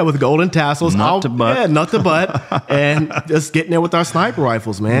hands. Yeah, with golden tassels. Nut to butt. Yeah, nut to butt. And just getting there with our sniper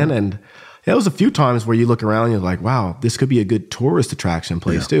rifles, man. Mm-hmm. And there was a few times where you look around and you're like, wow, this could be a good tourist attraction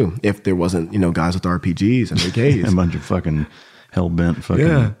place too. If there wasn't, you know, guys with RPGs and AKs. A bunch of fucking hell-bent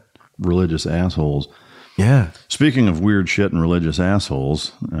fucking religious assholes. Yeah. Speaking of weird shit and religious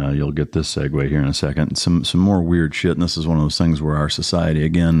assholes, you'll get this segue here in a second. Some more weird shit, and this is one of those things where our society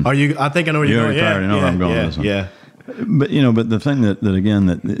again. I think I know where you're going. You already know where I'm going with this one. Yeah. But you know, but the thing that again,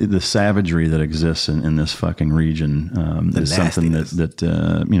 that the savagery that exists in this fucking region is something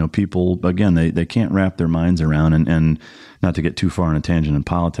that you know, people again they can't wrap their minds around, and not to get too far on a tangent in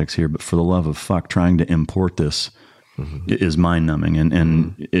politics here, but for the love of fuck, trying to import this is mind numbing,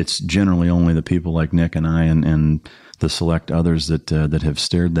 and it's generally only the people like Nick and I and the select others that have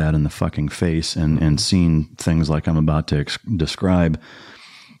stared that in the fucking face and seen things like I'm about to describe.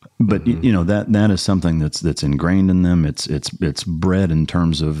 But you know, that is something that's ingrained in them. It's bred in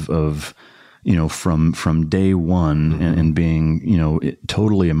terms of you know, from day one and being, you know,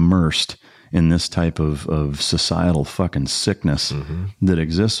 totally immersed in this type of societal fucking sickness that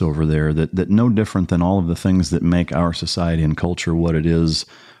exists over there. That no different than all of the things that make our society and culture what it is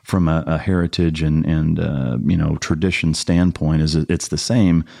from a heritage and you know, tradition standpoint. Is it's the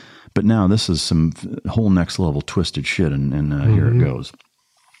same, but now this is some whole next level twisted shit, and here it goes.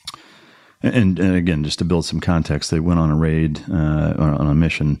 And again, just to build some context, they went on a raid, on a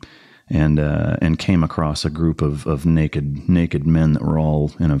mission, and came across a group of naked men that were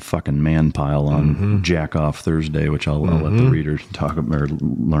all in a fucking man pile on Jack Off Thursday, which I'll let the readers talk about or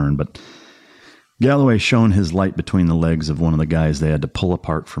learn. But Galloway shone his light between the legs of one of the guys they had to pull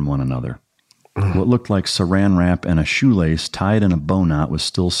apart from one another. What looked like saran wrap and a shoelace tied in a bow knot was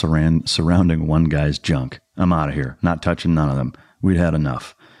still surrounding one guy's junk. I'm out of here. Not touching none of them. We'd had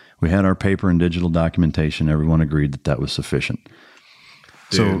enough. We had our paper and digital documentation. Everyone agreed that was sufficient.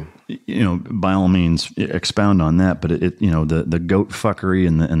 Dude. So, you know, by all means, expound on that. But it you know, the goat fuckery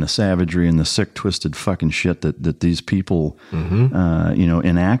and the savagery and the sick, twisted fucking shit that these people, you know,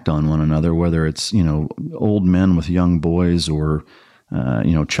 enact on one another, whether it's, you know, old men with young boys or,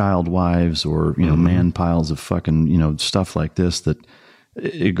 you know, child wives or, you know, man piles of fucking, you know, stuff like this that.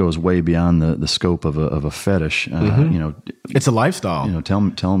 It goes way beyond the scope of a fetish. You know, it's a lifestyle. You know, tell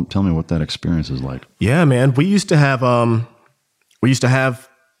me what that experience is like. Yeah, man. We used to have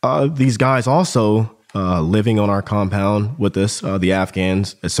these guys also living on our compound with us, the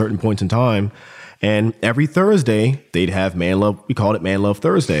Afghans, at certain points in time. And every Thursday they'd have Man Love. We called it Man Love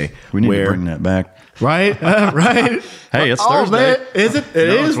Thursday. We need to bring that back. Right, right. Hey, it's Thursday. Man. Is it? It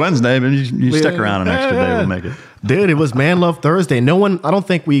is. It's Wednesday, but you stick around an extra day, we'll make it. Dude, it was Man Love Thursday. I don't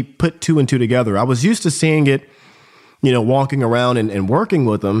think we put two and two together. I was used to seeing it, you know, walking around and working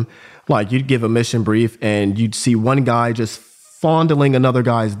with them. Like, you'd give a mission brief and you'd see one guy just fondling another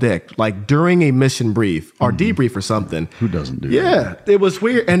guy's dick, like during a mission brief or debrief or something. Who doesn't do that? Yeah, it was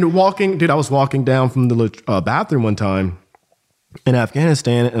weird. And I was walking down from the bathroom one time in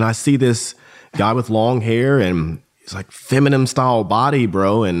Afghanistan, and I see this guy with long hair and he's like feminine style body,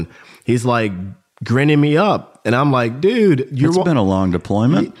 bro. And he's like grinning me up. And I'm like, dude, it's been a long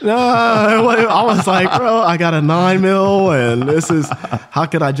deployment. No, I was like, bro, I got a 9mm and this is, how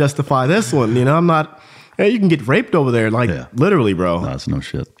could I justify this one? You know, I'm not, hey, you can get raped over there. Like literally, bro. No, that's no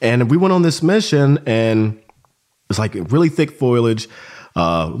shit. And we went on this mission and it was like really thick foliage,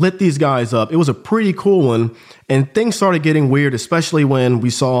 lit these guys up. It was a pretty cool one. And things started getting weird, especially when we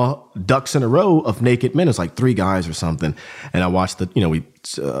saw ducks in a row of naked men. It's like 3 guys or something. And I watched we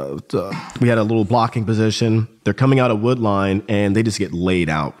had a little blocking position. They're coming out of wood line and they just get laid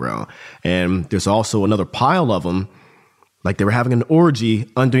out, bro. And there's also another pile of them. Like they were having an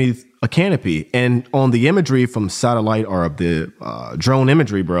orgy underneath a canopy. And on the imagery from satellite or the drone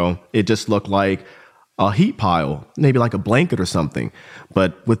imagery, bro, it just looked like a heat pile, maybe like a blanket or something.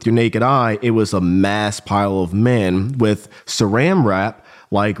 But with your naked eye, it was a mass pile of men with saran wrap,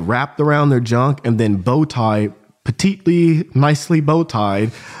 like wrapped around their junk and then bow tied, petitely, nicely bow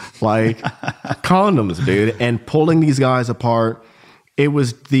tied, like condoms, dude, and pulling these guys apart. It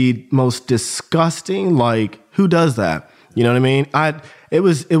was the most disgusting, like, who does that? You know what I mean? It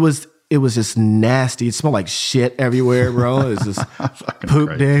was just nasty. It smelled like shit everywhere, bro. It was just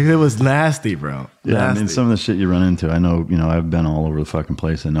poop dick. It was nasty, bro. Yeah, nasty. I mean, some of the shit you run into, I know, I've been all over the fucking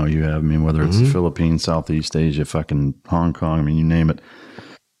place. I know you have. I mean, whether it's the Philippines, Southeast Asia, fucking Hong Kong, I mean, you name it.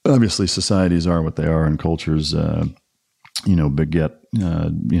 Obviously, societies are what they are, and cultures, beget,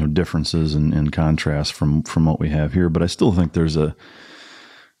 differences and contrasts from what we have here. But I still think there's a,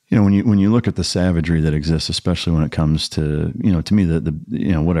 when you look at the savagery that exists, especially when it comes to, to me,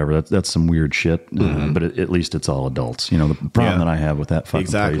 whatever, that's some weird shit, but at least it's all adults. The problem that I have with that fucking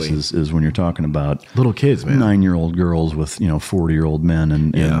place is when you're talking about little kids, man, 9-year-old girls with, 40-year-old men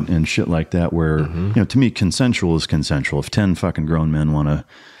and shit like that, where, to me, consensual is consensual. If 10 fucking grown men want to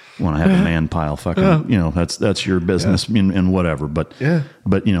have a man pile, fucking, that's your business and whatever. But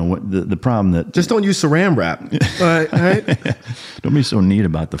what the problem that just don't use saran wrap. Right? Don't be so neat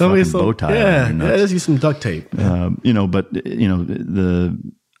about the fucking bow tie. Just use some duct tape.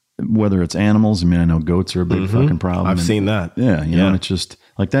 Whether it's animals, I mean, I know goats are a big fucking problem. I've seen that. And it's just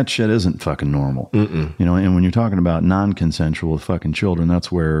like that shit isn't fucking normal. And when you're talking about non-consensual with fucking children,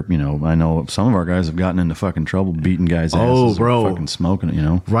 that's where, I know some of our guys have gotten into fucking trouble beating guys' asses or fucking smoking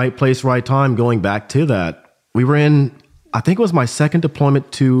it, Right place, right time. Going back to that, we were in, I think it was my second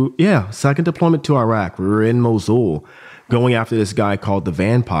deployment to Iraq. We were in Mosul going after this guy called the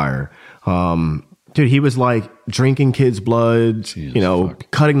Vampire. Dude, he was like drinking kids' blood,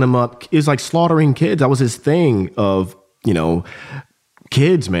 cutting them up. It was like slaughtering kids. That was his thing of,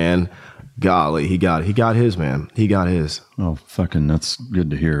 kids, man. Golly, he got his, man. He got his. Oh, fucking, that's good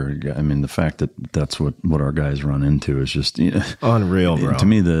to hear. I mean, the fact that that's what our guys run into is just unreal, bro. To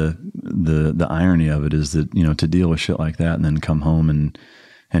me, the irony of it is that, to deal with shit like that and then come home and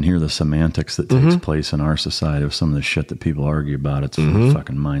hear the semantics that takes place in our society of some of the shit that people argue about, it's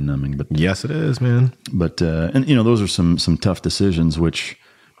fucking mind-numbing. But yes, it is, man. But those are some tough decisions. Which,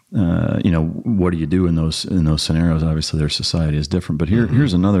 what do you do in those scenarios? Obviously, their society is different. But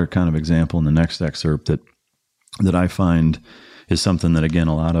here's another kind of example in the next excerpt that I find is something that, again,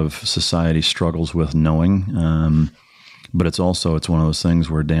 a lot of society struggles with knowing. But it's one of those things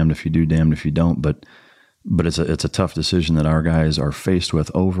where damned if you do, damned if you don't. But it's a tough decision that our guys are faced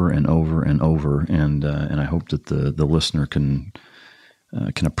with over and over and over, and I hope that the listener can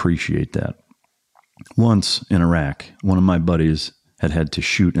appreciate that. Once in Iraq, one of my buddies had to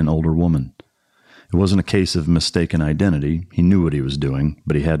shoot an older woman. It wasn't a case of mistaken identity. He knew what he was doing,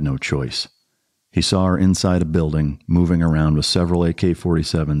 but he had no choice. He saw her inside a building, moving around with several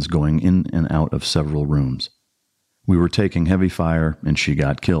AK-47s going in and out of several rooms. We were taking heavy fire, and she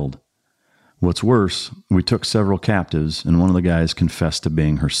got killed. What's worse, we took several captives, and one of the guys confessed to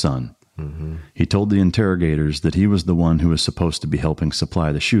being her son. He told the interrogators that he was the one who was supposed to be helping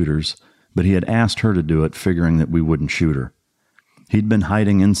supply the shooters, but he had asked her to do it, figuring that we wouldn't shoot her. He'd been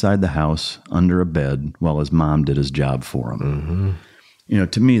hiding inside the house, under a bed, while his mom did his job for him.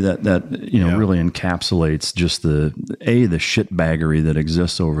 To me, that really encapsulates just the shitbaggery that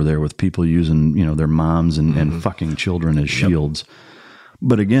exists over there with people using, their moms and fucking children as shields.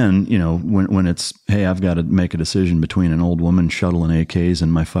 But again, when it's, hey, I've got to make a decision between an old woman shuttling AKs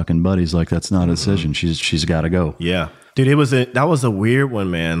and my fucking buddies, like, that's not a decision. She's got to go. Yeah. Dude, that was a weird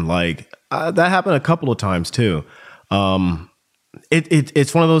one, man. Like, that happened a couple of times too.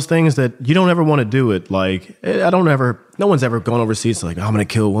 It's one of those things that you don't ever want to do it. Like, no one's ever gone overseas like, I'm going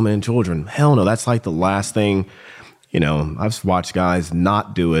to kill women and children. Hell no. That's like the last thing, I've watched guys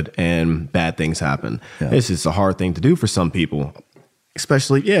not do it and bad things happen. Yeah. This is a hard thing to do for some people,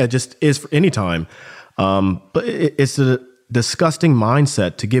 especially, it just is for any time. But it's a disgusting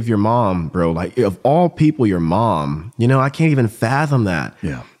mindset to give your mom, bro, like, of all people, your mom, I can't even fathom that.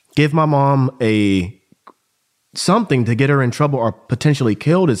 Yeah. Give my mom something to get her in trouble or potentially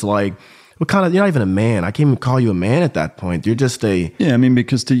killed is like, what kind of, you're not even a man. I can't even call you a man at that point. You're just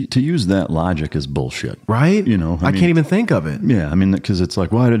because to use that logic is bullshit. Right? I can't even think of it. Yeah. I mean, because it's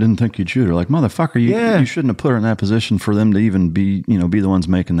like, well, I didn't think you'd shoot her. Like, motherfucker, you shouldn't have put her in that position for them to even be the ones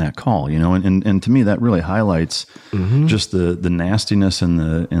making that call, and to me, that really highlights just the nastiness and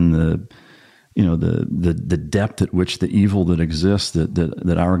the the depth at which the evil that exists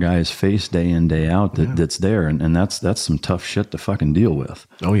that our guys face day in, day out, that's there. And that's some tough shit to fucking deal with.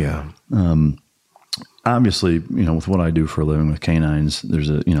 Oh yeah. Obviously, with what I do for a living with canines, there's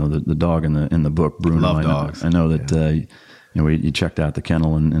the dog in the book, Bruno. Love dogs. I know that, you checked out the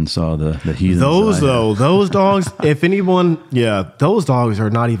kennel and saw the heathens. Those dogs, if anyone, those dogs are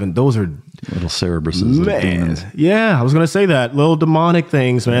not even, those are little Cerebruses. Man. Yeah. I was going to say that little demonic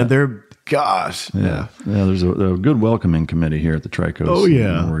things, man. They're, gosh. Yeah. There's a good welcoming committee here at the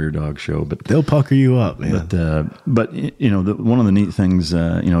Tricos Warrior Dog Show, but they'll pucker you up, man. But one of the neat things,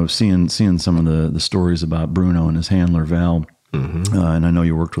 seeing some of the stories about Bruno and his handler Val, and I know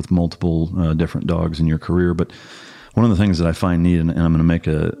you worked with multiple different dogs in your career, but one of the things that I find neat, and I'm going to make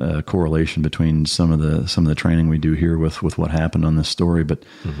a correlation between some of the training we do here with what happened on this story, but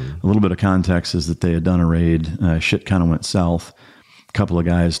a little bit of context is that they had done a raid. Shit kind of went south. A couple of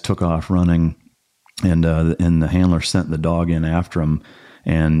guys took off running, and the handler sent the dog in after them.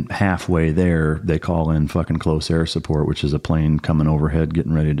 And halfway there, they call in fucking close air support, which is a plane coming overhead,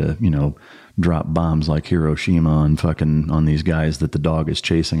 getting ready to drop bombs like Hiroshima on these guys that the dog is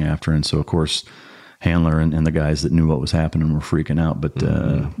chasing after. And so, of course, handler and the guys that knew what was happening were freaking out,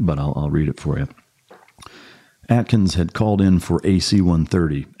 but I'll read it for you. Atkins had called in for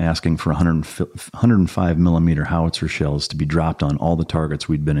AC-130, asking for 105 millimeter howitzer shells to be dropped on all the targets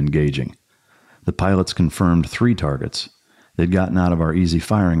we'd been engaging. The pilots confirmed 3 targets. They'd gotten out of our easy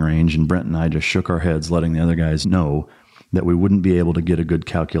firing range, and Brent and I just shook our heads, letting the other guys know that we wouldn't be able to get a good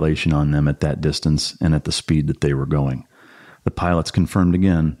calculation on them at that distance and at the speed that they were going. The pilots confirmed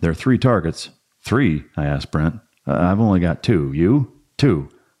again, there are 3 targets. 3? I asked Brent. I've only got 2. You? 2.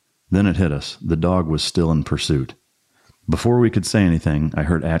 Then it hit us. The dog was still in pursuit. Before we could say anything, I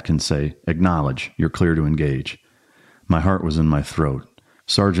heard Atkins say, "Acknowledge. You're clear to engage." My heart was in my throat.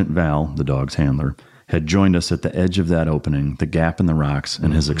 Sergeant Val, the dog's handler, had joined us at the edge of that opening, the gap in the rocks,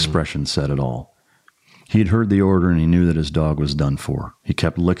 and his expression said it all. He'd heard the order, and he knew that his dog was done for. He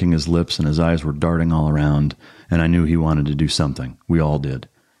kept licking his lips, and his eyes were darting all around, and I knew he wanted to do something. We all did.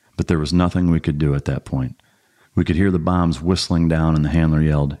 But there was nothing we could do at that point. We could hear the bombs whistling down, and the handler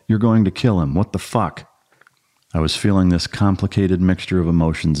yelled, "You're going to kill him. What the fuck?" I was feeling this complicated mixture of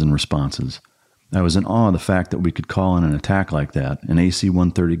emotions and responses. I was in awe of the fact that we could call in an attack like that. An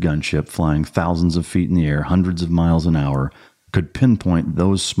AC-130 gunship flying thousands of feet in the air, hundreds of miles an hour, could pinpoint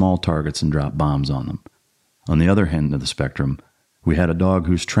those small targets and drop bombs on them. On the other end of the spectrum, we had a dog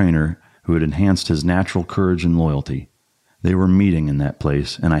whose trainer who had enhanced his natural courage and loyalty. They were meeting in that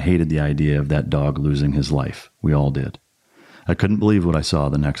place, and I hated the idea of that dog losing his life. We all did. I couldn't believe what I saw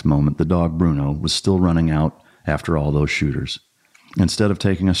the next moment. The dog, Bruno, was still running out after all those shooters. Instead of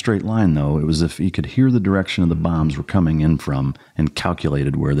taking a straight line, though, it was as if he could hear the direction of the bombs were coming in from and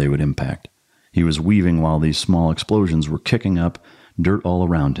calculated where they would impact. He was weaving while these small explosions were kicking up dirt all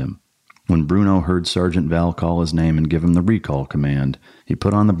around him. When Bruno heard Sergeant Val call his name and give him the recall command, he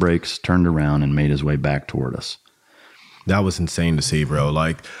put on the brakes, turned around, and made his way back toward us. That was insane to see, bro.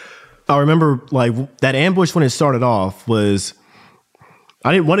 Like, I remember, like, that ambush when it started off was,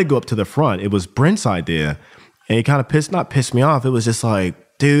 I didn't want to go up to the front. It was Brent's idea. And he kind of not pissed me off. It was just like,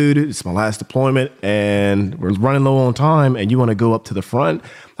 dude, it's my last deployment and we're running low on time and you want to go up to the front?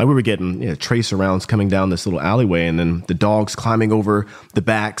 Like, we were getting tracer rounds coming down this little alleyway and then the dogs climbing over the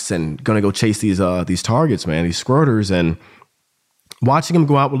backs and going to go chase these targets, man, these squirters. And watching them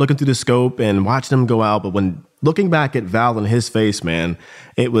go out, we're looking through the scope and watching them go out. But when looking back at Val and his face, man,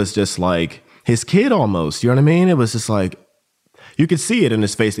 it was just like his kid almost, you know what I mean? It was just like, you could see it in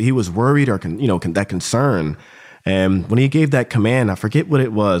his face that he was worried or, that concern. And when he gave that command, I forget what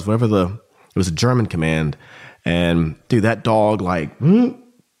it was, it was a German command. And dude, that dog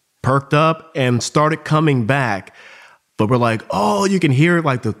perked up and started coming back. But we're like, oh, you can hear it,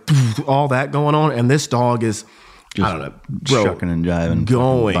 like all that going on. And this dog is, just, I don't know, bro, shucking and jiving,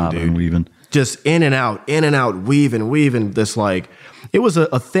 going, bobbing, dude, weaving, just in and out, weaving. This, like, it was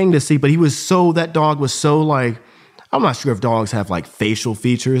a thing to see. But that dog was so, like, I'm not sure if dogs have like facial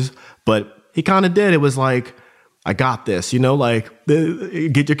features, but he kind of did. It was like, I got this, like,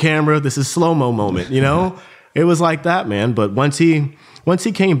 get your camera. This is slow-mo moment, It was like that, man. But once he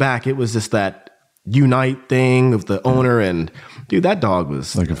came back, it was just that unite thing of the owner. And dude, that dog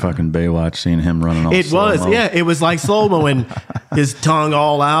was like a fucking Baywatch, seeing him running all slow-mo. It was, yeah. It was like slow-mo and his tongue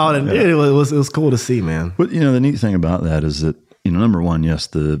all out. And it was cool to see, man. But, the neat thing about that is that, number one, yes,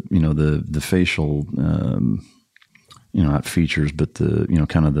 the facial, not features, but the,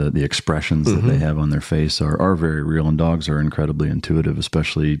 kind of the expressions that they have on their face are very real, and dogs are incredibly intuitive,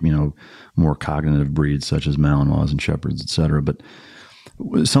 especially, more cognitive breeds such as Malinois and Shepherds, et cetera. But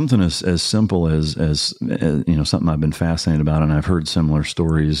something as simple as something I've been fascinated about, and I've heard similar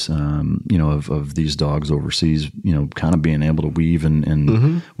stories, of these dogs overseas, kind of being able to weave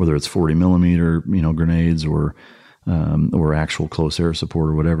and whether it's 40 millimeter, grenades or actual close air support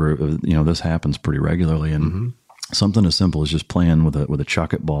or whatever, this happens pretty regularly. And something as simple as just playing with a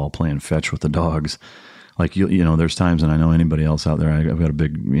chuck-it ball, playing fetch with the dogs. Like, there's times, and I know anybody else out there, I've got a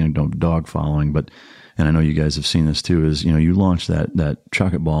big, dog following, but and I know you guys have seen this too, is, you launch that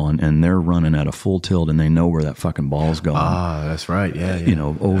chuck it ball and they're running at a full tilt and they know where that fucking ball's going. Ah, that's right. Yeah.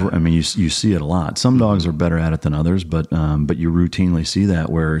 I mean, you see it a lot. Some dogs are better at it than others, but you routinely see that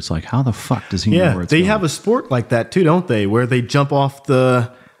where it's like, how the fuck does he know where it's going? They have a sport like that too, don't they? Where they jump off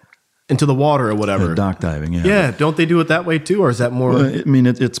into the water or whatever. Dock diving, yeah. Yeah, don't they do it that way too, or is that more? Well, I mean,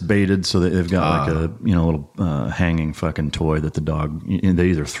 it's baited, so they've got like a little hanging fucking toy that the dog, they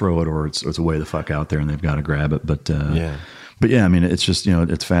either throw it or it's way the fuck out there and they've got to grab it. But I mean, it's just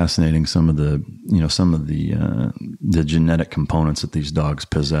it's fascinating some of the genetic components that these dogs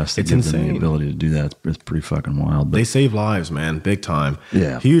possess. That give them the ability to do that. It's pretty fucking wild. But they save lives, man, big time.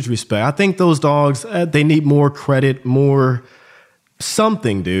 Yeah, huge respect. I think those dogs they need more credit, more.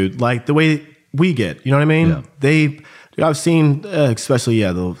 Something, dude, like the way we get, you know what I mean? Yeah. I've seen, especially,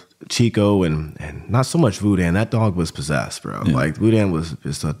 the Chico and not so much Voodoo. That dog was possessed, bro. Yeah. Like Voodoo was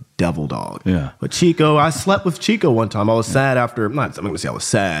just a devil dog. Yeah. But Chico, I slept with Chico one time. I was sad after, I'm not going to say I was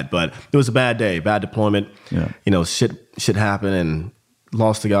sad, but it was a bad day, bad deployment. Yeah. Shit happened and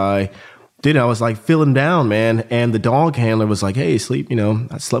lost a guy. Dude, I was like feeling down, man. And the dog handler was like, hey, sleep,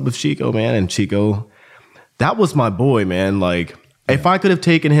 I slept with Chico, man. And Chico, that was my boy, man. Like, if I could have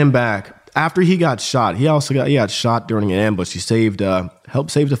taken him back after he got shot, he got shot during an ambush. He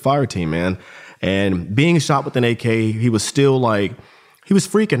helped save the fire team, man. And being shot with an AK, he was still like, he was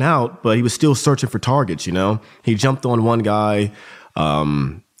freaking out, but he was still searching for targets, He jumped on one guy.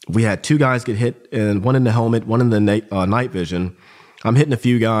 We had 2 guys get hit, and one in the helmet, one in the night vision. I'm hitting a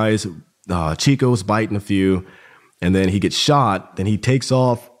few guys. Chico's biting a few, and then he gets shot. Then he takes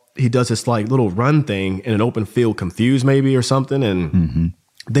off. He does this like little run thing in an open field, confused maybe or something. And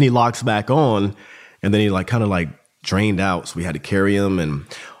then he locks back on, and then he kind of drained out. So we had to carry him, and,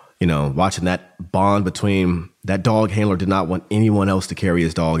 watching that bond between that dog handler did not want anyone else to carry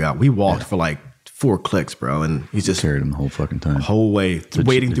his dog out. We walked for 4 clicks, bro. And he's just carried him the whole fucking time. Whole way,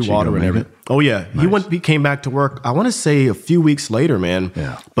 wading through water and everything. Oh yeah. Nice. He came back to work, I want to say a few weeks later, man.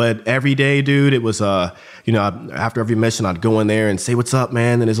 Yeah. But every day, dude, it was, after every mission, I'd go in there and say, what's up,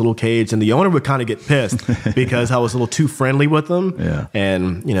 man, in his little cage. And the owner would kind of get pissed because I was a little too friendly with him. Yeah.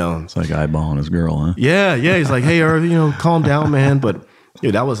 And, it's like eyeballing his girl, huh? Yeah. Yeah. He's like, hey, Irving, calm down, man. But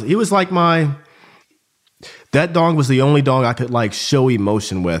dude, he was like that dog was the only dog I could show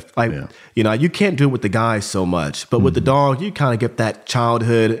emotion with. You can't do it with the guys so much, but with the dog, you kind of get that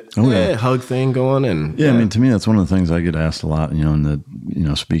childhood hug thing going. And I mean, to me, that's one of the things I get asked a lot, in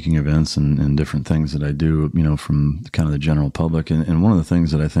the speaking events and different things that I do, from kind of the general public. And one of the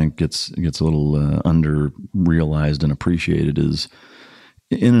things that I think gets a little under realized and appreciated is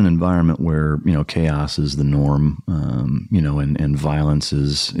in an environment where, chaos is the norm, and violence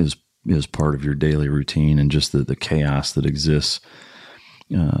is part of your daily routine, and just the chaos that exists,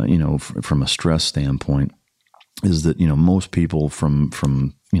 from a stress standpoint, is that, most people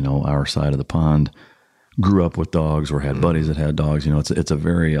from our side of the pond grew up with dogs or had buddies that had dogs. It's a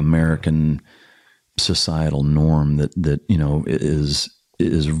very American societal norm that is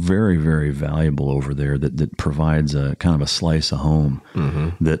very, very valuable over there, that provides a kind of a slice of home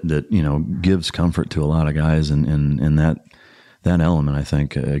that gives comfort to a lot of guys, and that element, I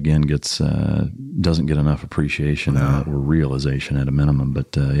think, again, doesn't get enough appreciation or realization at a minimum.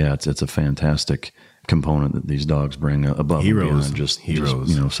 But it's a fantastic component that these dogs bring above and beyond just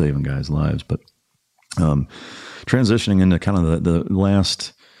saving guys' lives. But transitioning into kind of the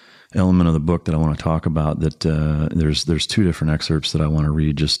last element of the book that I want to talk about, that there's 2 different excerpts that I want to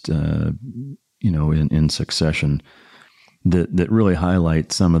read just in succession. That really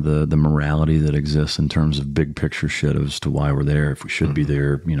highlight some of the morality that exists in terms of big picture shit as to why we're there, if we should be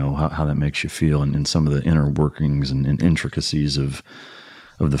there, how that makes you feel, and some of the inner workings and intricacies of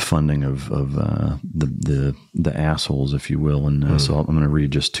the funding of the assholes, if you will. And so I'm going to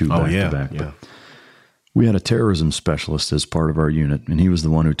read just 2 back to back. But we had a terrorism specialist as part of our unit, and he was the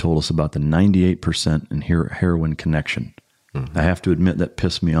one who told us about the 98% in heroin connection. I have to admit that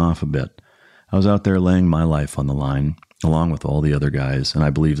pissed me off a bit. I was out there laying my life on the line, along with all the other guys, and I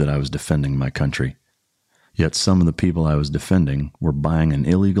believed that I was defending my country. Yet some of the people I was defending were buying an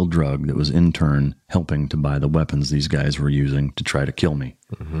illegal drug that was in turn helping to buy the weapons these guys were using to try to kill me.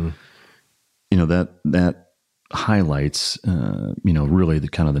 That highlights, really the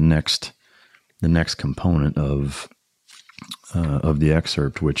kind of the next component of the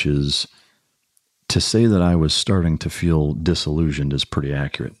excerpt, which is to say that I was starting to feel disillusioned is pretty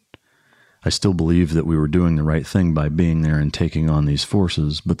accurate. I still believed that we were doing the right thing by being there and taking on these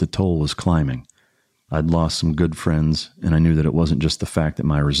forces, but the toll was climbing. I'd lost some good friends, and I knew that it wasn't just the fact that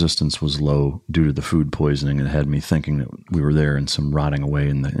my resistance was low due to the food poisoning that had me thinking that we were there and some rotting away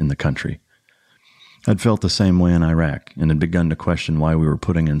in the country. I'd felt the same way in Iraq and had begun to question why we were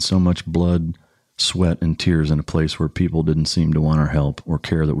putting in so much blood, sweat, and tears in a place where people didn't seem to want our help or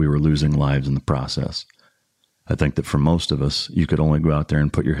care that we were losing lives in the process. I think that for most of us, you could only go out there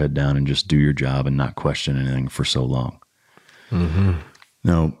and put your head down and just do your job and not question anything for so long. Mm-hmm.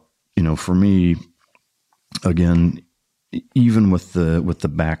 Now, for me, again, even with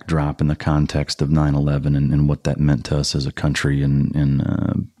the backdrop and the context of 9/11 and what that meant to us as a country and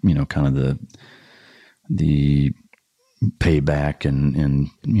kind of the payback and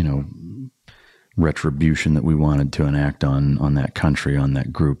retribution that we wanted to enact on that country, on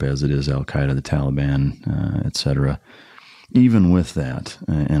that group, as it is Al-Qaeda, the Taliban, et cetera. Even with that,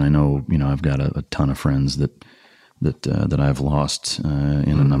 and I know, I've got a ton of friends that I've lost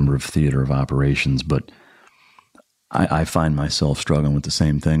in a number of theater of operations, but I find myself struggling with the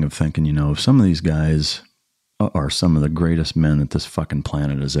same thing of thinking, if some of these guys are some of the greatest men that this fucking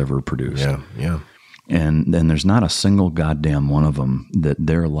planet has ever produced. Yeah. And there's not a single goddamn one of them that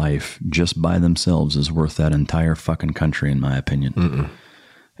their life just by themselves is worth that entire fucking country, in my opinion. Mm-mm.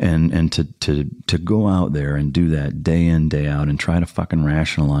 And to go out there and do that day in, day out and try to fucking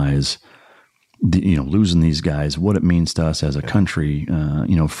rationalize losing these guys, what it means to us as a country,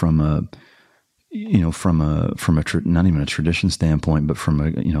 from a not even a tradition standpoint, but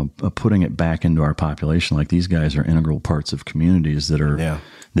from a putting it back into our population. Like, these guys are integral parts of communities that are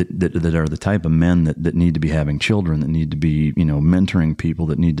that are the type of men that need to be having children, that need to be mentoring people,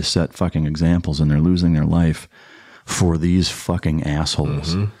 that need to set fucking examples, and they're losing their life for these fucking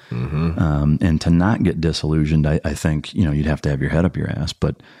assholes. Mm-hmm. Mm-hmm. And to not get disillusioned, I think you'd have to have your head up your ass.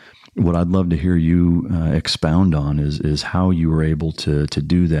 But what I'd love to hear you expound on is how you were able to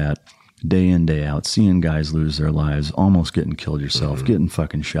do that day in, day out, seeing guys lose their lives, almost getting killed yourself, mm-hmm. getting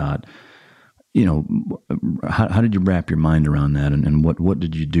fucking shot. How did you wrap your mind around that? And what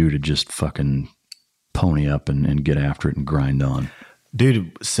did you do to just fucking pony up and get after it and grind on?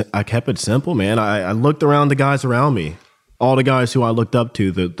 Dude, I kept it simple, man. I looked around the guys around me, all the guys who I looked up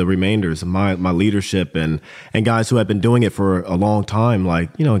to, the remainders of my leadership and guys who had been doing it for a long time,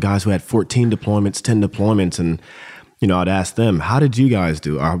 like, guys who had 14 deployments, 10 deployments. And, I'd ask them, how did you guys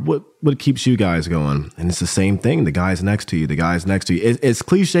do? Or what keeps you guys going? And it's the same thing. The guys next to you. As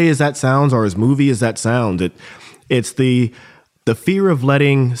cliche as that sounds, or as movie as that sounds, it's the fear of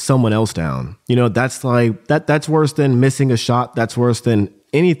letting someone else down. That's like, that's worse than missing a shot. That's worse than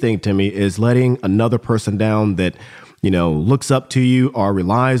anything to me, is letting another person down that, looks up to you or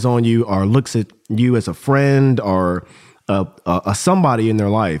relies on you or looks at you as a friend or a somebody in their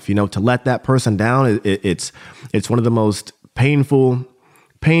life. To let that person down, it's one of the most painful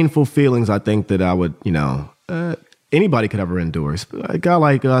feelings I think that I would, anybody could ever endure. A guy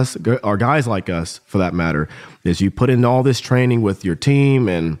like us, or guys like us for that matter, is you put in all this training with your team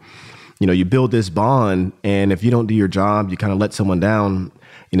and, you build this bond. And if you don't do your job, you kind of let someone down,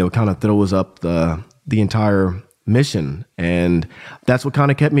 it kind of throws up the entire mission. And that's what kind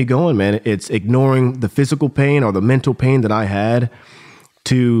of kept me going, man. It's ignoring the physical pain or the mental pain that I had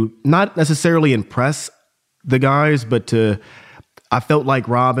to not necessarily impress the guys, but I felt like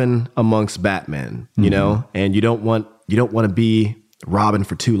Robin amongst Batman, mm-hmm. And you don't want to be Robin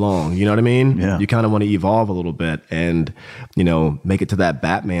for too long. You know what I mean? Yeah. You kind of want to evolve a little bit and, make it to that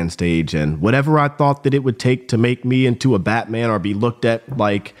Batman stage. And whatever I thought that it would take to make me into a Batman or be looked at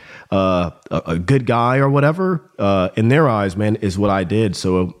like a good guy or whatever, in their eyes, man, is what I did.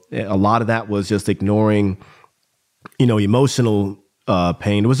 So a lot of that was just ignoring, emotional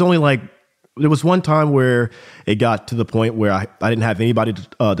pain. It was only like, there was one time where it got to the point where I didn't have anybody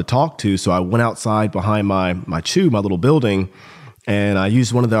to talk to. So I went outside behind my little building, and I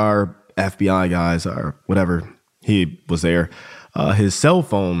used one of our FBI guys or whatever, he was there, his cell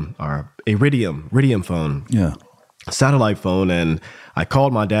phone, or Iridium phone. Yeah. Satellite phone. And I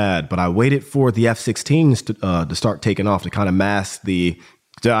called my dad, but I waited for the F-16s to start taking off to kind of mask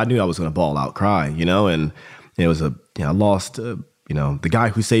I knew I was going to bawl out, cry, and it was I lost, the guy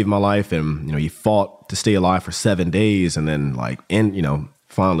who saved my life, and, he fought to stay alive for 7 days and then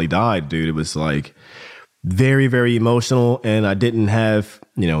finally died, dude. It was like very, very emotional. And I didn't have,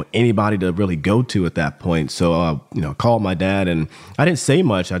 anybody to really go to at that point. So, I called my dad, and I didn't say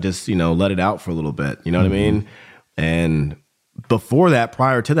much. I just, let it out for a little bit. You know mm-hmm. what I mean? And before that,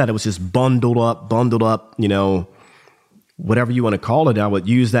 prior to that, it was just bundled up, whatever you want to call it. I would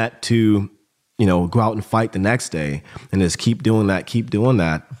use that to, go out and fight the next day and just keep doing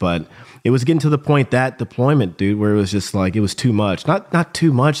that. But it was getting to the point, that deployment, dude, where it was just like, it was too much. Not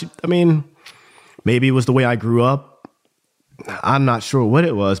too much. I mean, maybe it was the way I grew up. I'm not sure what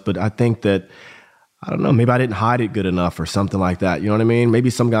it was, but I think that I don't know, maybe I didn't hide it good enough or something like that. You know what I mean?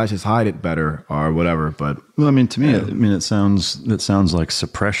 Maybe some guys just hide it better or whatever. But well, I mean, to me, it sounds like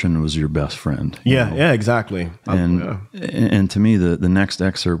suppression was your best friend. Yeah, exactly. And to me, the next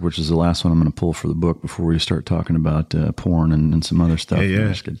excerpt, which is the last one I'm going to pull for the book before we start talking about porn and some other stuff.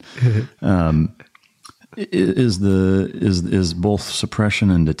 Is both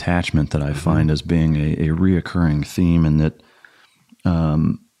suppression and detachment that I find as being a reoccurring theme, and that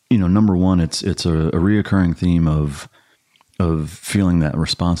number one, it's a reoccurring theme of feeling that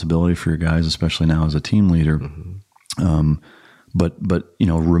responsibility for your guys, especially now as a team leader. But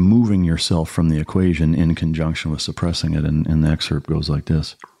removing yourself from the equation in conjunction with suppressing it. And the excerpt goes like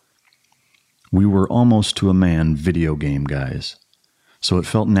this: "We were almost to a man video game guys, so it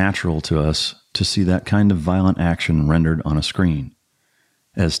felt natural to us to see that kind of violent action rendered on a screen.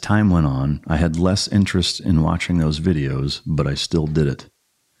 As time went on, I had less interest in watching those videos, but I still did it.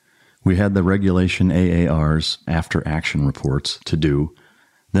 We had the regulation AARs, after action reports, to do.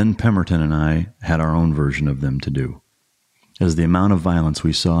 Then Pemberton and I had our own version of them to do. As the amount of violence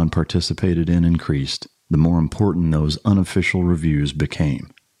we saw and participated in increased, the more important those unofficial reviews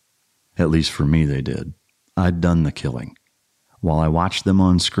became. At least for me they did. I'd done the killing. While I watched them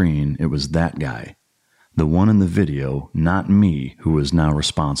on screen, it was that guy, the one in the video, not me, who was now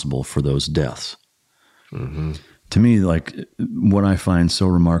responsible for those deaths." To me, like, what I find so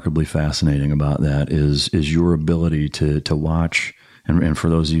remarkably fascinating about that is your ability to watch, and for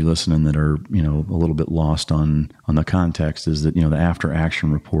those of you listening that are, a little bit lost on the context, is that, the after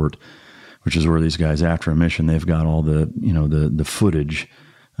action report, which is where these guys, after a mission, they've got all the, the footage,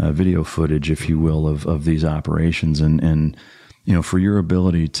 video footage, if you will, of these operations, and for your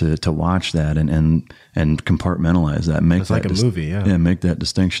ability to watch that and compartmentalize that, make it's that like a movie, yeah, make that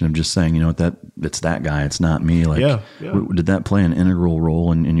distinction of just saying, that it's that guy, it's not me. Like, did that play an integral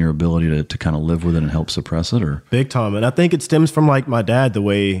role in your ability to kind of live with it and help suppress it, or big time? And I think it stems from like my dad, the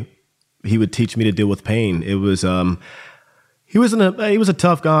way he would teach me to deal with pain. It was he was a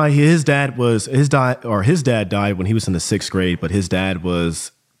tough guy. His dad died when he was in the 6th grade, but his dad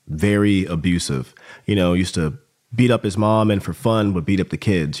was very abusive. Used to beat up his mom, and for fun would beat up the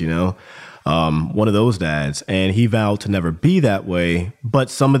kids, one of those dads. And he vowed to never be that way. But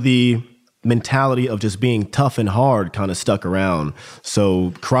some of the mentality of just being tough and hard kind of stuck around.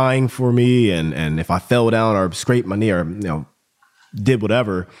 So crying for me, and if I fell down or scraped my knee or, did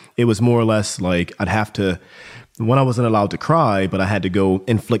whatever, it was more or less like I'd have to, when I wasn't allowed to cry, but I had to go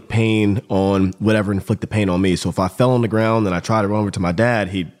inflict pain on whatever inflicted pain on me. So if I fell on the ground and I tried to run over to my dad,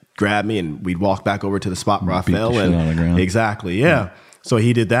 he'd grab me and we'd walk back over to the spot where I fell. Exactly. Yeah. So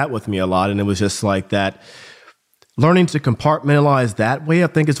he did that with me a lot. And it was just like that, learning to compartmentalize that way, I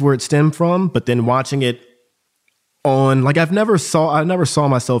think, is where it stemmed from. But then watching it on, like, I never saw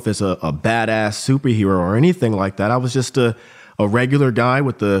myself as a badass superhero or anything like that. I was just a regular guy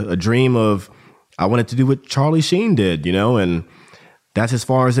with a dream of, I wanted to do what Charlie Sheen did, and that's as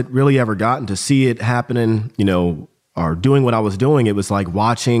far as it really ever gotten. To see it happening, or doing what I was doing, it was like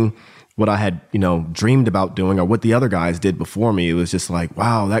watching what I had, dreamed about doing, or what the other guys did before me. It was just like,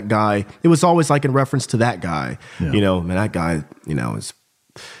 wow, that guy, it was always like in reference to that guy, man, that guy, is,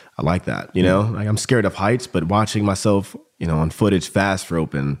 I like that, like, I'm scared of heights, but watching myself, on footage, fast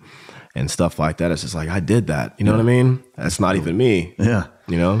rope and stuff like that, it's just like, I did that, you know what I mean? That's not even me. Yeah.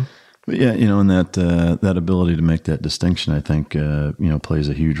 But yeah, and that ability to make that distinction, I think, plays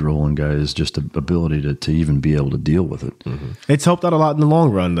a huge role in guys' just ability to even be able to deal with it. It's helped out a lot in the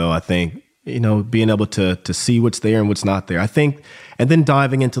long run, though, I think, being able to see what's there and what's not there. I think, and then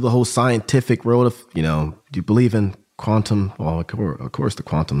diving into the whole scientific world of, do you believe in quantum? Well, of course the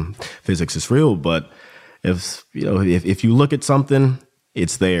quantum physics is real, but if you look at something,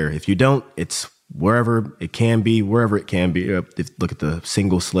 it's there. If you don't, it's wherever it can be. Look at the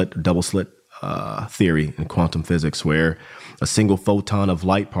single slit, double slit theory in quantum physics, where a single photon of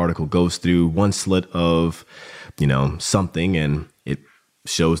light particle goes through one slit of, something, and it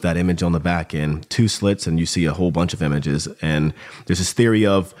shows that image on the back end. 2 slits, and you see a whole bunch of images. And there's this theory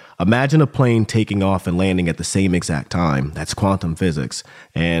of, imagine a plane taking off and landing at the same exact time. That's quantum physics.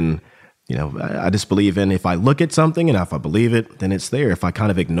 And I just believe in, if I look at something and if I believe it, then it's there. If I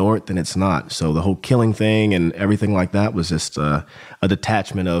kind of ignore it, then it's not. So the whole killing thing and everything like that was just a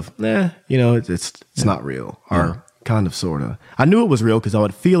detachment of, it's not real, or kind of, sort of. I knew it was real because I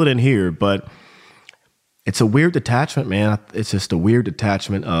would feel it in here, but it's a weird detachment, man. It's just a weird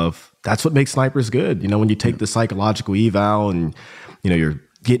detachment of, that's what makes snipers good. When you take the psychological eval and, you're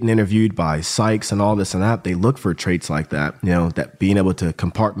getting interviewed by psychs and all this and that, they look for traits like that. You know, that being able to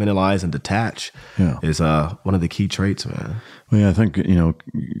compartmentalize and detach is one of the key traits, man. Well, yeah, I think, you know,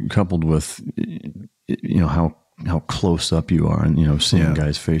 coupled with, you know, how close up you are and, you know, seeing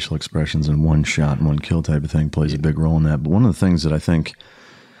guys' facial expressions in one shot and one kill type of thing plays a big role in that. But one of the things that I think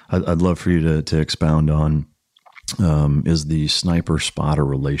I'd love for you to expound on is the sniper-spotter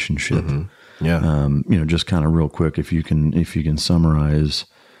relationship. Mm-hmm. Yeah. You know, just kind of real quick, if you can summarize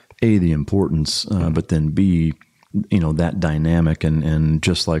A, the importance, but then B, you know, that dynamic and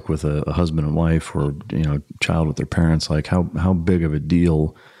just like with a husband and wife or, you know, child with their parents, like how big of a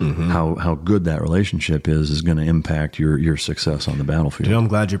deal, how good that relationship is going to impact your success on the battlefield. You know, I'm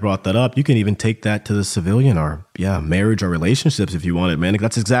glad you brought that up. You can even take that to the civilian or marriage or relationships if you want it, man.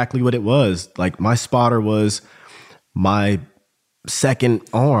 That's exactly what it was. Like my spotter was my second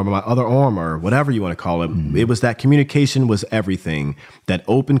arm, or my other arm, or whatever you want to call it. It was that communication was everything, that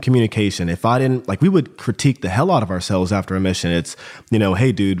open communication. If I didn't, like, we would critique the hell out of ourselves after a mission. It's, you know,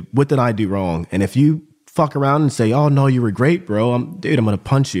 hey, dude, what did I do wrong? And if you fuck around and say, oh, no, you were great, bro, I'm going to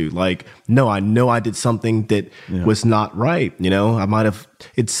punch you. Like, no, I know I did something that was not right. You know, I might have,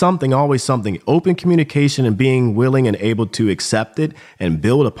 it's something, always something. Open communication and being willing and able to accept it and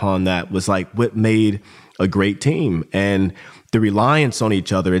build upon that was like what made a great team. And the reliance on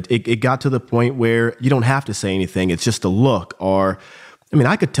each other, it got to the point where you don't have to say anything. It's just a look. Or, I mean,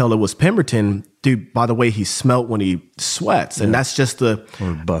 I could tell it was Pemberton, dude, by the way he smelt when he sweats. And that's just the...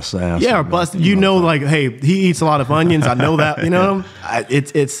 Or bust ass. Yeah, or bust, you know, like, hey, he eats a lot of onions. I know that, you know?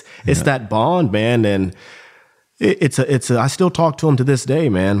 It's that bond, man. And it's I still talk to him to this day,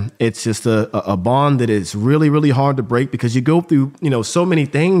 man. It's just a bond that is really, really hard to break because you go through, you know, so many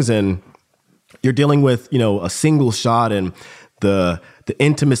things and you're dealing with, you know, a single shot and the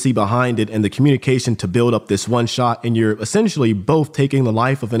intimacy behind it and the communication to build up this one shot. And you're essentially both taking the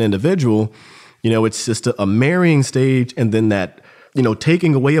life of an individual. You know, it's just a marrying stage. And then that, you know,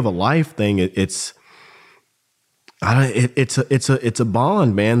 taking away of a life thing, it's a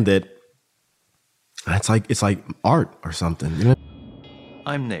bond, man, that it's like art or something. You know?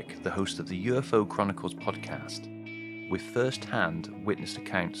 I'm Nick, the host of the UFO Chronicles podcast, with first-hand witness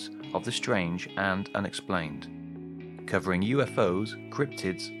accounts of the strange and unexplained, covering UFOs,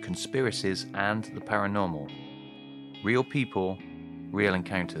 cryptids, conspiracies, and the paranormal. Real people, real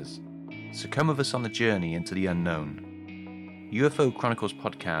encounters. So come with us on the journey into the unknown. UFO Chronicles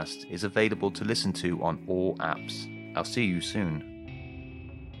podcast is available to listen to on all apps. I'll see you soon.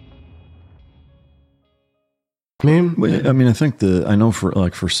 I mean, I think I know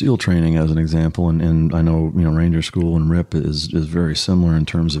for SEAL training as an example, and I know, you know, Ranger School and RIP is very similar in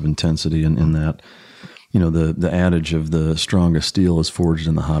terms of intensity in that, you know, the adage of the strongest steel is forged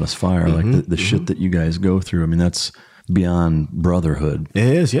in the hottest fire. Like the shit that you guys go through, I mean, that's beyond brotherhood. It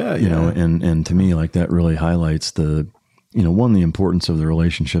is, yeah. You know, and to me, like that really highlights the, you know, one, the importance of the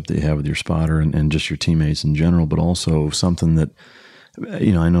relationship that you have with your spotter and just your teammates in general, but also something that,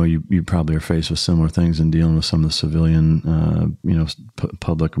 you know, I know you probably are faced with similar things in dealing with some of the civilian, you know,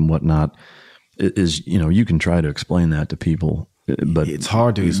 public and whatnot. Is, you know, you can try to explain that to people, but it's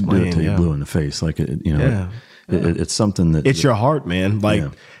hard to explain. Do it till you're blue in the face, like you know, it's something that it's your heart, man. Like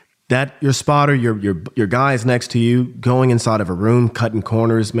that, your spotter, your guys next to you, going inside of a room, cutting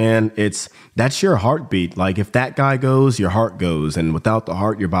corners, man. That's your heartbeat. Like if that guy goes, your heart goes, and without the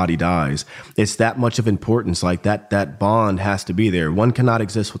heart, your body dies. It's that much of importance. Like that bond has to be there. One cannot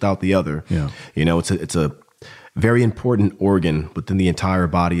exist without the other. Yeah, you know, it's a very important organ within the entire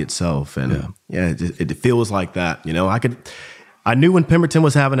body itself, and it feels like that. You know, I knew when Pemberton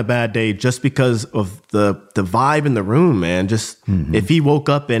was having a bad day just because of the vibe in the room, man. Just if he woke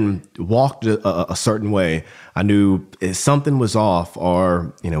up and walked a certain way, I knew something was off,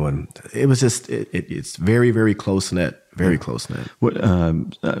 or, you know, and it was just, it's very, very close knit, very close knit. What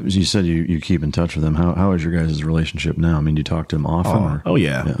you said you keep in touch with them. How is your guys' relationship now? I mean, do you talk to them often? Oh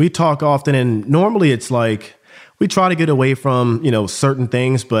yeah. We talk often, and normally it's like we try to get away from, you know, certain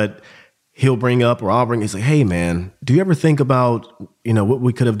things, but he'll bring up, or I'll bring, he's like, hey man, do you ever think about, you know, what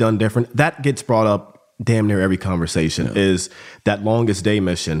we could have done different? That gets brought up damn near every conversation. Is that longest day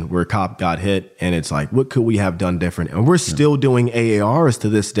mission where a cop got hit, and it's like, what could we have done different? And we're still doing AARs to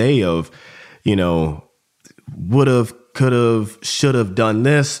this day of, you know, would have, could have, should have done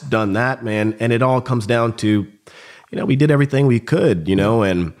this, done that, man. And it all comes down to, you know, we did everything we could, you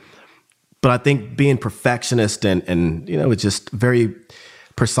know, but I think being perfectionist and, you know, it's just very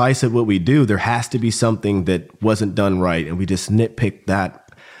precise at what we do, there has to be something that wasn't done right, and we just nitpick that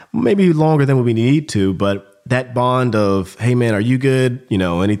maybe longer than what we need to, but that bond of, hey man, are you good?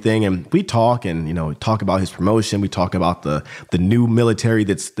 Anything. And we talk and, talk about his promotion. We talk about the new military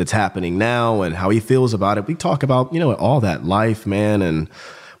that's happening now and how he feels about it. We talk about, all that life, man. And,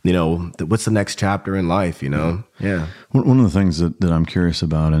 what's the next chapter in life, Yeah. One of the things that I'm curious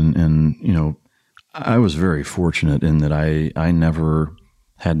about, and I was very fortunate in that I never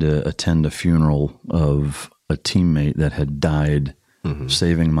had to attend a funeral of a teammate that had died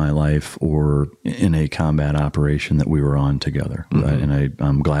saving my life or in a combat operation that we were on together. Right? And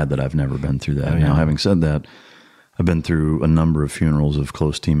I'm glad that I've never been through that. Now, having said that, I've been through a number of funerals of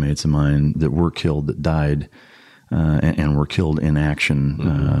close teammates of mine that were killed, that died, and were killed in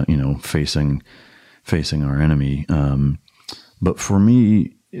action, facing our enemy. But for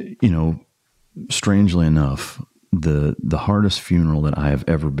me, strangely enough, the hardest funeral that I have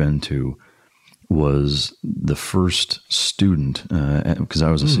ever been to was the first student, because I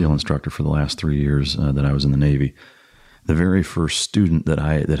was a SEAL instructor for the last 3 years that I was in the Navy. The very first student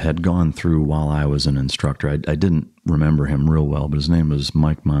that had gone through while I was an instructor, I didn't remember him real well, but his name was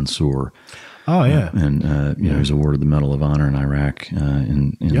Mike Mansour. Oh yeah, he was awarded the Medal of Honor in Iraq.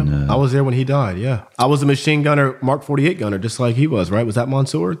 I was there when he died. Yeah, I was a machine gunner, Mark 48 gunner, just like he was. Right? Was that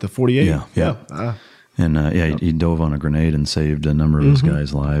Mansour, the 48? Yeah. He dove on a grenade and saved a number of his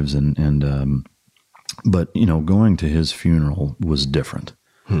guys' lives. But going to his funeral was different.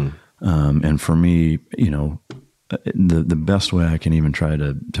 And for me, the best way I can even try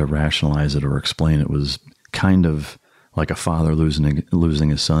to rationalize it or explain it was kind of like a father losing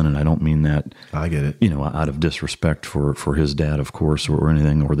his son. And I don't mean that, I get it, out of disrespect for his dad, of course, or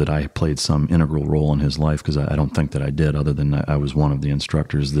anything, or that I played some integral role in his life, because I don't think that I did, other than I was one of the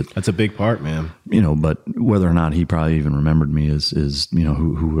instructors that's a big part, man. But whether or not he probably even remembered me is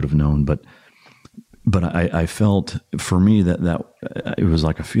who would have known. But I felt, for me, that it was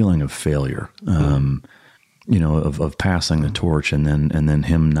like a feeling of failure, of passing the torch and then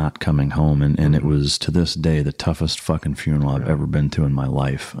him not coming home. And it was, to this day, the toughest fucking funeral I've ever been to in my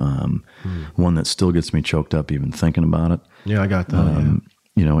life. One that still gets me choked up even thinking about it. Yeah, I got that.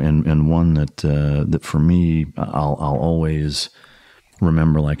 And one that for me, I'll always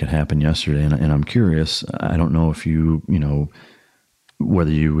remember like it happened yesterday. And I'm curious, I don't know if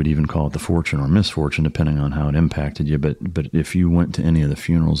whether you would even call it the fortune or misfortune, depending on how it impacted you. But if you went to any of the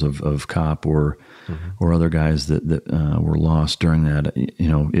funerals of Cop or other guys that were lost during that,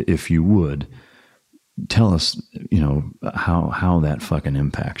 if you would tell us, how that fucking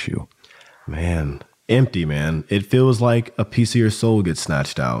impacts you. Man, empty, man. It feels like a piece of your soul gets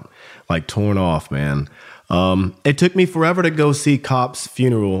snatched out, like torn off, man. It took me forever to go see Cop's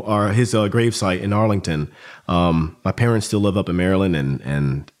funeral or his gravesite in Arlington. My parents still live up in Maryland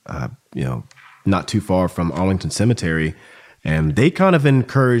and not too far from Arlington Cemetery. And they kind of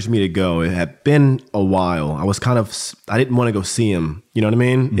encouraged me to go. It had been a while. I didn't want to go see him. You know what I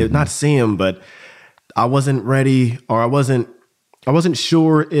mean? Not see him, but I wasn't ready, or I wasn't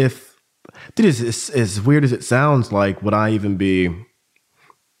sure if, dude, as weird as it sounds, like, would I even be,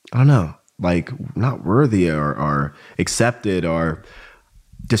 I don't know, like not worthy or accepted or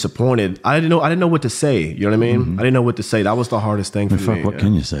disappointed. I didn't know what to say. You know what I mean? I didn't know what to say. That was the hardest thing for me. What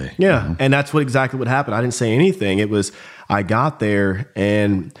can you say? Yeah. And that's exactly what happened. I didn't say anything. It was, I got there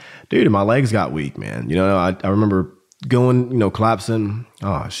and dude, my legs got weak, man. I remember going, collapsing.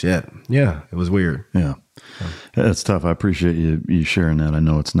 Oh shit. Yeah. It was weird. Yeah. That's tough. I appreciate you sharing that. I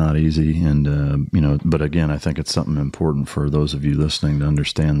know it's not easy. And, but again, I think it's something important for those of you listening to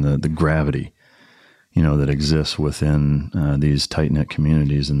understand the gravity, that exists within these tight-knit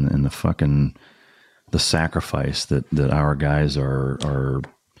communities and the sacrifice that our guys are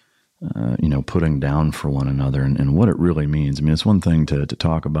putting down for one another and what it really means. I mean, it's one thing to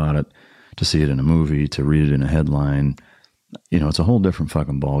talk about it, to see it in a movie, to read it in a headline. It's a whole different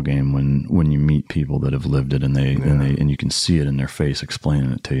fucking ball game when you meet people that have lived it and and you can see it in their face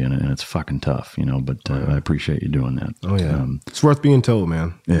explaining it to you, and it's fucking tough, but I appreciate you doing that. Oh yeah. It's worth being told,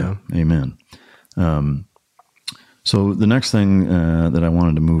 man. Yeah. Amen. So the next thing that I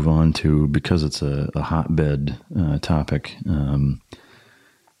wanted to move on to, because it's a hotbed topic,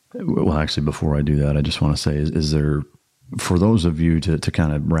 well, actually, before I do that, I just want to say, is there, for those of you to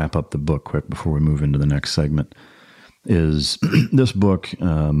kind of wrap up the book quick before we move into the next segment, is this book,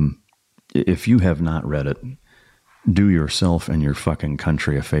 if you have not read it, do yourself and your fucking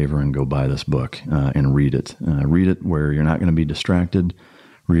country a favor and go buy this book and read it. Read it where you're not going to be distracted.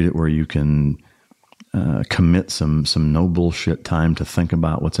 Read it where you can commit some no bullshit time to think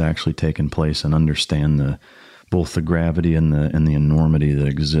about what's actually taking place and understand the both the gravity and the enormity that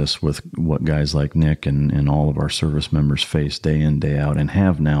exists with what guys like Nick and all of our service members face day in, day out, and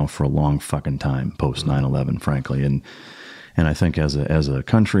have now for a long fucking time post 9/11, frankly. And I think as a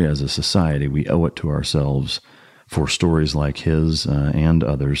country, as a society, we owe it to ourselves for stories like his and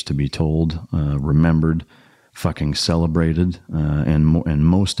others to be told, remembered, fucking celebrated, and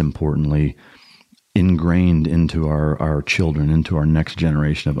most importantly, ingrained into our children, into our next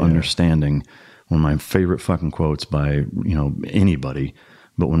generation of understanding. One of my favorite fucking quotes by, anybody,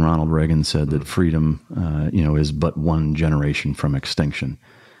 but when Ronald Reagan said that freedom, is but one generation from extinction.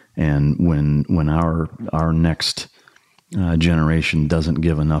 And when our next generation doesn't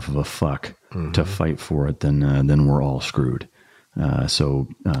give enough of a fuck to fight for it, then we're all screwed. So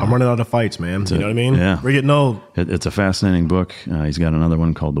I'm running out of fights, man. You know what I mean? Yeah. We're getting old. It's a fascinating book. He's got another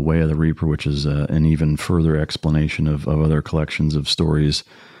one called The Way of the Reaper, which is an even further explanation of other collections of stories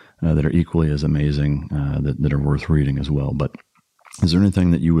that are equally as amazing, that are worth reading as well. But is there anything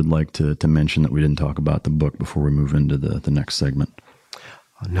that you would like to mention that we didn't talk about the book before we move into the next segment?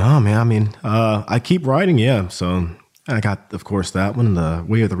 No, man. I mean, I keep writing, yeah. So I got, of course, that one, The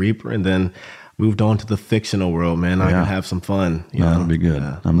Way of the Reaper, and then moved on to the fictional world, man. I can have some fun. That'll be good.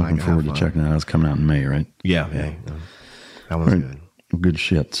 Yeah, I'm looking forward to checking it out. It's coming out in May, right? Yeah. That one's good. Good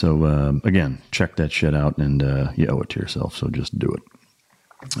shit. So, again, check that shit out, and you owe it to yourself, so just do it.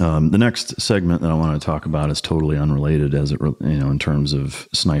 The next segment that I want to talk about is totally unrelated in terms of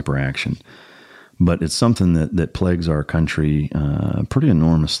sniper action, but it's something that plagues our country pretty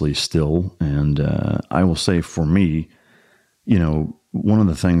enormously still. And I will say, for me, one of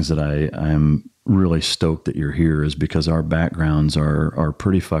the things that I'm really stoked that you're here is because our backgrounds are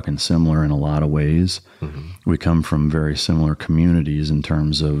pretty fucking similar in a lot of ways. Mm-hmm. We come from very similar communities in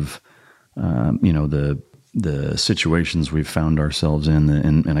terms of the situations we've found ourselves in,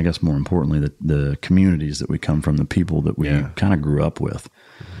 and I guess more importantly, the communities that we come from, the people that we kind of grew up with.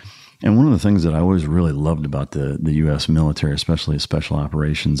 And one of the things that I always really loved about the U.S. military, especially special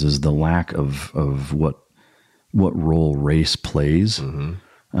operations, is the lack of what role race plays.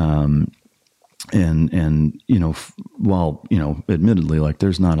 Mm-hmm. While admittedly, like,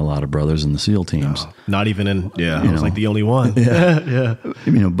 there's not a lot of brothers in the SEAL teams. No, not even in, I was like the only one. Yeah.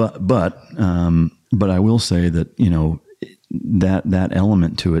 But I will say that, that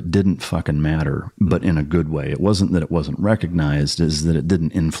element to it didn't fucking matter, but in a good way. It wasn't that it wasn't recognized, is that it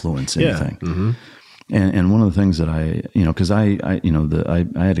didn't influence anything. Yeah. Mm-hmm. And one of the things that because I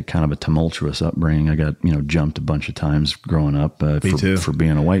had a kind of a tumultuous upbringing. I got, jumped a bunch of times growing up for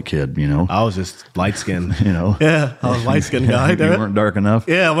being a white kid, I was just light skinned, Yeah, I was light skinned guy. You weren't dark enough.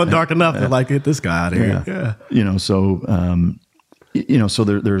 Yeah, I wasn't dark enough to get this guy out of here. Yeah. So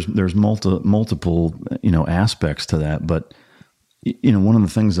there's multiple aspects to that, but one of the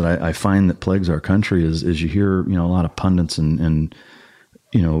things that I find that plagues our country is you hear a lot of pundits and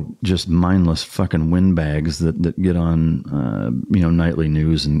just mindless fucking windbags that get on nightly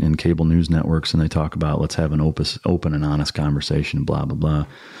news and cable news networks, and they talk about, let's have an open and honest conversation, blah blah blah.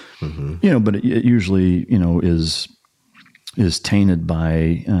 Mm-hmm. But it usually is tainted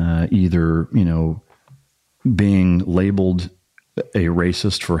by either being labeled a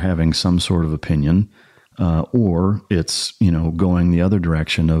racist for having some sort of opinion, or it's going the other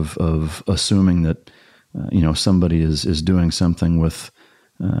direction of assuming that somebody is doing something with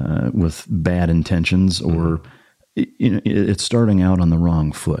bad intentions, or it's starting out on the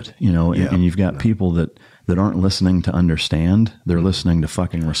wrong foot. And you've got people that aren't listening to understand; they're listening to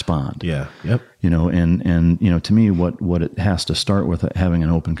fucking respond. Yeah. Yep. And to me, what it has to start with, having an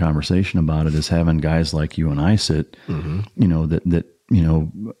open conversation about it, is having guys like you and I sit, that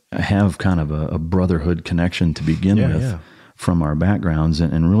have kind of a brotherhood connection to begin with from our backgrounds,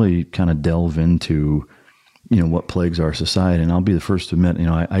 and really kind of delve into what plagues our society. And I'll be the first to admit,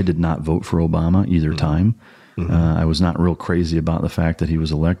 I did not vote for Obama either time. Mm-hmm. I was not real crazy about the fact that he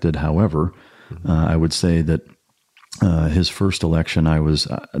was elected. However, I would say that his first election, I was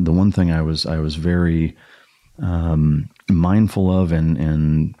the one thing I was very mindful of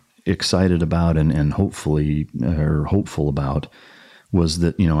and excited about and hopeful about was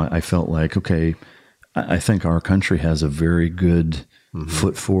that I felt like, okay, I think our country has a very good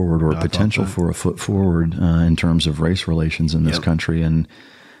foot forward, or potential for a foot forward in terms of race relations in this country. And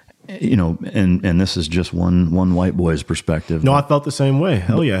and this is just one white boy's perspective. No, I felt the same way.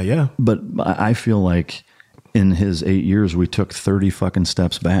 Hell yeah. But I feel like in his 8 years, we took 30 fucking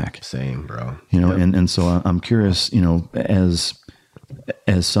steps back. Same, bro. And so I'm curious, as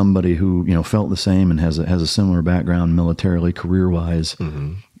somebody who felt the same and has a similar background militarily, career wise.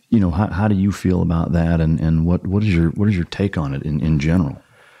 Mm-hmm. How do you feel about that, and what is your take on it in general?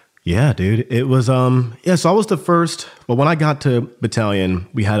 Yeah, dude. It was, so I was the first. Well, when I got to battalion,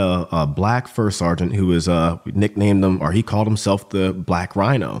 we had a black first sergeant who was, we nicknamed him, or he called himself the Black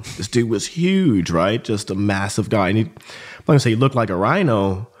Rhino. This dude was huge, right? Just a massive guy. And I'm not going to say he looked like a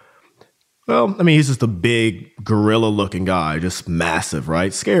rhino. Well, I mean, he's just a big gorilla looking guy, just massive,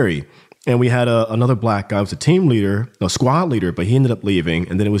 right? Scary. And we had another black guy who was a team leader, no, squad leader, but he ended up leaving.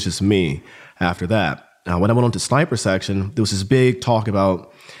 And then it was just me after that. Now, when I went on to sniper section, there was this big talk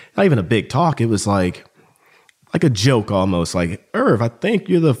about, not even a big talk, it was like a joke almost, like, Irv, I think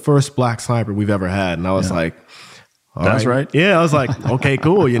you're the first black sniper we've ever had. And I was like, that's right. Yeah, I was like, okay,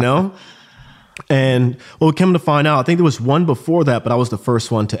 cool, you know? And well, come to find out, I think there was one before that, but I was the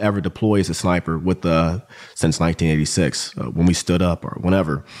first one to ever deploy as a sniper since 1986, when we stood up or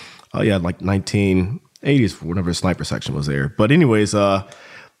whenever. Like 1980s, whenever sniper section was there. But anyways,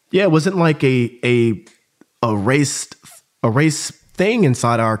 it wasn't like a race thing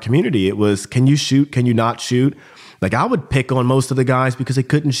inside our community. It was, can you shoot? Can you not shoot? Like, I would pick on most of the guys because they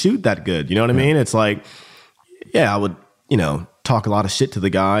couldn't shoot that good. You know what I mean? It's like, I would, talk a lot of shit to the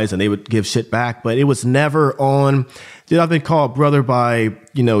guys and they would give shit back, but it was never on, dude, I've been called brother by,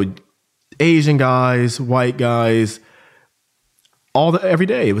 Asian guys, white guys, every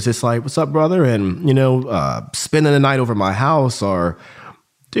day. It was just like, what's up, brother? And, spending the night over my house, or,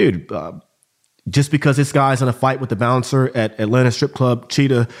 dude, just because this guy's in a fight with the bouncer at Atlanta strip club,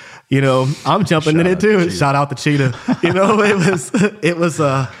 Cheetah, I'm jumping in it too. Shout out to Cheetah.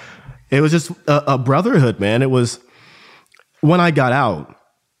 It was just a brotherhood, man. It was, when I got out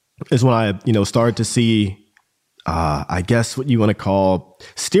is when I, started to see, I guess what you want to call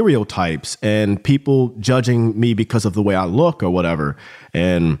stereotypes and people judging me because of the way I look or whatever,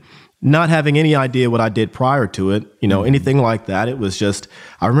 and not having any idea what I did prior to it, anything like that. It was just,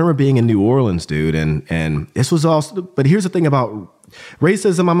 I remember being in New Orleans, dude, and this was also, but here's the thing about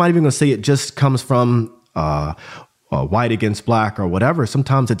racism, I'm not even going to say it just comes from white against black or whatever.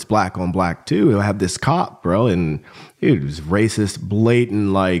 Sometimes it's black on black too. I have this cop, bro, and dude, it was racist,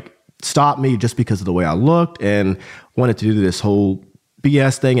 blatant, like, stopped me just because of the way I looked and wanted to do this whole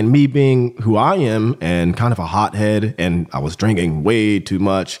BS thing. And me being who I am and kind of a hothead, and I was drinking way too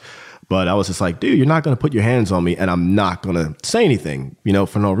much, but I was just like, dude, you're not going to put your hands on me and I'm not going to say anything,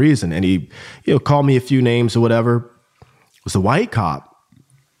 for no reason. And he, called me a few names or whatever. It was a white cop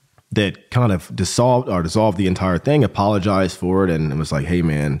that kind of dissolved the entire thing, apologized for it, and was like, hey,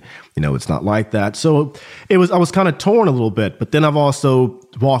 man, it's not like that. So I was kind of torn a little bit, but then I've also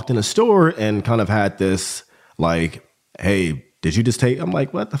walked in a store and kind of had this, like, hey, did you just take, I'm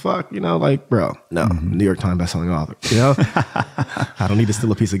like, what the fuck? Like, bro, no, New York Times bestselling author, I don't need to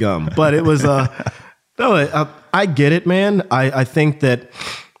steal a piece of gum. But it was, no, I get it, man. I think that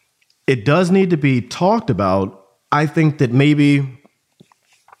it does need to be talked about. I think that maybe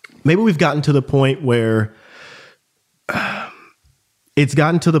we've gotten to the point where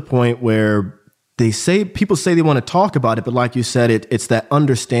people say they want to talk about it, but like you said, it's that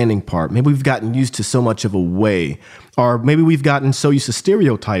understanding part. Maybe we've gotten used to so much of a way, or maybe we've gotten so used to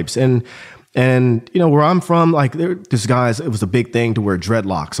stereotypes. And where I'm from, like, there's guys, it was a big thing to wear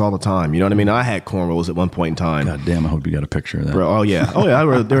dreadlocks all the time. You know what I mean? I had cornrows at one point in time. God damn, I hope you got a picture of that. Bro, oh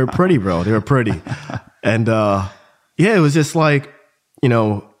yeah. They were pretty, bro. They were pretty. And it was just like,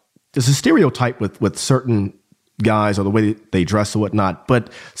 there's a stereotype with certain guys or the way they dress or whatnot,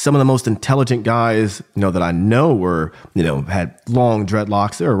 but some of the most intelligent guys, that I know were, had long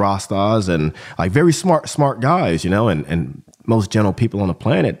dreadlocks. They were Rastas and like very smart guys, and most gentle people on the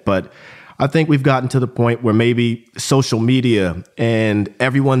planet. But I think we've gotten to the point where maybe social media and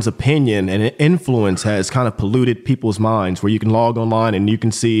everyone's opinion and influence has kind of polluted people's minds, where you can log online and you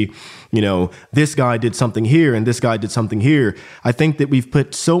can see, this guy did something here and this guy did something here. I think that we've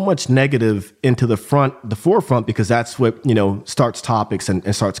put so much negative into the forefront, because that's what, starts topics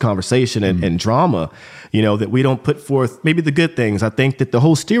and starts conversation and drama, that we don't put forth maybe the good things. I think that the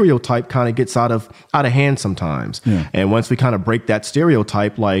whole stereotype kind of gets out of hand sometimes. Yeah. And once we kind of break that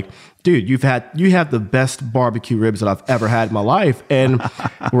stereotype, like, dude, you have the best barbecue ribs that I've ever had in my life. And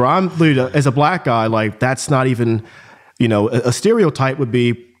where dude, as a black guy, like, that's not even, a stereotype would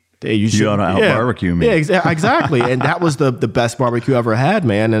be, hey, you ought to out-barbecue me. Yeah, exactly. And that was the best barbecue I ever had,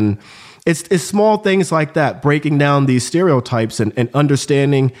 man. And it's small things like that, breaking down these stereotypes and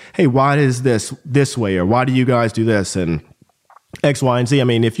understanding, hey, why is this way? Or why do you guys do this? And X, Y, and Z. I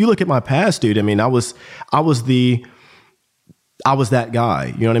mean, if you look at my past, dude, I mean, I was that guy,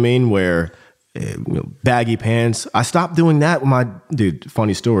 you know what I mean? Where, baggy pants. I stopped doing that with my dude.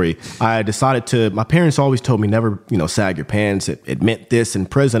 Funny story. I decided to. My parents always told me never, sag your pants. It meant this in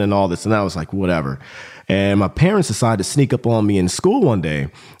prison and all this. And I was like, whatever. And my parents decided to sneak up on me in school one day.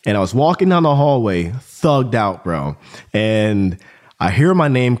 And I was walking down the hallway, thugged out, bro. And I hear my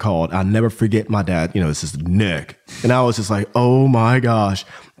name called. I'll never forget my dad. This is Nick. And I was just like, oh my gosh.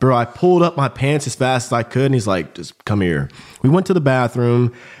 Bro, I pulled up my pants as fast as I could. And he's like, just come here. We went to the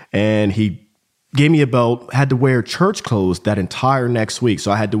bathroom and he gave me a belt, had to wear church clothes that entire next week. So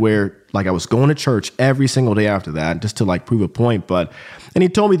I had to wear, like I was going to church every single day after that, just to like prove a point. And he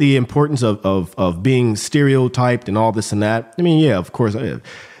told me the importance of being stereotyped and all this and that. I mean, yeah, of course,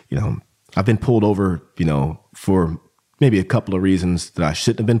 I've been pulled over, for maybe a couple of reasons that I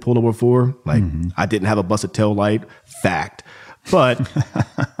shouldn't have been pulled over for. Like I didn't have a busted tail light, fact. But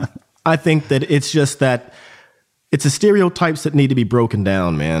I think that it's just that it's the stereotypes that need to be broken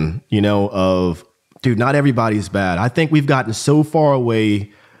down, man. Dude, not everybody's bad. I think we've gotten so far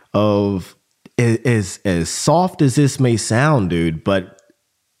away of, as soft as this may sound, dude, but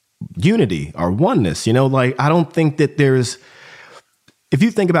unity or oneness, like I don't think that if you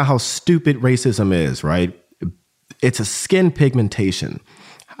think about how stupid racism is, right? It's a skin pigmentation.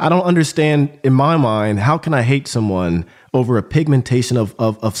 I don't understand, in my mind, how can I hate someone over a pigmentation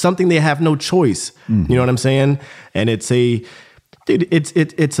of something they have no choice? You know what I'm saying? And it's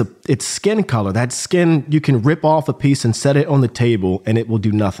skin color. That skin, you can rip off a piece and set it on the table and it will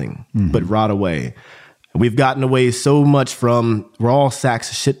do nothing but rot away. We've gotten away so much from, we're all sacks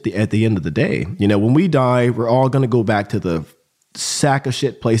of shit at the end of the day. When we die, we're all going to go back to the sack of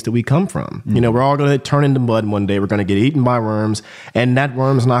shit place that we come from. We're all going to turn into mud one day. We're going to get eaten by worms, and that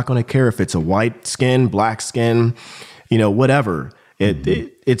worm's not going to care if it's a white skin, black skin, whatever.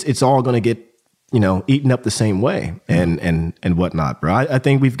 It's all going to get, eaten up the same way and whatnot, bro. I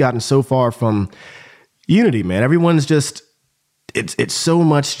think we've gotten so far from unity, man. Everyone's just, it's so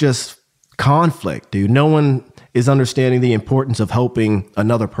much just conflict, dude. No one is understanding the importance of helping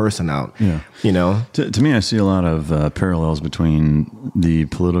another person out. Yeah. To me, I see a lot of parallels between the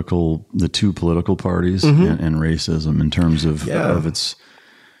two political parties and racism in terms of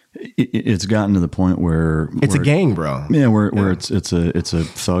it's gotten to the point where it's a gang, bro. Yeah. Where it's a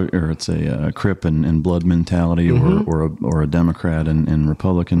thug, or it's a Crip and blood mentality or a Democrat and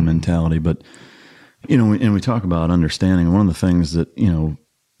Republican mentality. But, and we talk about understanding. One of the things that,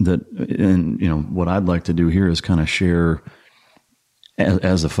 what I'd like to do here is kind of share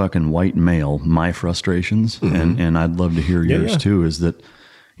as a fucking white male, my frustrations. And I'd love to hear yours too, is that,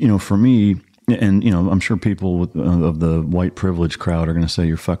 for me, and, I'm sure people of the white privilege crowd are going to say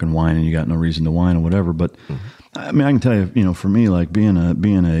you're fucking whining, you got no reason to whine or whatever. But I mean, I can tell you, for me, like being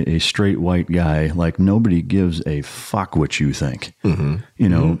a straight white guy, like nobody gives a fuck what you think, and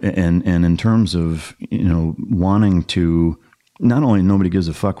in terms of, wanting to, not only nobody gives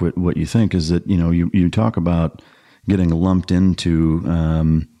a fuck what you think, is that, you talk about getting lumped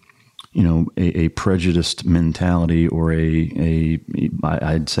into, a prejudiced mentality or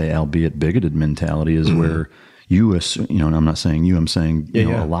I'd say, albeit bigoted mentality is where you assume, and I'm not saying you, I'm saying,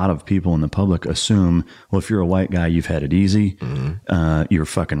 a lot of people in the public assume, well, if you're a white guy, you've had it easy. You're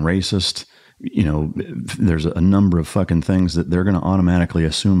fucking racist. There's a number of fucking things that they're going to automatically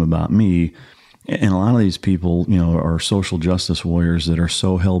assume about me. And a lot of these people, are social justice warriors that are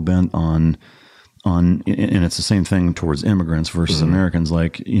so hell-bent on, and it's the same thing towards immigrants versus Americans,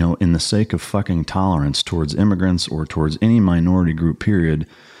 like, in the sake of fucking tolerance towards immigrants or towards any minority group, period,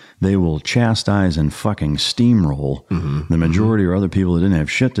 they will chastise and fucking steamroll the majority or other people that didn't have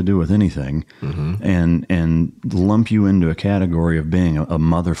shit to do with anything, and lump you into a category of being a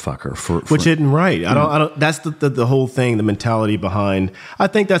motherfucker which isn't right. I don't. That's the whole thing. The mentality behind. I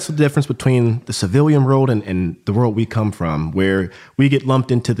think that's the difference between the civilian world and the world we come from, where we get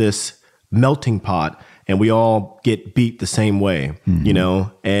lumped into this melting pot and we all get beat the same way,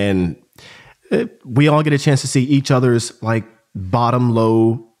 and we all get a chance to see each other's like bottom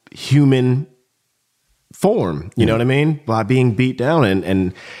low human form, you know what I mean? By being beat down,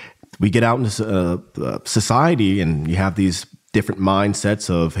 and we get out into society and you have these different mindsets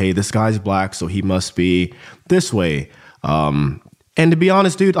of, hey, this guy's black, so he must be this way. And to be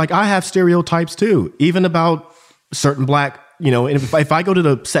honest, dude, like I have stereotypes too, even about certain black, and if I go to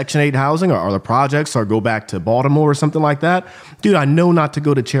the Section 8 housing or the projects or go back to Baltimore or something like that, dude, I know not to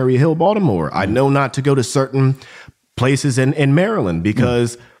go to Cherry Hill, Baltimore. I know not to go to certain places in Maryland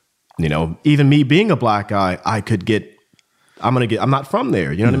because even me being a black guy, I'm not from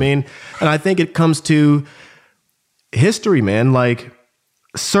there. You know what I mean? And I think it comes to history, man. Like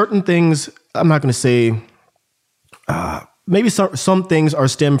certain things, I'm not going to say, maybe some things are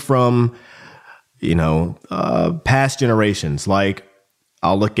stemmed from past generations. Like,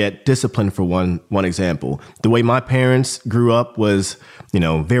 I'll look at discipline for one example. The way my parents grew up was,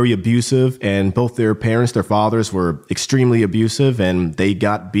 very abusive, and both their parents, their fathers, were extremely abusive, and they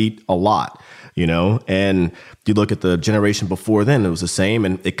got beat a lot, and you look at the generation before then, it was the same.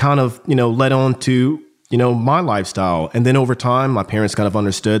 And it kind of, led on to, my lifestyle. And then over time, my parents kind of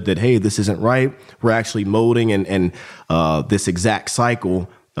understood that, hey, this isn't right. We're actually molding and this exact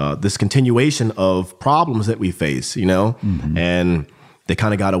cycle, this continuation of problems that we face, and they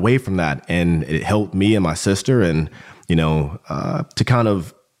kind of got away from that, and it helped me and my sister and, to kind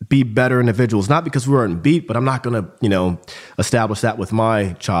of be better individuals, not because we weren't beat, but I'm not going to, establish that with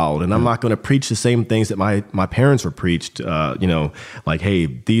my child. And I'm not going to preach the same things that my parents were preached, like, hey,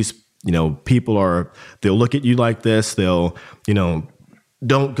 these, people they'll look at you like this. They'll,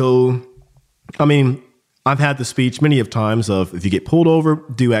 don't go. I mean, I've had the speech many of times of, if you get pulled over,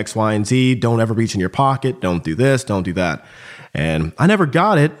 do X, Y, and Z. Don't ever reach in your pocket. Don't do this. Don't do that. And I never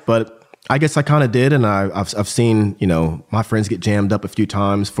got it, but I guess I kind of did. And I've seen, my friends get jammed up a few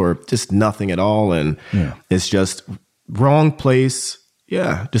times for just nothing at all. And it's just wrong place.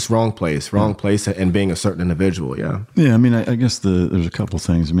 Yeah, just wrong place and being a certain individual. Yeah. Yeah. I mean, I guess there's a couple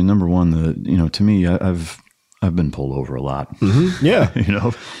things. I mean, number one, to me, I've been pulled over a lot. Mm-hmm.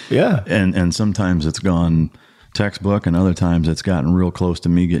 Yeah. Yeah. And sometimes it's gone textbook, and other times it's gotten real close to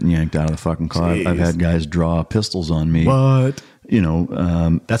me getting yanked out of the fucking car. I've had guys draw pistols on me. What?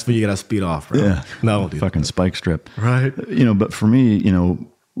 That's when you gotta speed off, bro. Yeah. No, fucking spike strip. Right. But for me,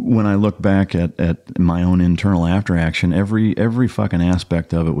 when I look back at my own internal after action, every fucking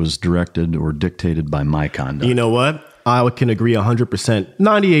aspect of it was directed or dictated by my conduct. You know what? I can agree 100%,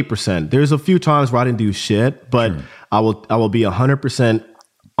 98%. There's a few times where I didn't do shit, but sure. I will be 100%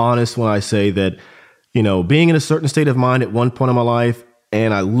 honest when I say that, being in a certain state of mind at one point in my life,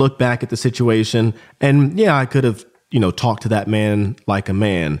 and I look back at the situation, and yeah, I could have, talked to that man like a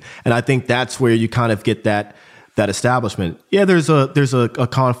man. And I think that's where you kind of get that establishment. Yeah, there's a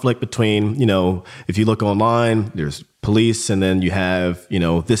conflict between, if you look online, there's police, and then you have,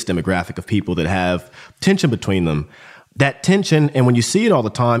 this demographic of people that have tension between them. That tension, and when you see it all the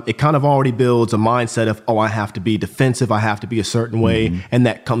time, it kind of already builds a mindset of, I have to be defensive, I have to be a certain way, and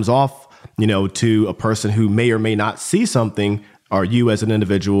that comes off, to a person who may or may not see something, or you as an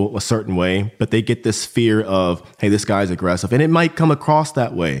individual, a certain way, but they get this fear of, hey, this guy's aggressive, and it might come across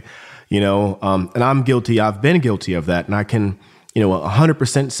that way, and I'm guilty. I've been guilty of that, and I can,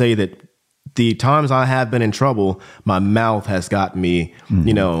 100% say that the times I have been in trouble, my mouth has got me,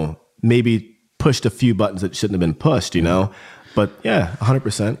 maybe pushed a few buttons that shouldn't have been pushed, But yeah,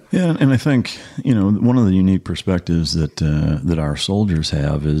 100%. Yeah, and I think, one of the unique perspectives that our soldiers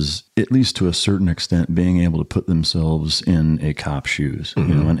have is, at least to a certain extent, being able to put themselves in a cop's shoes.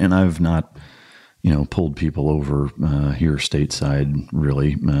 And I've not, pulled people over here stateside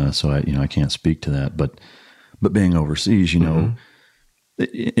really, so I can't speak to that. But being overseas, in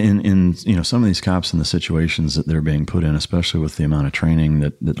some of these cops in the situations that they're being put in, especially with the amount of training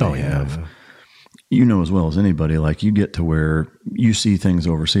that they have. Yeah. As well as anybody, like, you get to where you see things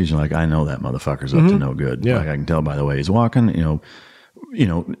overseas, you're like, I know that motherfucker's up to no good. Yeah. Like, I can tell by the way he's walking,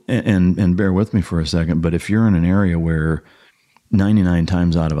 and bear with me for a second. But if you're in an area where 99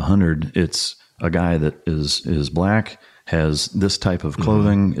 times out of 100, it's a guy that is black, has this type of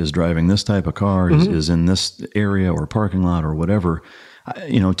clothing, is driving this type of car, is in this area or parking lot or whatever,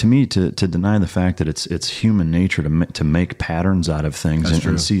 to me, to deny the fact that it's human nature to make patterns out of things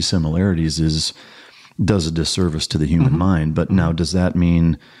and see similarities does a disservice to the human mind. But now, does that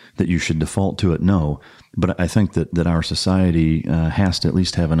mean that you should default to it? No. But I think that our society has to at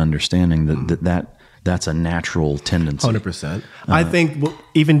least have an understanding that's a natural tendency. 100%. I think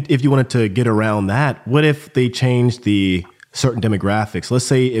even if you wanted to get around that, what if they changed the certain demographics? Let's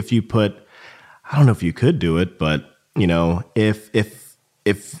say if you put, I don't know if you could do it, but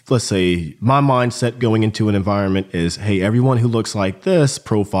if let's say my mindset going into an environment is, hey, everyone who looks like this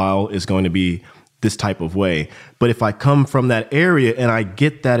profile is going to be this type of way. But if I come from that area and I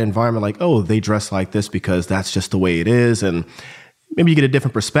get that environment, like, oh, they dress like this because that's just the way it is, and maybe you get a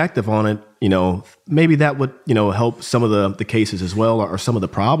different perspective on it, maybe that would, help some of the cases as well, or some of the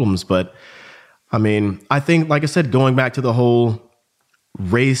problems. But I mean, I think, like I said, going back to the whole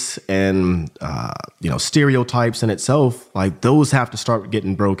race and, stereotypes in itself, like, those have to start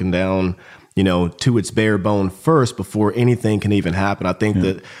getting broken down, to its bare bone first before anything can even happen. I think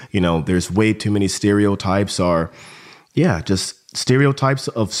that, there's way too many stereotypes just stereotypes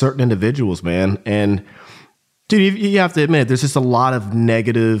of certain individuals, man. And dude, you have to admit, there's just a lot of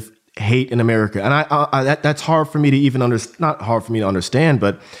negative hate in America. And that's hard for me to even not hard for me to understand,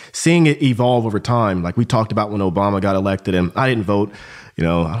 but seeing it evolve over time. Like we talked about when Obama got elected, and I didn't vote.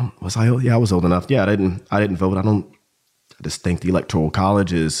 I was old enough. Yeah, I didn't vote. I just think the Electoral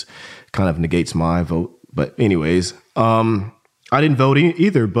College kind of negates my vote. But anyways, I didn't vote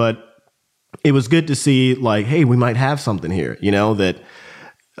either, but it was good to see, like, hey, we might have something here, that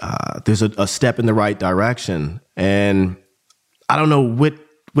there's a step in the right direction. And I don't know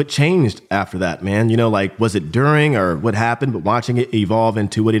what changed after that, man. Like, was it during or what happened? But watching it evolve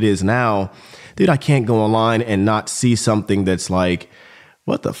into what it is now, dude, I can't go online and not see something that's like,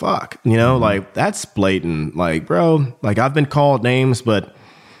 what the fuck? Like, that's blatant. Like, bro, like, I've been called names, but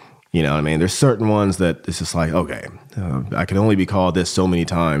there's certain ones that it's just like, okay, I can only be called this so many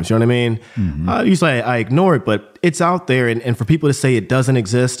times. You know what I mean? Mm-hmm. Usually I ignore it, but it's out there. And for people to say it doesn't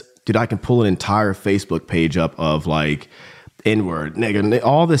exist, dude, I can pull an entire Facebook page up of like N-word, nigga,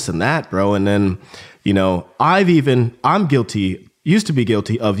 all this and that, bro. And then, I'm guilty, used to be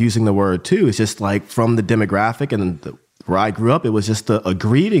guilty of using the word too. It's just like from the demographic and where I grew up, it was just a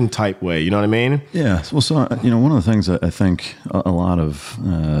greeting type way. You know what I mean? Yeah. Well, so, one of the things that I think a lot of,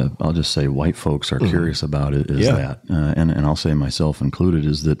 I'll just say white folks are curious about it is that, and I'll say myself included,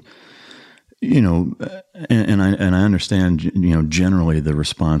 is that, and I understand, generally the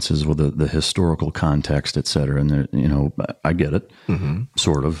responses with the historical context, et cetera. And, I get it,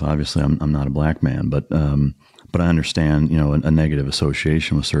 sort of. Obviously, I'm not a black man, but I understand, a negative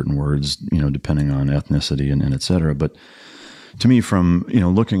association with certain words, depending on ethnicity and et cetera. But to me, from,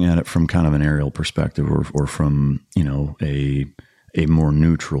 looking at it from kind of an aerial perspective or from, a more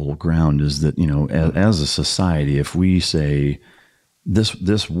neutral ground, is that, as a society, if we say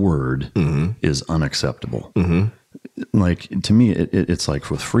this word is unacceptable, like, to me, it's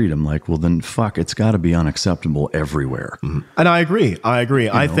like with freedom, like, well, then fuck, it's got to be unacceptable everywhere. And I agree.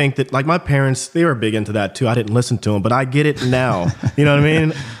 I think that, like, my parents, they were big into that too. I didn't listen to them, but I get it now. You know what I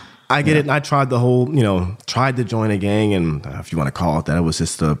mean? I get it. And I tried the whole, tried to join a gang, and if you want to call it that, it was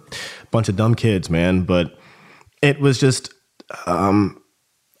just a bunch of dumb kids, man. But it was just, I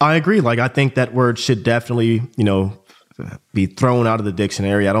agree. Like, I think that word should definitely, be thrown out of the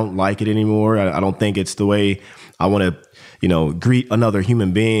dictionary. I don't like it anymore. I don't think it's the way I want to, greet another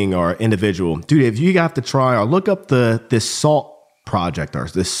human being or individual. Dude, if you have to try or look up this SALT project or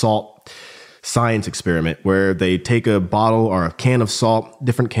this SALT science experiment where they take a bottle or a can of salt,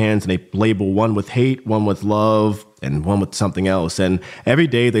 different cans, and they label one with hate, one with love, and one with something else. And every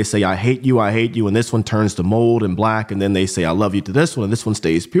day they say, I hate you, and this one turns to mold and black, and then they say, I love you to this one, and this one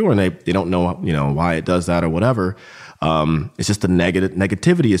stays pure, and they don't know, why it does that or whatever. It's just the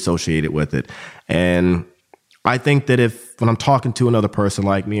negativity associated with it. And I think that when I'm talking to another person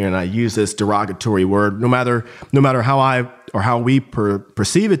like me and I use this derogatory word, no matter how we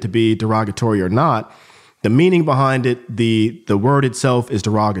perceive it to be derogatory or not, the meaning behind it, the word itself is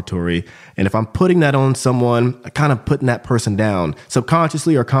derogatory. And if I'm putting that on someone, I'm kind of putting that person down,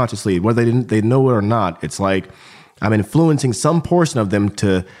 subconsciously or consciously, whether they know it or not. It's like I'm influencing some portion of them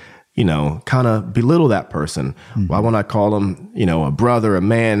to, kind of belittle that person. Why won't I call them, a brother, a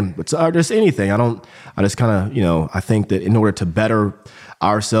man, or just anything? I just kind of, I think that in order to better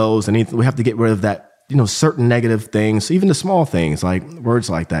ourselves, and we have to get rid of that, certain negative things, even the small things, like words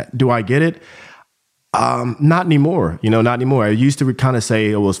like that. Do I get it? Not anymore. Not anymore. I used to kind of say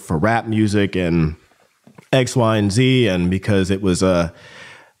it was for rap music and X, Y, and Z, and because it was no.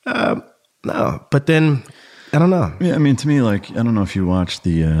 But then I don't know. Yeah, I mean, to me, like, I don't know if you watched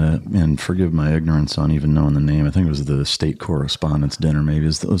and forgive my ignorance on even knowing the name. I think it was the State Correspondents' Dinner. Maybe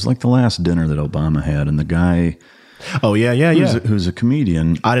it was like the last dinner that Obama had, and the guy. Oh yeah. Who's a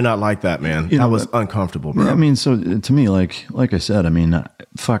comedian? I did not like that, man. I was uncomfortable, bro. I mean, so to me, like I said, I mean,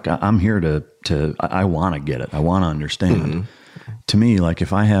 fuck, I'm here to I want to get it. I want to understand. To me, like,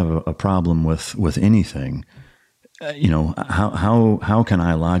 if I have a problem with anything, how can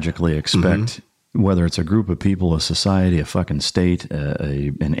I logically expect? Whether it's a group of people, a society, a fucking state,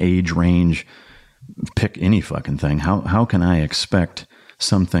 an age range, pick any fucking thing. How can I expect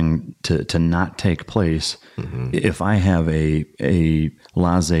something to not take place if I have a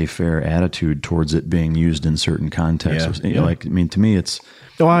laissez-faire attitude towards it being used in certain contexts? Like, I mean, to me, it's.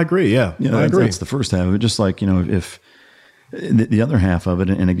 Oh, I agree. Yeah, I agree. That's the first half of it. Just like, if the other half of it,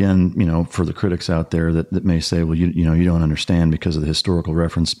 and again, for the critics out there that may say, well, you don't understand because of the historical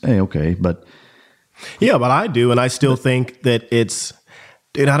reference. Hey, okay, but. Yeah, but I do, and I still think that it's.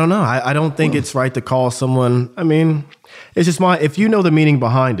 Dude, I don't know. I don't think it's right to call someone. I mean, it's just if you know the meaning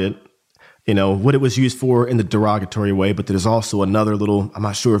behind it, what it was used for in the derogatory way, but there's also another little, I'm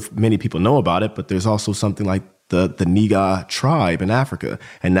not sure if many people know about it, but there's also something like the Niga tribe in Africa.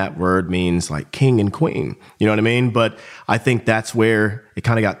 And that word means like king and queen. You know what I mean? But I think that's where it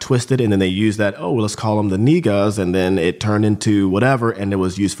kind of got twisted. And then they used that, let's call them the Nigas. And then it turned into whatever. And it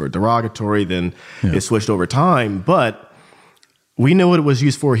was used for derogatory. Then it switched over time. But we know what it was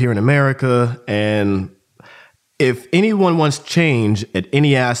used for here in America. And if anyone wants change at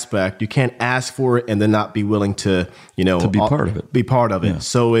any aspect, you can't ask for it and then not be willing to, to be part of it. Be part of it. Yeah.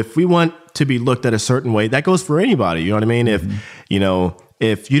 So if we want to be looked at a certain way, that goes for anybody. You know what I mean? If,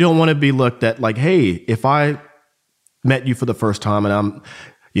 if you don't want to be looked at like, hey, if I met you for the first time and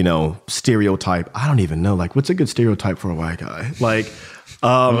I'm, stereotype, I don't even know, like, what's a good stereotype for a white guy? Like,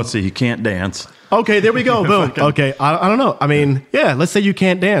 let's see, you can't dance. Okay, there we go. Boom. Okay, I don't know. I mean, let's say you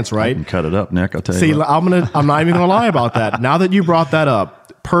can't dance, right? I can cut it up, Nick. I'll tell you. See, what. I'm not even gonna lie about that. Now that you brought that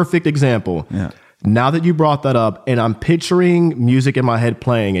up, perfect example. Yeah. Now that you brought that up, and I'm picturing music in my head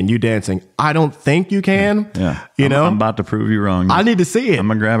playing and you dancing, I don't think you can. Yeah. I'm about to prove you wrong. I need to see it. I'm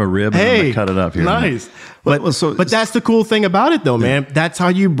gonna grab a rib and I'm gonna cut it up here. Nice. But that's the cool thing about it, though, man. That's how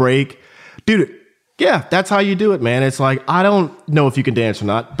you break, dude. Yeah, that's how you do it, man. It's like, I don't know if you can dance or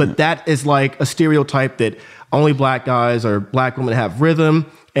not, but that is like a stereotype that only black guys or black women have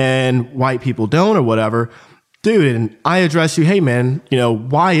rhythm and white people don't or whatever. Dude, and I address you, hey, man,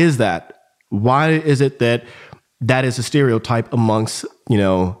 why is that? Why is it that is a stereotype amongst,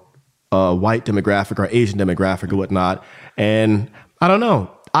 white demographic or Asian demographic or whatnot? And I don't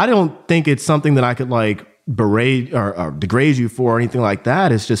know. I don't think it's something that I could like berate or degrade you for or anything like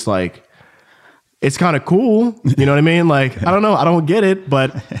that. It's just like, it's kind of cool. You know what I mean? Like, I don't know. I don't get it,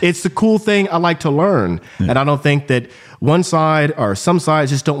 but it's the cool thing I like to learn. Yeah. And I don't think that one side or some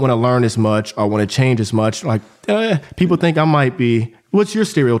sides just don't want to learn as much or want to change as much. Like, people think I might be, what's your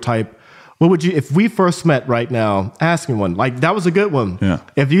stereotype? What would you, if we first met right now, ask me one. Like, that was a good one. Yeah.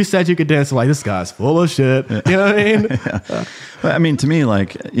 If you said you could dance, like, this guy's full of shit. Yeah. You know what I mean? Yeah. I mean, to me,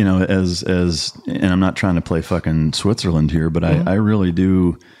 like, as, and I'm not trying to play fucking Switzerland here, but I really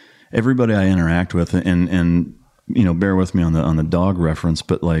do. Everybody I interact with, and bear with me on the dog reference,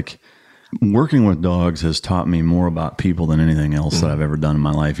 but like working with dogs has taught me more about people than anything else that I've ever done in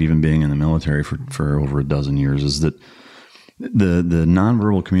my life. Even being in the military for over a dozen years, is that the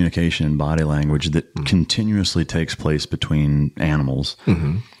nonverbal communication and body language that continuously takes place between animals,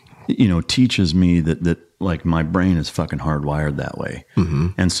 teaches me that like my brain is fucking hardwired that way,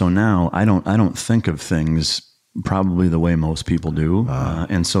 and so now I don't think of things probably the way most people do.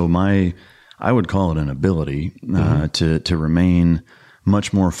 And so I would call it an ability to remain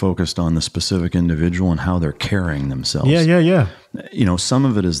much more focused on the specific individual and how they're carrying themselves. Yeah. Some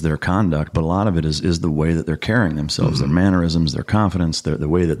of it is their conduct, but a lot of it is the way that they're carrying themselves, their mannerisms, their confidence, the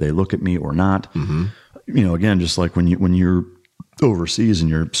way that they look at me or not. Again, just like when you're overseas and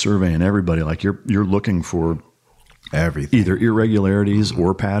you're surveying everybody, like you're looking for everything, either irregularities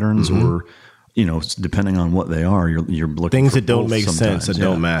or patterns or, depending on what they are, you're looking things for that don't make sense, that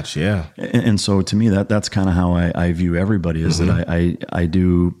don't match. Yeah. And so to me, that's kind of how I view everybody, is that I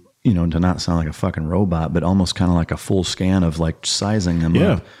do, to not sound like a fucking robot, but almost kind of like a full scan of like sizing them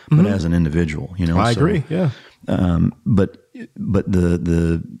up, but as an individual, I agree. Yeah. But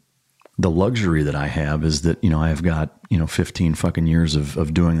the luxury that I have is that, I've got, 15 fucking years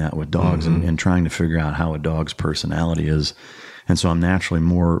of doing that with dogs and trying to figure out how a dog's personality is. And so I'm naturally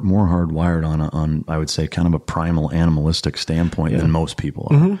more hardwired on I would say kind of a primal animalistic standpoint than most people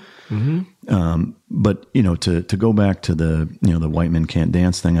are. But to go back to the the white men can't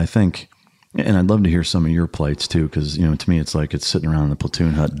dance thing, I think, and I'd love to hear some of your plights too, because to me it's like it's sitting around in the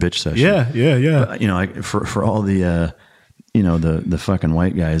platoon hut bitch session. Yeah. But, for all the the fucking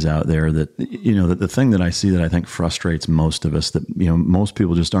white guys out there that the thing that I see that I think frustrates most of us, that most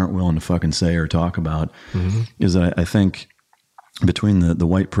people just aren't willing to fucking say or talk about, is that I think, between the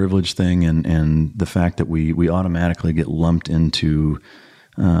white privilege thing and the fact that we automatically get lumped into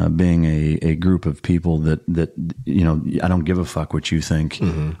being a group of people that I don't give a fuck what you think.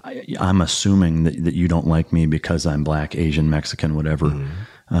 I'm assuming that you don't like me because I'm black, Asian, Mexican, whatever,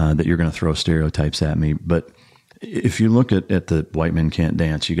 that you're going to throw stereotypes at me. But if you look at the white men can't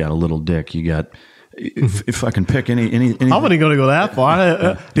dance, you got a little dick, you got... If I can pick any I wasn't going to go that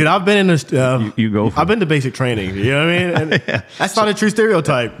far. Dude, I've been in this. You go. I've been to basic training. You know what I mean? And that's not a true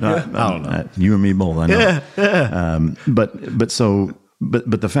stereotype. I don't know. You and me both. I know. But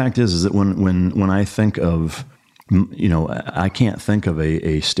the fact is that when I think of, I can't think of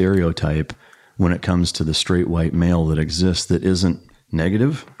a stereotype when it comes to the straight white male that exists that isn't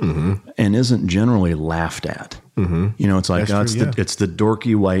negative and isn't generally laughed at. Mm-hmm. You know, it's like, it's the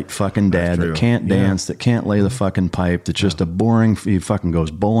dorky white fucking dad that can't dance, that can't lay the fucking pipe, that's just a boring, he fucking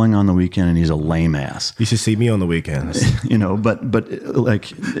goes bowling on the weekend and he's a lame ass. You should see me on the weekends. You know, but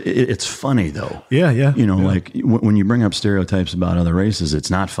like, it's funny though. Yeah. You know, like when you bring up stereotypes about other races,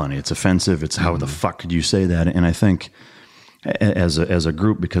 it's not funny. It's offensive. It's how the fuck could you say that? And I think as a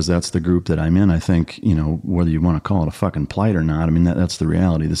group, because that's the group that I'm in, I think, you know, whether you want to call it a fucking plight or not, I mean, that's the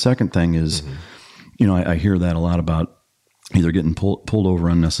reality. The second thing is, you know, I hear that a lot about either getting pulled over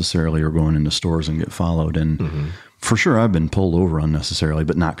unnecessarily or going into stores and get followed. And for sure, I've been pulled over unnecessarily,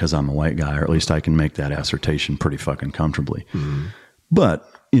 but not because I'm a white guy, or at least I can make that assertion pretty fucking comfortably. But,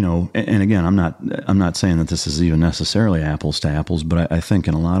 you know, and again, I'm not saying that this is even necessarily apples to apples, but I think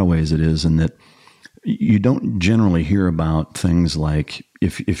in a lot of ways it is, in that you don't generally hear about things like,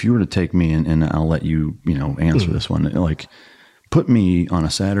 if you were to take me, and I'll let you, you know, answer this one, like, put me on a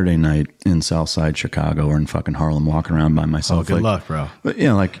Saturday night in Southside Chicago or in fucking Harlem walking around by myself. Oh, good luck, bro. But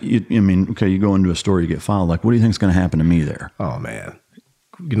yeah, like, I mean, okay, you go into a store, you get followed. Like, what do you think's going to happen to me there? Oh, man.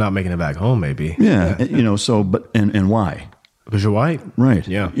 You're not making it back home, maybe. Yeah. You know, so, but, and why? Because you're white. Right.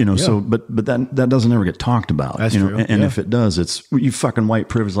 Yeah. You know, so, but that doesn't ever get talked about. That's you know? true. And if it does, it's you fucking white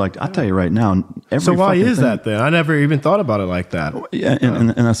privilege. Like, I'll tell you right now, so why is that then? I never even thought about it like that. Yeah.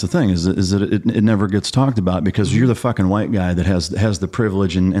 And that's the thing is that it never gets talked about, because you're the fucking white guy that has the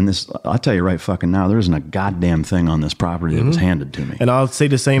privilege. And this, I'll tell you right fucking now, there isn't a goddamn thing on this property that was handed to me. And I'll say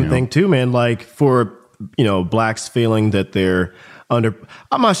the same thing too, man. Like, for, you know, blacks feeling that they're under,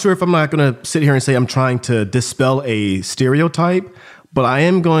 I'm not sure if I'm not going to sit here and say I'm trying to dispel a stereotype, but I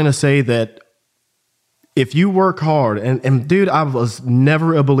am going to say that if you work hard, and dude, I was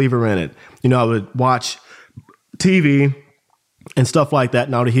never a believer in it. You know, I would watch TV and stuff like that,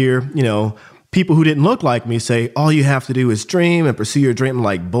 and I would hear, you know, people who didn't look like me say, all you have to do is dream and pursue your dream. I'm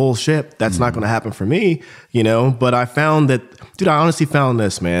like, bullshit, that's not going to happen for me, you know? But I found that, dude, I honestly found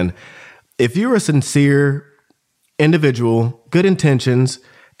this, man. If you're a sincere individual, good intentions,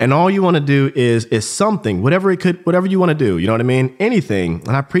 and all you want to do is something, whatever you want to do, you know what I mean? Anything.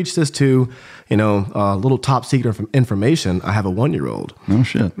 And I preach this to, you know, little top secret information. I have a 1-year-old. No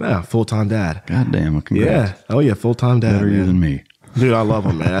shit. Yeah, full-time dad. God damn it. Congrats. Yeah. Oh yeah, full-time dad. Better you than me. Dude, I love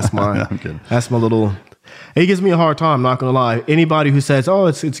him, man. That's my that's my little. He gives me a hard time, not gonna lie. Anybody who says, "Oh,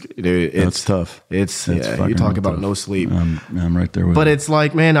 it's dude, it's tough." It's you talk about tough. No sleep. I'm right there with you. But it's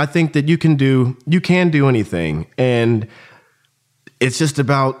like, man, I think that you can do anything, and it's just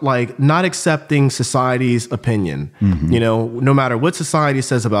about like not accepting society's opinion. You know, no matter what society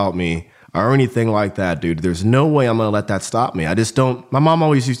says about me or anything like that, dude, there's no way I'm going to let that stop me. I just don't. My mom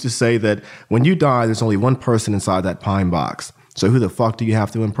always used to say that when you die, there's only one person inside that pine box. So who the fuck do you have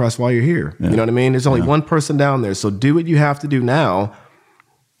to impress while you're here? Yeah. You know what I mean? There's only one person down there. So do what you have to do now.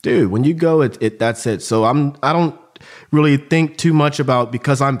 Dude, when you go, that's it. So I don't really think too much about,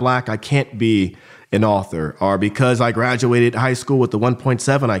 because I'm black, I can't be an author, or because I graduated high school with the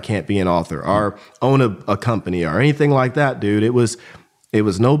 1.7, I can't be an author, or own a company or anything like that, dude. It was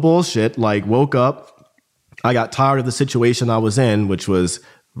no bullshit. Like, woke up, I got tired of the situation I was in, which was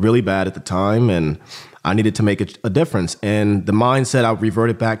really bad at the time, and I needed to make a difference. And the mindset, I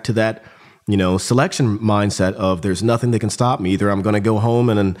reverted back to that, you know, selection mindset of there's nothing that can stop me. Either I'm going to go home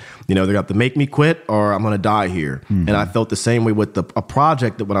and, you know, they're going to have to make me quit, or I'm going to die here. And I felt the same way with a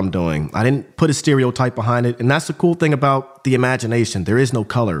project that what I'm doing. I didn't put a stereotype behind it. And that's the cool thing about the imagination. There is no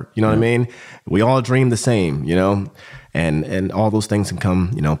color. You know what I mean? We all dream the same, you know, and all those things can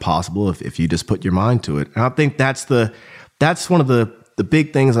come, you know, possible if you just put your mind to it. And I think that's one of the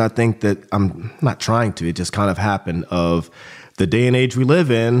big things. I think that I'm not trying to, it just kind of happened, of the day and age we live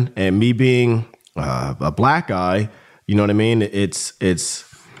in, and me being a black guy, you know what I mean? It's.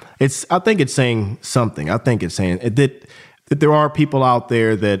 I think it's saying something. I think it's saying that there are people out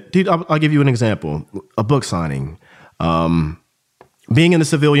there that, dude. I'll give you an example. A book signing. Being in the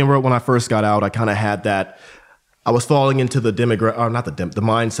civilian world when I first got out, I kind of had that. I was falling into the the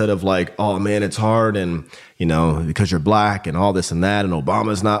mindset of like, oh man, it's hard, and you know, because you're black and all this and that, and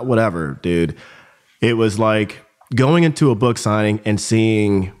Obama's not, whatever, dude. It was like going into a book signing and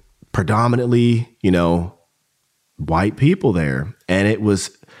seeing predominantly, you know, white people there. And it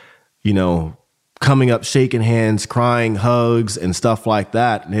was, you know, coming up, shaking hands, crying, hugs, and stuff like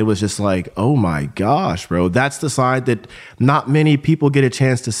that. And it was just like, oh my gosh, bro, that's the side that not many people get a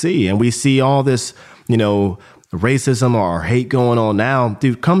chance to see. And we see all this, you know, racism or hate going on now.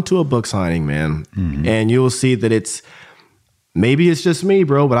 Dude, come to a book signing, man. And you'll see that maybe it's just me,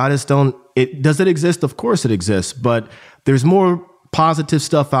 bro, but I just don't. Does it exist? Of course it exists, but there's more positive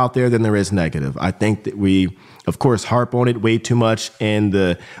stuff out there than there is negative. I think that we, of course, harp on it way too much in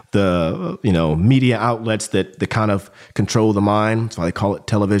the media outlets that kind of control the mind. That's why they call it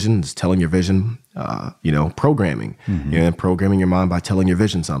television. It's telling your vision, programming. Programming your mind by telling your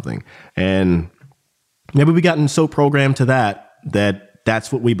vision something. And maybe we've gotten so programmed to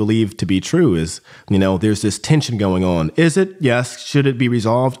that's what we believe to be true is, there's this tension going on. Is it? Yes. Should it be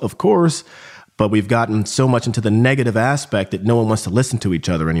resolved? Of course. But we've gotten so much into the negative aspect that no one wants to listen to each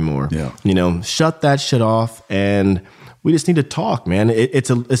other anymore. Yeah. Shut that shit off. And we just need to talk, man. It's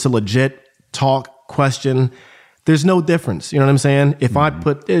a legit talk question. There's no difference. You know what I'm saying? If I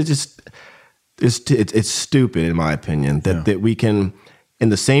put, it's stupid in my opinion that we can, in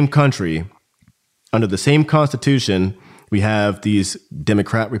the same country, under the same constitution, we have these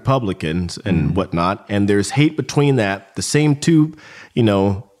Democrat Republicans and whatnot, and there's hate between that. The same two,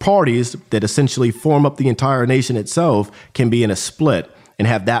 parties that essentially form up the entire nation itself can be in a split and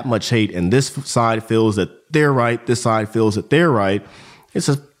have that much hate. And this side feels that they're right. This side feels that they're right. It's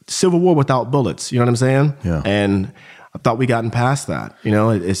a civil war without bullets. You know what I'm saying? Yeah. And I thought we gotten past that.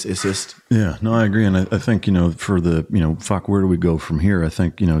 It's just. Yeah, no, I agree. And I think, for the, where do we go from here? I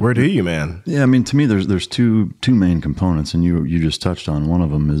think, Where do you, man? Yeah, I mean, to me, there's two main components, and you just touched on one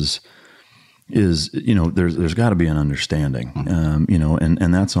of them is there's got to be an understanding,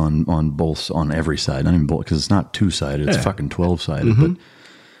 and that's on every side, not even both, because it's not two-sided, it's fucking 12-sided,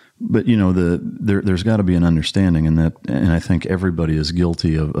 but there's got to be an understanding, and I think everybody is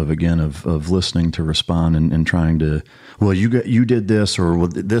guilty of listening to respond and trying to, well, you did this, or well,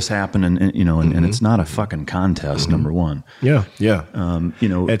 this happened, and it's not a fucking contest. Number one,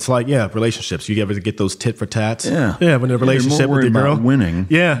 it's like relationships. You ever get those tit for tats? Yeah, when a relationship with your girl, winning,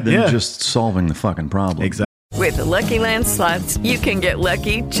 than just solving the fucking problem. Exactly. With the Lucky Land Slots, you can get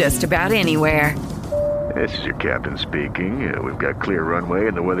lucky just about anywhere. This is your captain speaking. We've got clear runway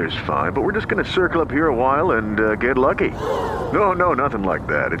and the weather's fine, but we're just going to circle up here a while and get lucky. No, nothing like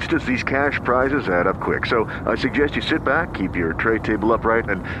that. It's just these cash prizes add up quick. So I suggest you sit back, keep your tray table upright,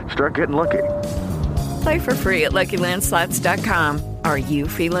 and start getting lucky. Play for free at LuckyLandSlots.com. Are you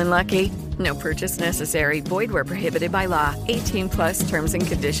feeling lucky? No purchase necessary. Void where prohibited by law. 18+ terms and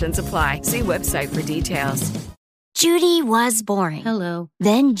conditions apply. See website for details. Judy was boring. Hello.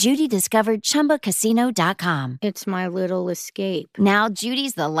 Then Judy discovered ChumbaCasino.com. It's my little escape. Now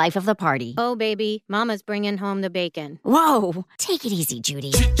Judy's the life of the party. Oh, baby, mama's bringing home the bacon. Whoa, take it easy,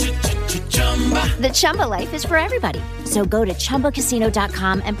 Judy. The Chumba life is for everybody. So go to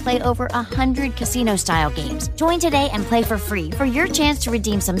ChumbaCasino.com and play over 100 casino-style games. Join today and play for free for your chance to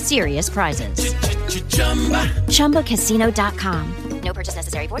redeem some serious prizes. ChumbaCasino.com. No purchase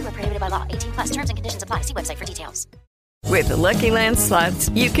necessary. Void where prohibited by law. 18+ terms and conditions apply. See website for details. With the Lucky Land Slots,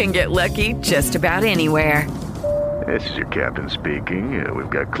 you can get lucky just about anywhere. This is your captain speaking. We've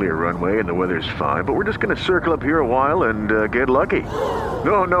got clear runway and the weather's fine, but we're just going to circle up here a while and get lucky.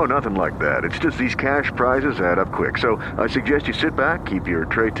 No, nothing like that. It's just these cash prizes add up quick. So I suggest you sit back, keep your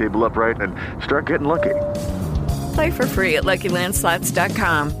tray table upright, and start getting lucky. Play for free at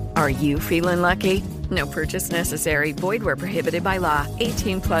LuckyLandSlots.com. Are you feeling lucky? No purchase necessary. Void where prohibited by law.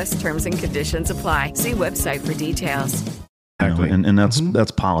 18+ terms and conditions apply. See website for details. Exactly. And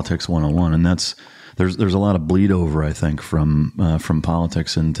that's politics 101. And there's a lot of bleed over, I think, from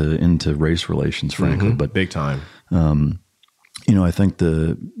politics into race relations, frankly. But big time. I think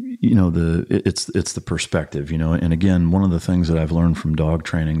it's the perspective, and again, one of the things that I've learned from dog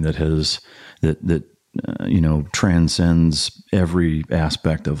training that transcends every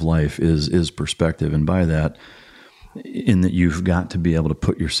aspect of life is perspective. And by that, in that you've got to be able to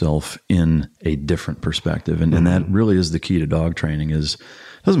put yourself in a different perspective. And that really is the key to dog training is,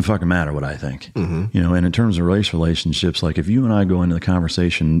 it doesn't fucking matter what I think, and in terms of relationships, like if you and I go into the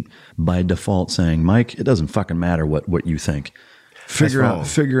conversation by default saying, Mike, it doesn't fucking matter what you think. Figure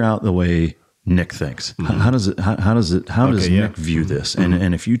out the way Nick thinks. How does Nick view this?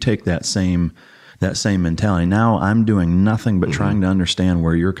 And if you take that same mentality, now I'm doing nothing but trying to understand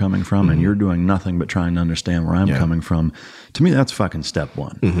where you're coming from, and you're doing nothing but trying to understand where I'm coming from. To me, that's fucking step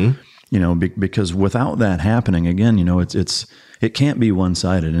one. Because without that happening, again, it can't be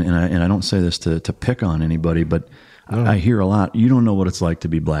one-sided. And I don't say this to pick on anybody, but I hear a lot, you don't know what it's like to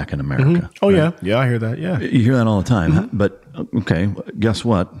be black in America. Oh, right? Yeah, I hear that, yeah. You hear that all the time. But, okay, guess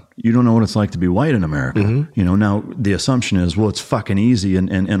what? You don't know what it's like to be white in America. Now, the assumption is, well, it's fucking easy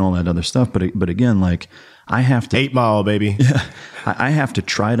and all that other stuff. But again, like, I have to... 8 Mile, baby. Yeah, I have to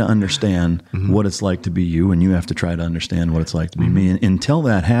try to understand what it's like to be you, and you have to try to understand what it's like to be me. And until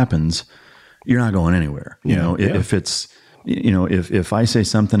that happens, you're not going anywhere. If it's... if I say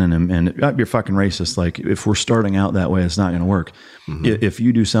something and you're fucking racist, like if we're starting out that way, it's not going to work. Mm-hmm. If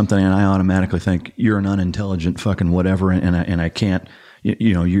you do something and I automatically think you're an unintelligent fucking whatever, and I can't,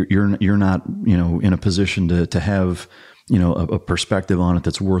 you're not, in a position to have, a perspective on it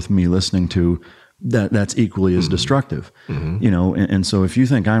that's worth me listening to, that's equally as destructive, and so if you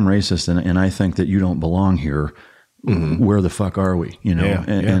think I'm racist and I think that you don't belong here, where the fuck are we?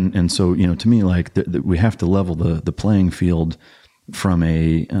 And so, to me, like we have to level the playing field from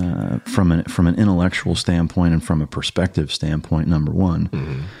from an intellectual standpoint and from a perspective standpoint, number one.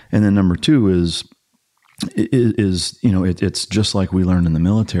 And then number two is it's just like we learned in the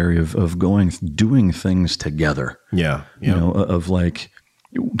military of doing things together. Of like,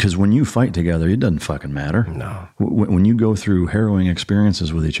 because when you fight together, it doesn't fucking matter. No. When you go through harrowing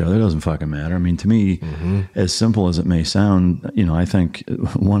experiences with each other, it doesn't fucking matter. I mean, to me, as simple as it may sound, I think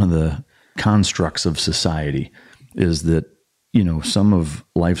one of the constructs of society is that, some of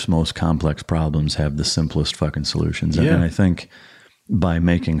life's most complex problems have the simplest fucking solutions. And I think by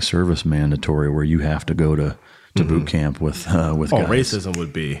making service mandatory, where you have to go to boot camp with guys. Racism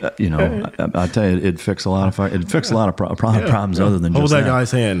would be. I'll tell you, it'd fix a lot of problems other than hold just that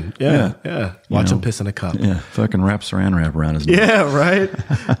guy's hand. Yeah. Watch him piss in a cup. Yeah, fucking wrap saran wrap around his neck. Yeah,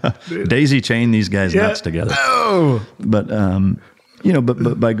 right. Daisy chain these guys nuts together. Oh. But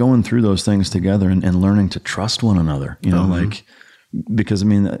but by going through those things together and learning to trust one another, like. Because, you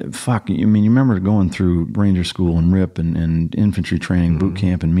remember going through Ranger School and RIP and infantry training, boot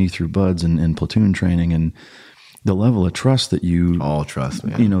camp, and me through BUDS and platoon training, and the level of trust that you all trust,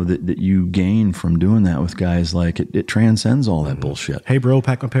 man. That you gain from doing that with guys, like it transcends all that bullshit. Hey, bro,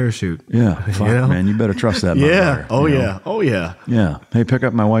 pack my parachute. Yeah, fuck, man, you better trust that. Yeah. Motherfucker, Yeah. Hey, pick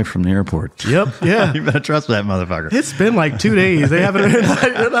up my wife from the airport. Yep. Yeah. You better trust that motherfucker. It's been like 2 days. They haven't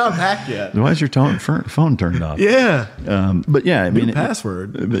they're not back yet. Why is your phone turned off? Yeah. But yeah, New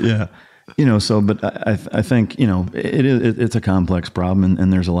password. But yeah. But I think, it's a complex problem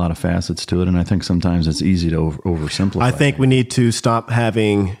and there's a lot of facets to it. And I think sometimes it's easy to oversimplify. I think we need to stop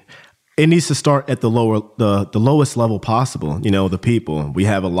having, it needs to start at the lowest level possible. The people, we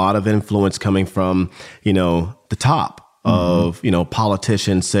have a lot of influence coming from, the top of,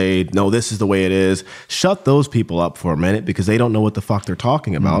 politicians say, no, this is the way it is. Shut those people up for a minute because they don't know what the fuck they're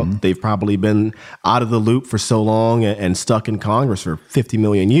talking about. They've probably been out of the loop for so long and stuck in Congress for 50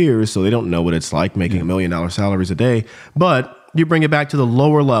 million years. So they don't know what it's like making $1 million salaries a day. But you bring it back to the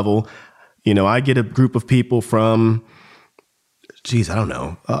lower level. I get a group of people from,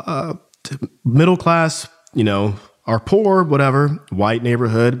 middle class, are poor, whatever, white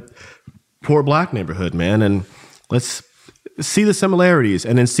neighborhood, poor black neighborhood, man. And let's see the similarities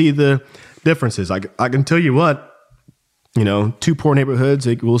and then see the differences. I can tell you what, 2 poor neighborhoods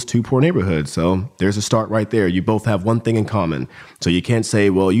equals 2 poor neighborhoods. So there's a start right there. You both have one thing in common. So you can't say,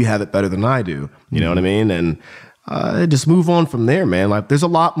 well, you have it better than I do. You know what I mean? And just move on from there, man. Like there's a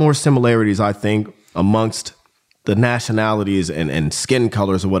lot more similarities, I think, amongst the nationalities and skin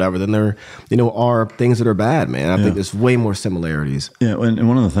colors or whatever than there, are things that are bad, man. I think there's way more similarities. Yeah. And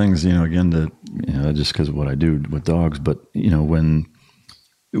one of the things, again, just because of what I do with dogs, but when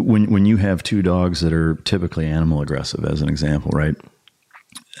you have 2 dogs that are typically animal aggressive, as an example, right?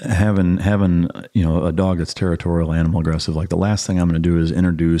 Having a dog that's territorial, animal aggressive, like the last thing I'm going to do is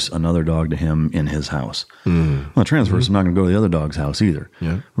introduce another dog to him in his house. Well, transverse, I'm not going to go to the other dog's house either.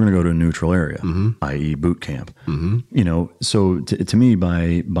 Yeah. We're going to go to a neutral area, i.e. boot camp. So to me,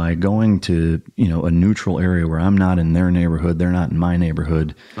 by going to, a neutral area where I'm not in their neighborhood, they're not in my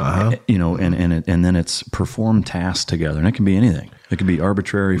neighborhood, and then it's perform tasks together. And it can be anything. It could be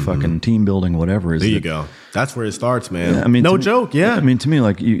arbitrary fucking team building, whatever. There you go. That's where it starts, man. Yeah, no joke. Yeah. To me,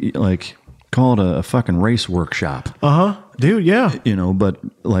 like call it a fucking race workshop. Dude. Yeah. But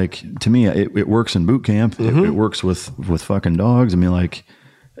like to me, it works in boot camp. It works with fucking dogs.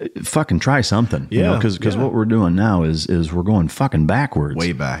 Fucking try something. Yeah. Because what we're doing now is we're going fucking backwards.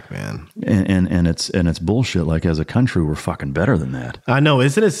 Way back, man. And it's bullshit. Like as a country, we're fucking better than that. I know.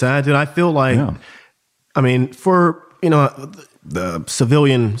 Isn't it sad, dude? I feel like, for, the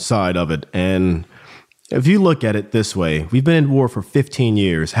civilian side of it. And if you look at it this way, we've been in war for 15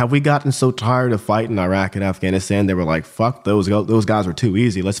 years. Have we gotten so tired of fighting Iraq and Afghanistan? They were like, fuck, those guys are too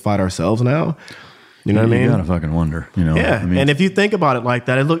easy. Let's fight ourselves now. You know what I mean? You gotta fucking wonder, Yeah. And if you think about it like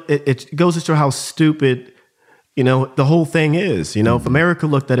that, it goes to show how stupid, the whole thing is. If America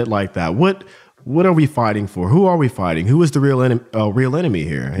looked at it like that, what are we fighting for? Who are we fighting? Who is the real enemy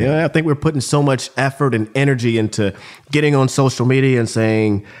here? Yeah, I think we're putting so much effort and energy into getting on social media and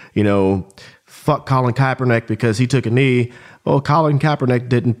saying, fuck Colin Kaepernick because he took a knee. Well, Colin Kaepernick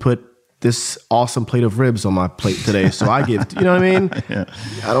didn't put this awesome plate of ribs on my plate today. So I give, you know what I mean? Yeah.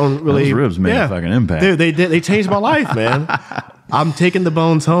 I don't really. Those ribs made a fucking impact. Dude, they changed my life, man. I'm taking the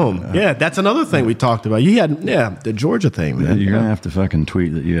bones home. Yeah, that's another thing we talked about. You had, the Georgia thing, man. You're going to have to fucking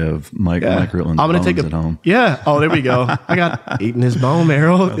tweet that you have Mike Ritland's bones at home. Yeah. Oh, there we go. I got eating his bone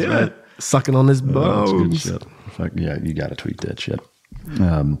marrow. That's right. Sucking on his bones. That's good shit. Fuck, yeah, you got to tweet that shit.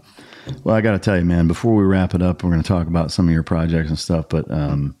 Well, I got to tell you, man, before we wrap it up, we're going to talk about some of your projects and stuff, but,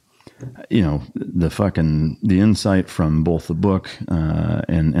 the insight from both the book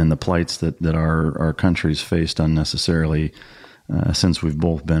and the plights that our country's faced unnecessarily since we've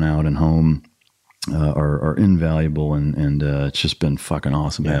both been out and home are invaluable, and it's just been fucking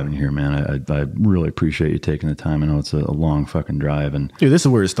awesome having you here, man. I really appreciate you taking the time. I know it's a long fucking drive, and dude, this is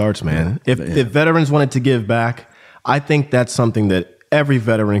where it starts, man. If veterans wanted to give back, I think that's something that every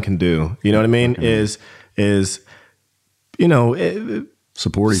veteran can do. You know what I mean? Is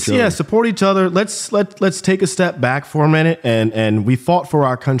support each other. Yeah, support each other. Let's take a step back for a minute, and we fought for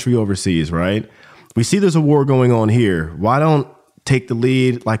our country overseas, right? We see there's a war going on here. Why don't take the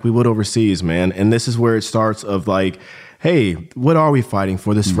lead like we would overseas, man? And this is where it starts of like, hey, what are we fighting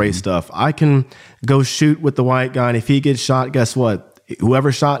for, this race stuff? I can go shoot with the white guy, and if he gets shot, guess what?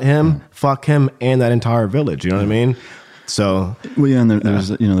 Whoever shot him, fuck him and that entire village. You know what I mean? So, well, yeah, and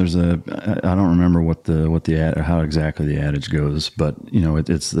there's I don't remember what the or how exactly the adage goes, but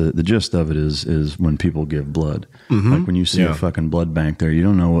it's the gist of it is when people give blood, like when you see a fucking blood bank there, you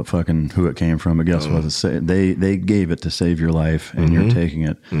don't know who it came from, but guess what? They gave it to save your life, and you're taking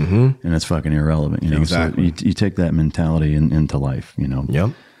it, and it's fucking irrelevant, Exactly. So you take that mentality into life,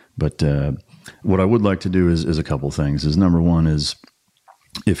 Yep. But what I would like to do is a couple things. Is number one is,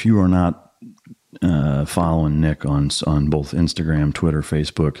 if you are not following Nick on both Instagram, Twitter,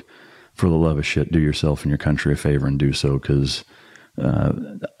 Facebook, for the love of shit, do yourself and your country a favor and do so, because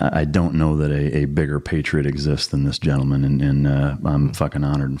I don't know that a bigger patriot exists than this gentleman, and I'm fucking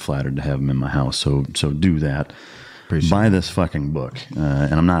honored and flattered to have him in my house. So do that. Buy this fucking book,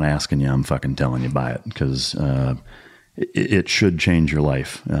 and I'm not asking you, I'm fucking telling you, buy it, because it should change your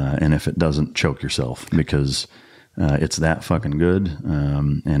life, and if it doesn't, choke yourself, because it's that fucking good,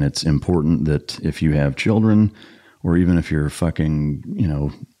 and it's important that if you have children, or even if you're fucking,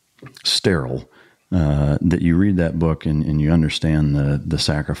 sterile, that you read that book and you understand the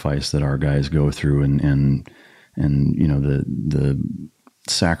sacrifice that our guys go through, and the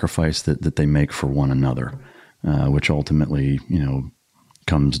sacrifice that they make for one another, which ultimately,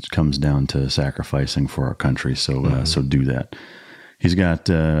 comes down to sacrificing for our country. So so do that. He's got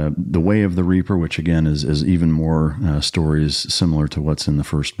The Way of the Reaper, which again is even more stories similar to what's in the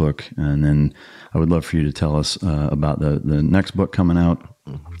first book. And then I would love for you to tell us about the next book coming out,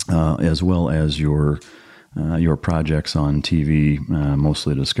 as well as your projects on TV,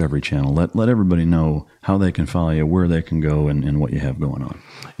 mostly Discovery Channel. Let everybody know how they can follow you, where they can go, and what you have going on.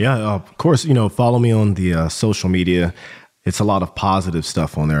 Yeah, of course, follow me on the social media. It's a lot of positive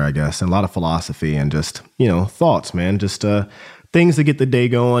stuff on there, I guess, and a lot of philosophy and just, thoughts, man. Just things to get the day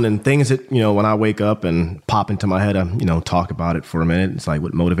going, and things that, when I wake up and pop into my head, I, talk about it for a minute. It's like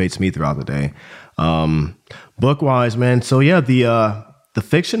what motivates me throughout the day. Book-wise, man. So yeah, the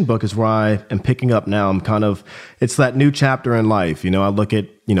fiction book is where I am picking up now. It's that new chapter in life. I look at,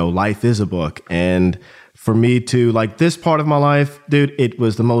 life is a book. And for me to, like, this part of my life, dude, it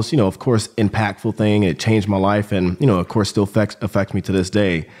was the most, of course, impactful thing. It changed my life, and, of course, still affects me to this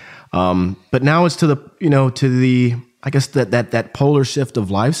day. But now it's to the, I guess that polar shift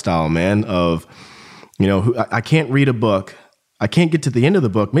of lifestyle, man, of, I can't read a book. I can't get to the end of the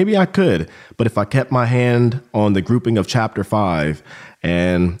book. Maybe I could, but if I kept my hand on the grouping of chapter 5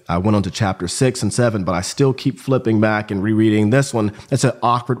 and I went on to chapter 6 and 7, but I still keep flipping back and rereading this one, that's an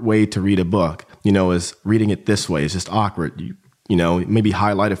awkward way to read a book, is reading it this way. It's just awkward. You maybe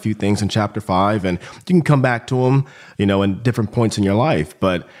highlight a few things in chapter 5, and you can come back to them, in different points in your life.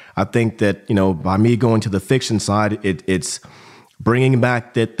 But I think that, by me going to the fiction side, it's bringing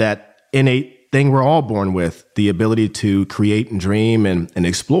back that innate thing we're all born with, the ability to create and dream and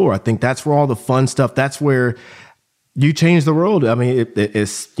explore. I think that's where all the fun stuff, that's where you change the world. I mean,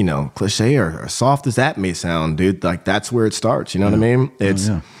 it's, cliche or soft as that may sound, dude, like that's where it starts. You know what I mean? It's,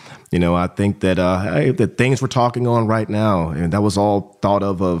 I think that the things we're talking on right now, and that was all thought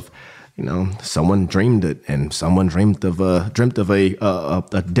of, someone dreamed it, and someone dreamt of a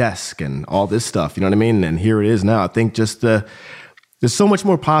desk and all this stuff. You know what I mean? And here it is now. I think just there's so much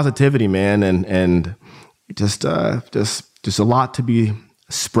more positivity, man, and just a lot to be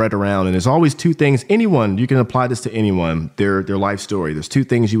spread around. And there's always two things. Anyone, you can apply this to anyone, their life story. There's two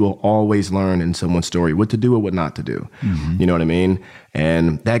things you will always learn in someone's story: what to do or what not to do. You know what I mean?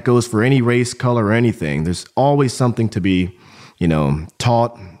 And that goes for any race, color, or anything. There's always something to be,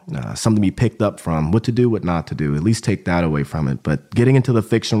 taught, something to be picked up from, what to do, what not to do. At least take that away from it. But getting into the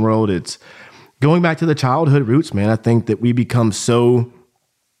fiction world, it's going back to the childhood roots, man. I think that we become so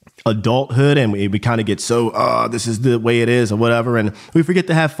adulthood and we kind of get so, this is the way it is or whatever. And we forget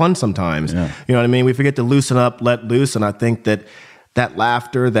to have fun sometimes. Yeah. You know what I mean? We forget to loosen up, let loose. And I think that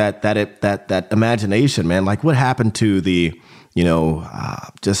laughter, that imagination, man, like what happened to the,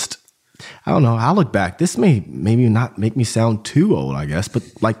 I don't know. I look back. This may maybe not make me sound too old, I guess, but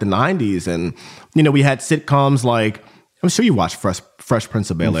like the 90s. And, we had sitcoms like, I'm sure you watched Fresh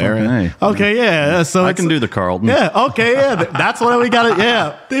Prince of Bel-Air. Okay, yeah. So I can do the Carlton. Yeah, okay, yeah. That's what we got to,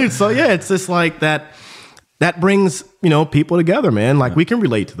 yeah. Dude, so yeah, it's just like that brings, people together, man. Like we can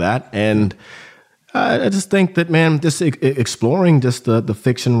relate to that. And I just think that, man, just exploring just the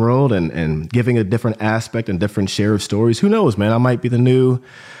fiction world and giving a different aspect and different share of stories. Who knows, man? I might be the new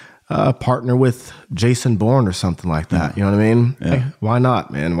partner with Jason Bourne or something like that. You know what I mean? Yeah. Hey, why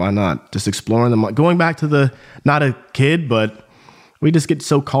not, man? Why not? Just exploring them. Going back to not a kid, but we just get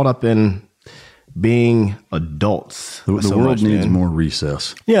so caught up in being adults. The world needs more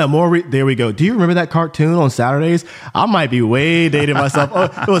recess. Yeah, there we go. Do you remember that cartoon on Saturdays? I might be way dating myself.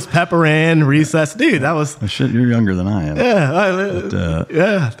 It was Pepper Ann, Recess. Dude, that was... Shit, you're younger than I am. Yeah,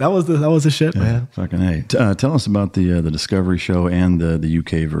 yeah, that was the shit, man. Fucking A. Tell us about the Discovery show and the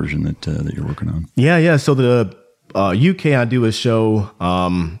UK version that you're working on. Yeah. So the UK, I do a show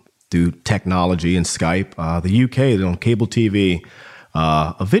through technology and Skype. The UK, on cable TV,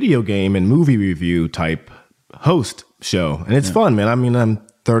 a video game and movie review type host show. And it's fun, man. I mean, I'm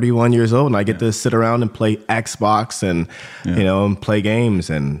 31 years old and I get to sit around and play Xbox and, and play games.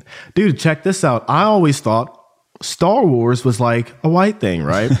 And dude, check this out. I always thought Star Wars was like a white thing,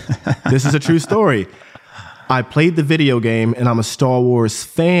 right? This is a true story. I played the video game and I'm a Star Wars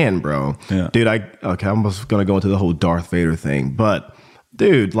fan, bro. Yeah. Dude, I'm almost going to go into the whole Darth Vader thing, but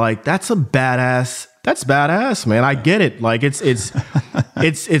dude, like that's badass, man. I get it. Like it's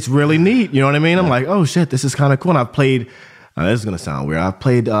really neat. You know what I mean? I'm like, oh shit, this is kind of cool. And I've played, this is going to sound weird. I've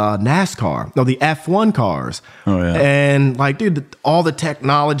played NASCAR, the F1 cars. Oh yeah. And like, dude, all the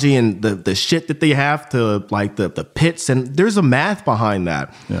technology and the shit that they have to like the pits, and there's a math behind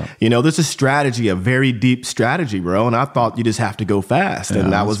that. Yeah. There's a strategy, a very deep strategy, bro. And I thought you just have to go fast,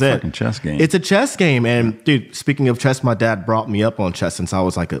 and that was it. Fucking chess game. It's a chess game. And dude, speaking of chess, my dad brought me up on chess since I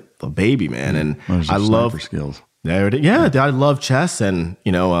was like a baby, man. And I love skills. There it is. Yeah, I love chess, and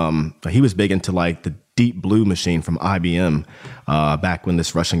he was big into like the Deep Blue machine from IBM back when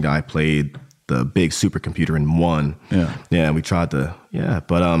this Russian guy played the big supercomputer and won. Yeah, we tried to. Yeah,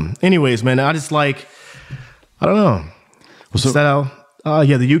 but anyways, man, I just like, I don't know. What's that?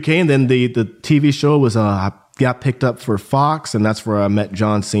 The UK, and then the TV show was I got picked up for Fox, and that's where I met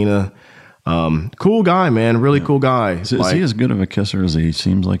John Cena. Cool guy, man, really cool guy. Is he as good of a kisser as he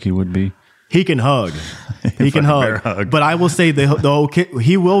seems like he would be? He can hug. He can hug. But I will say the whole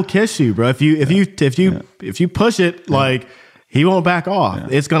he will kiss you, bro. If you push it, like he won't back off. Yeah.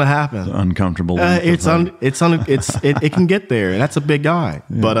 It's gonna happen. It's uncomfortable. It can get there, and that's a big guy.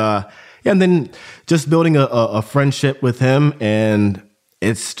 Yeah. But and then just building a friendship with him, and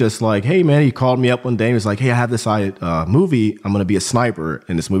it's just like, hey man, he called me up one day and was like, hey, I have this movie. I'm gonna be a sniper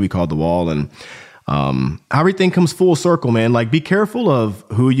in this movie called The Wall, and everything comes full circle, man. Like, be careful of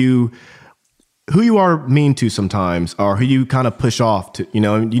who you are mean to sometimes, or who you kind of push off to,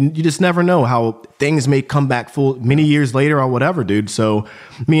 you just never know how things may come back full many years later or whatever, dude. So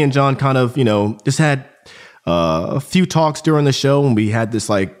me and John kind of, just had a few talks during the show, and we had this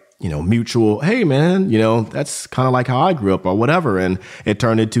like, mutual, hey man, that's kind of like how I grew up or whatever. And it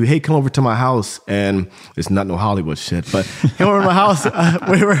turned into, hey, come over to my house. And it's not no Hollywood shit, but come over to my house.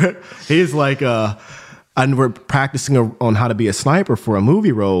 He's like, and we're practicing on how to be a sniper for a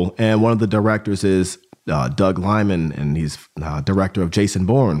movie role. And one of the directors is Doug Lyman, and he's director of Jason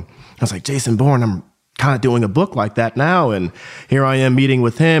Bourne. I was like, Jason Bourne, I'm kind of doing a book like that now. And here I am meeting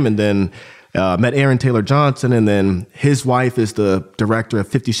with him, and then met Aaron Taylor Johnson, and then his wife is the director of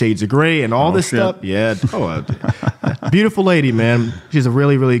 50 Shades of Grey and all this stuff. Yeah. Beautiful lady, man. She's a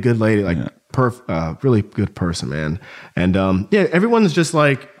really, really good lady. Like, really good person, man. And everyone's just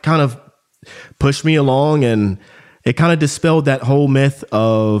like kind of pushed me along, and it kind of dispelled that whole myth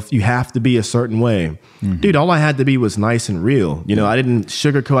of you have to be a certain way. Mm-hmm. Dude, all I had to be was nice and real. I didn't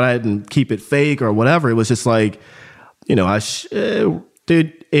sugarcoat, I didn't keep it fake or whatever. It was just like,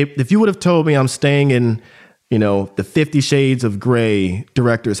 dude, if you would have told me I'm staying in the 50 Shades of Grey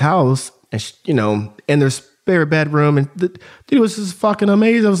director's house, and in their spare bedroom, and dude, was just fucking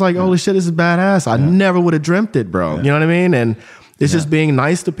amazing. I was like, holy shit, this is badass. I never would have dreamt it, bro. You know what I mean? And it's just being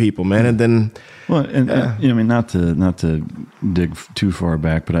nice to people, man. And then, not to dig too far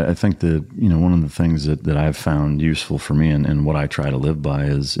back, but I think that one of the things that I've found useful for me and what I try to live by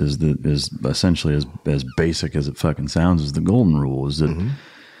is essentially as basic as it fucking sounds, is the golden rule. Is that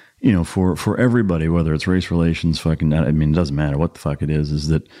for everybody, whether it's race relations, it doesn't matter what the fuck it is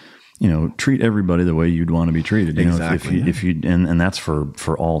that treat everybody the way you'd want to be treated. Exactly. If you and that's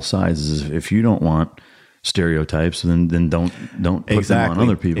for all sizes. If you don't want stereotypes, then don't put them on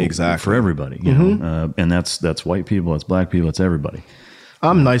other people. Exactly. For everybody, and that's white people, that's black people, that's everybody.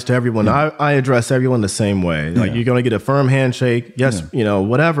 I'm nice to everyone. Yeah. I address everyone the same way. Like you're going to get a firm handshake. Yes,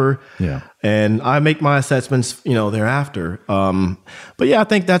 whatever. Yeah. And I make my assessments, thereafter. But yeah, I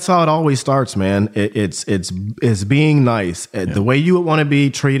think that's how it always starts, man. It's being nice. The way you would want to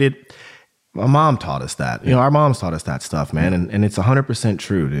be treated. My mom taught us that. Our moms taught us that stuff, man. And it's 100%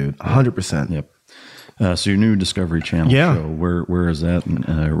 true, dude. 100%. Yep. So your new Discovery Channel show, where is that?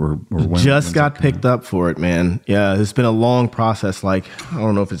 Or when? Just got picked up for it, man. Yeah, it's been a long process. Like, I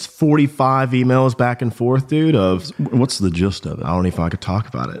don't know if it's 45 emails back and forth, dude. What's the gist of it? I don't know if I could talk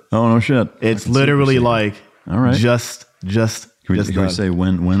about it. Oh, no shit. It's literally like, all right, just Can we say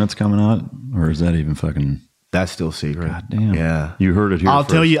when it's coming out? Or is that even fucking... That's still secret. God damn. Yeah. You heard it here I'll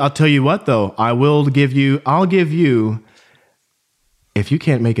tell you what, though. I'll give you... If you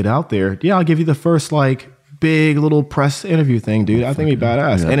can't make it out there, I'll give you the first big little press interview thing, dude. I think it'd be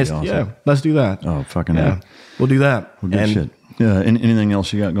badass. And awesome. Let's do that. Oh, fucking yeah. We'll do that. Well, good shit. Yeah. Anything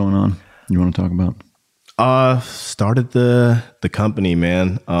else you got going on you want to talk about? Started the company,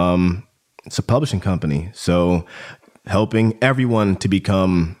 man. It's a publishing company. So helping everyone to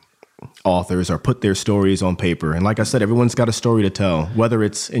become authors or put their stories on paper. And like I said, everyone's got a story to tell, whether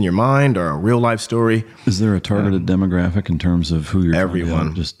it's in your mind or a real life story. Is there a targeted demographic in terms of who you're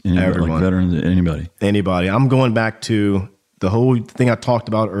everyone, just anybody, everyone, like veterans, anybody? I'm going back to the whole thing I talked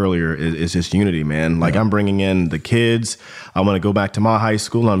about earlier is just unity, man. Like I'm bringing in the kids. I want to go back to my high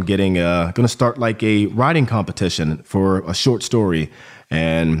school. I'm getting going to start like a writing competition for a short story.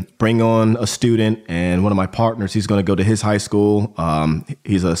 And bring on a student, and one of my partners, he's going to go to his high school.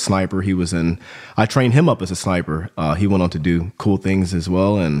 He's a sniper. I trained him up as a sniper. He went on to do cool things as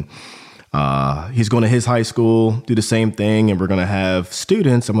well. And he's going to his high school, do the same thing. And we're going to have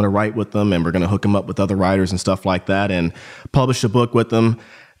students. I'm going to write with them, and we're going to hook them up with other writers and stuff like that, and publish a book with them.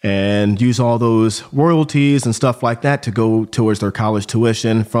 And use all those royalties and stuff like that to go towards their college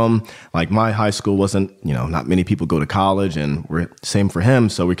tuition. From like my high school wasn't, not many people go to college, and we're same for him.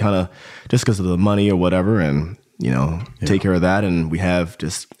 So we kind of just because of the money or whatever, and take care of that. And we have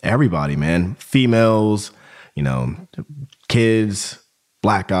just everybody, man, females, kids,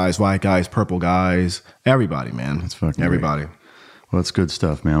 black guys, white guys, purple guys, everybody, man. That's fucking everybody. Great. Well, that's good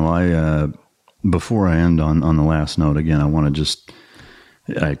stuff, man. Well, before I end on the last note, again, I want to just.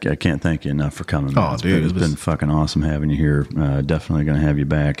 I can't thank you enough for coming. Oh, dude, it's been fucking awesome having you here. Definitely going to have you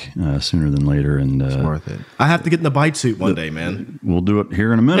back sooner than later, and it's worth it. I have to get in the bite suit one day, man. We'll do it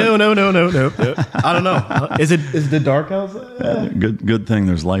here in a minute. No. I don't know. Is it the dark house? Good thing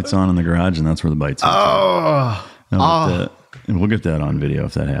there's lights on in the garage, and that's where the bite suit. And we'll get that on video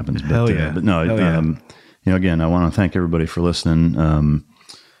if that happens. But, Hell yeah. But no, again, I want to thank everybody for listening.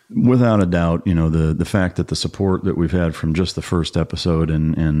 Without a doubt, the fact that the support that we've had from just the first episode,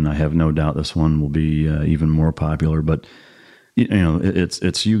 and I have no doubt this one will be even more popular. But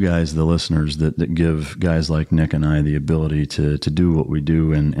it's you guys, the listeners, that give guys like Nick and I the ability to do what we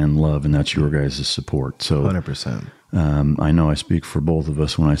do and love, and that's your guys' support. So 100%. I know I speak for both of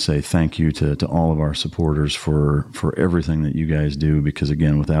us when I say thank you to all of our supporters for everything that you guys do. Because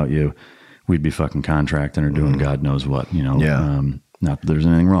again, without you, we'd be fucking contracting or doing God knows what. Yeah. Not that there's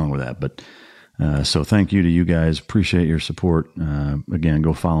anything wrong with that, but so thank you to you guys. Appreciate your support. Again,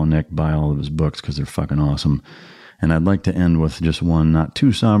 go follow Nick, buy all of his books because they're fucking awesome. And I'd like to end with just one not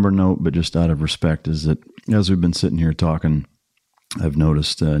too somber note, but just out of respect, is that as we've been sitting here talking, I've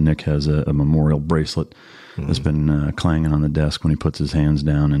noticed Nick has a memorial bracelet that's been clanging on the desk when he puts his hands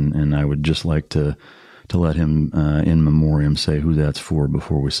down, and I would just like to let him in memoriam say who that's for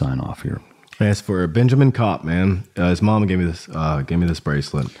before we sign off here. It's for Benjamin Kopp, man. His mom gave me this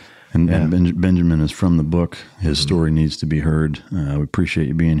bracelet. And Benjamin is from the book. His story needs to be heard. We appreciate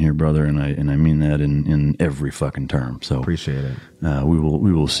you being here, brother, and I mean that in every fucking term. So appreciate it. We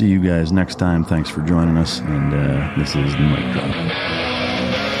will see you guys next time. Thanks for joining us, and this is the Mic Drop.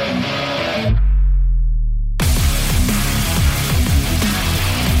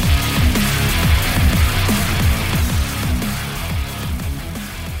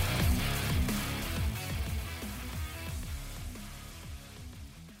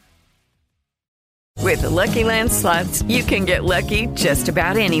 Lucky Land Slots, you can get lucky just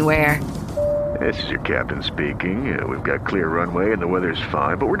about anywhere. This is your captain speaking. We've got clear runway and the weather's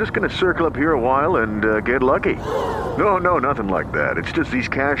fine, but we're just going to circle up here a while and get lucky. No, nothing like that. It's just these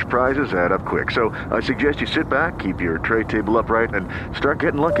cash prizes add up quick. So I suggest you sit back, keep your tray table upright, and start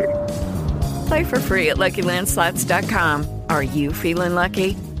getting lucky. Play for free at LuckyLandSlots.com. Are you feeling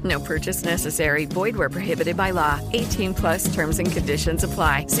lucky? No purchase necessary. Void where prohibited by law. 18 plus terms and conditions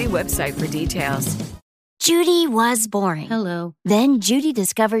apply. See website for details. Judy was boring. Hello. Then Judy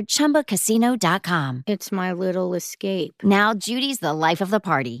discovered ChumbaCasino.com. It's my little escape. Now Judy's the life of the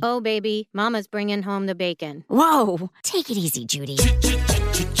party. Oh, baby, mama's bringing home the bacon. Whoa, take it easy, Judy.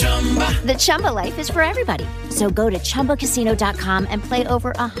 The Chumba life is for everybody. So go to ChumbaCasino.com and play over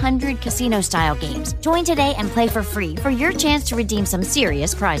 100 casino-style games. Join today and play for free for your chance to redeem some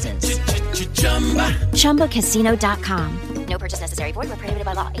serious prizes. ChumbaCasino.com. No purchase necessary. Void where prohibited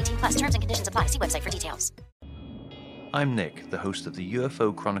by law. 18 plus terms and conditions apply. See website for details. I'm Nick, the host of the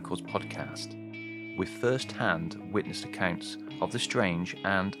UFO Chronicles podcast, with first-hand witness accounts of the strange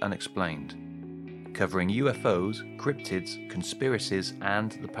and unexplained, covering UFOs, cryptids, conspiracies,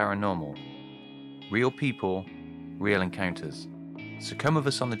 and the paranormal. Real people, real encounters. So come with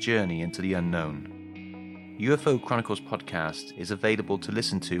us on the journey into the unknown. UFO Chronicles podcast is available to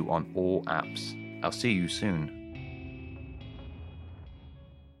listen to on all apps. I'll see you soon.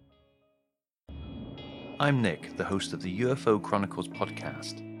 I'm Nick, the host of the UFO Chronicles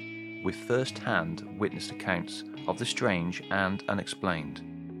podcast, with first-hand witness accounts of the strange and unexplained,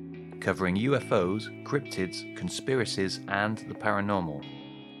 covering UFOs, cryptids, conspiracies, and the paranormal.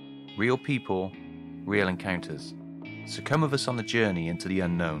 Real people, real encounters. So come with us on the journey into the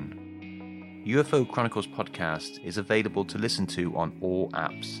unknown. UFO Chronicles podcast is available to listen to on all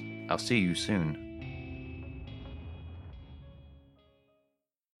apps. I'll see you soon.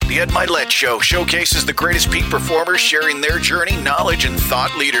 The Ed Milet Show showcases the greatest peak performers sharing their journey, knowledge, and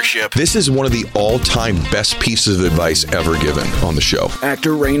thought leadership. This is one of the all-time best pieces of advice ever given on the show. Actor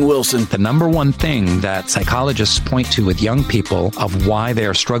Rainn Wilson. The number one thing that psychologists point to with young people of why they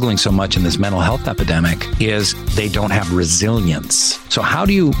are struggling so much in this mental health epidemic is they don't have resilience. So how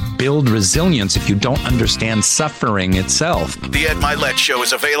do you build resilience if you don't understand suffering itself? The Ed Milet Show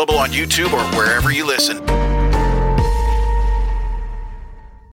is available on YouTube or wherever you listen.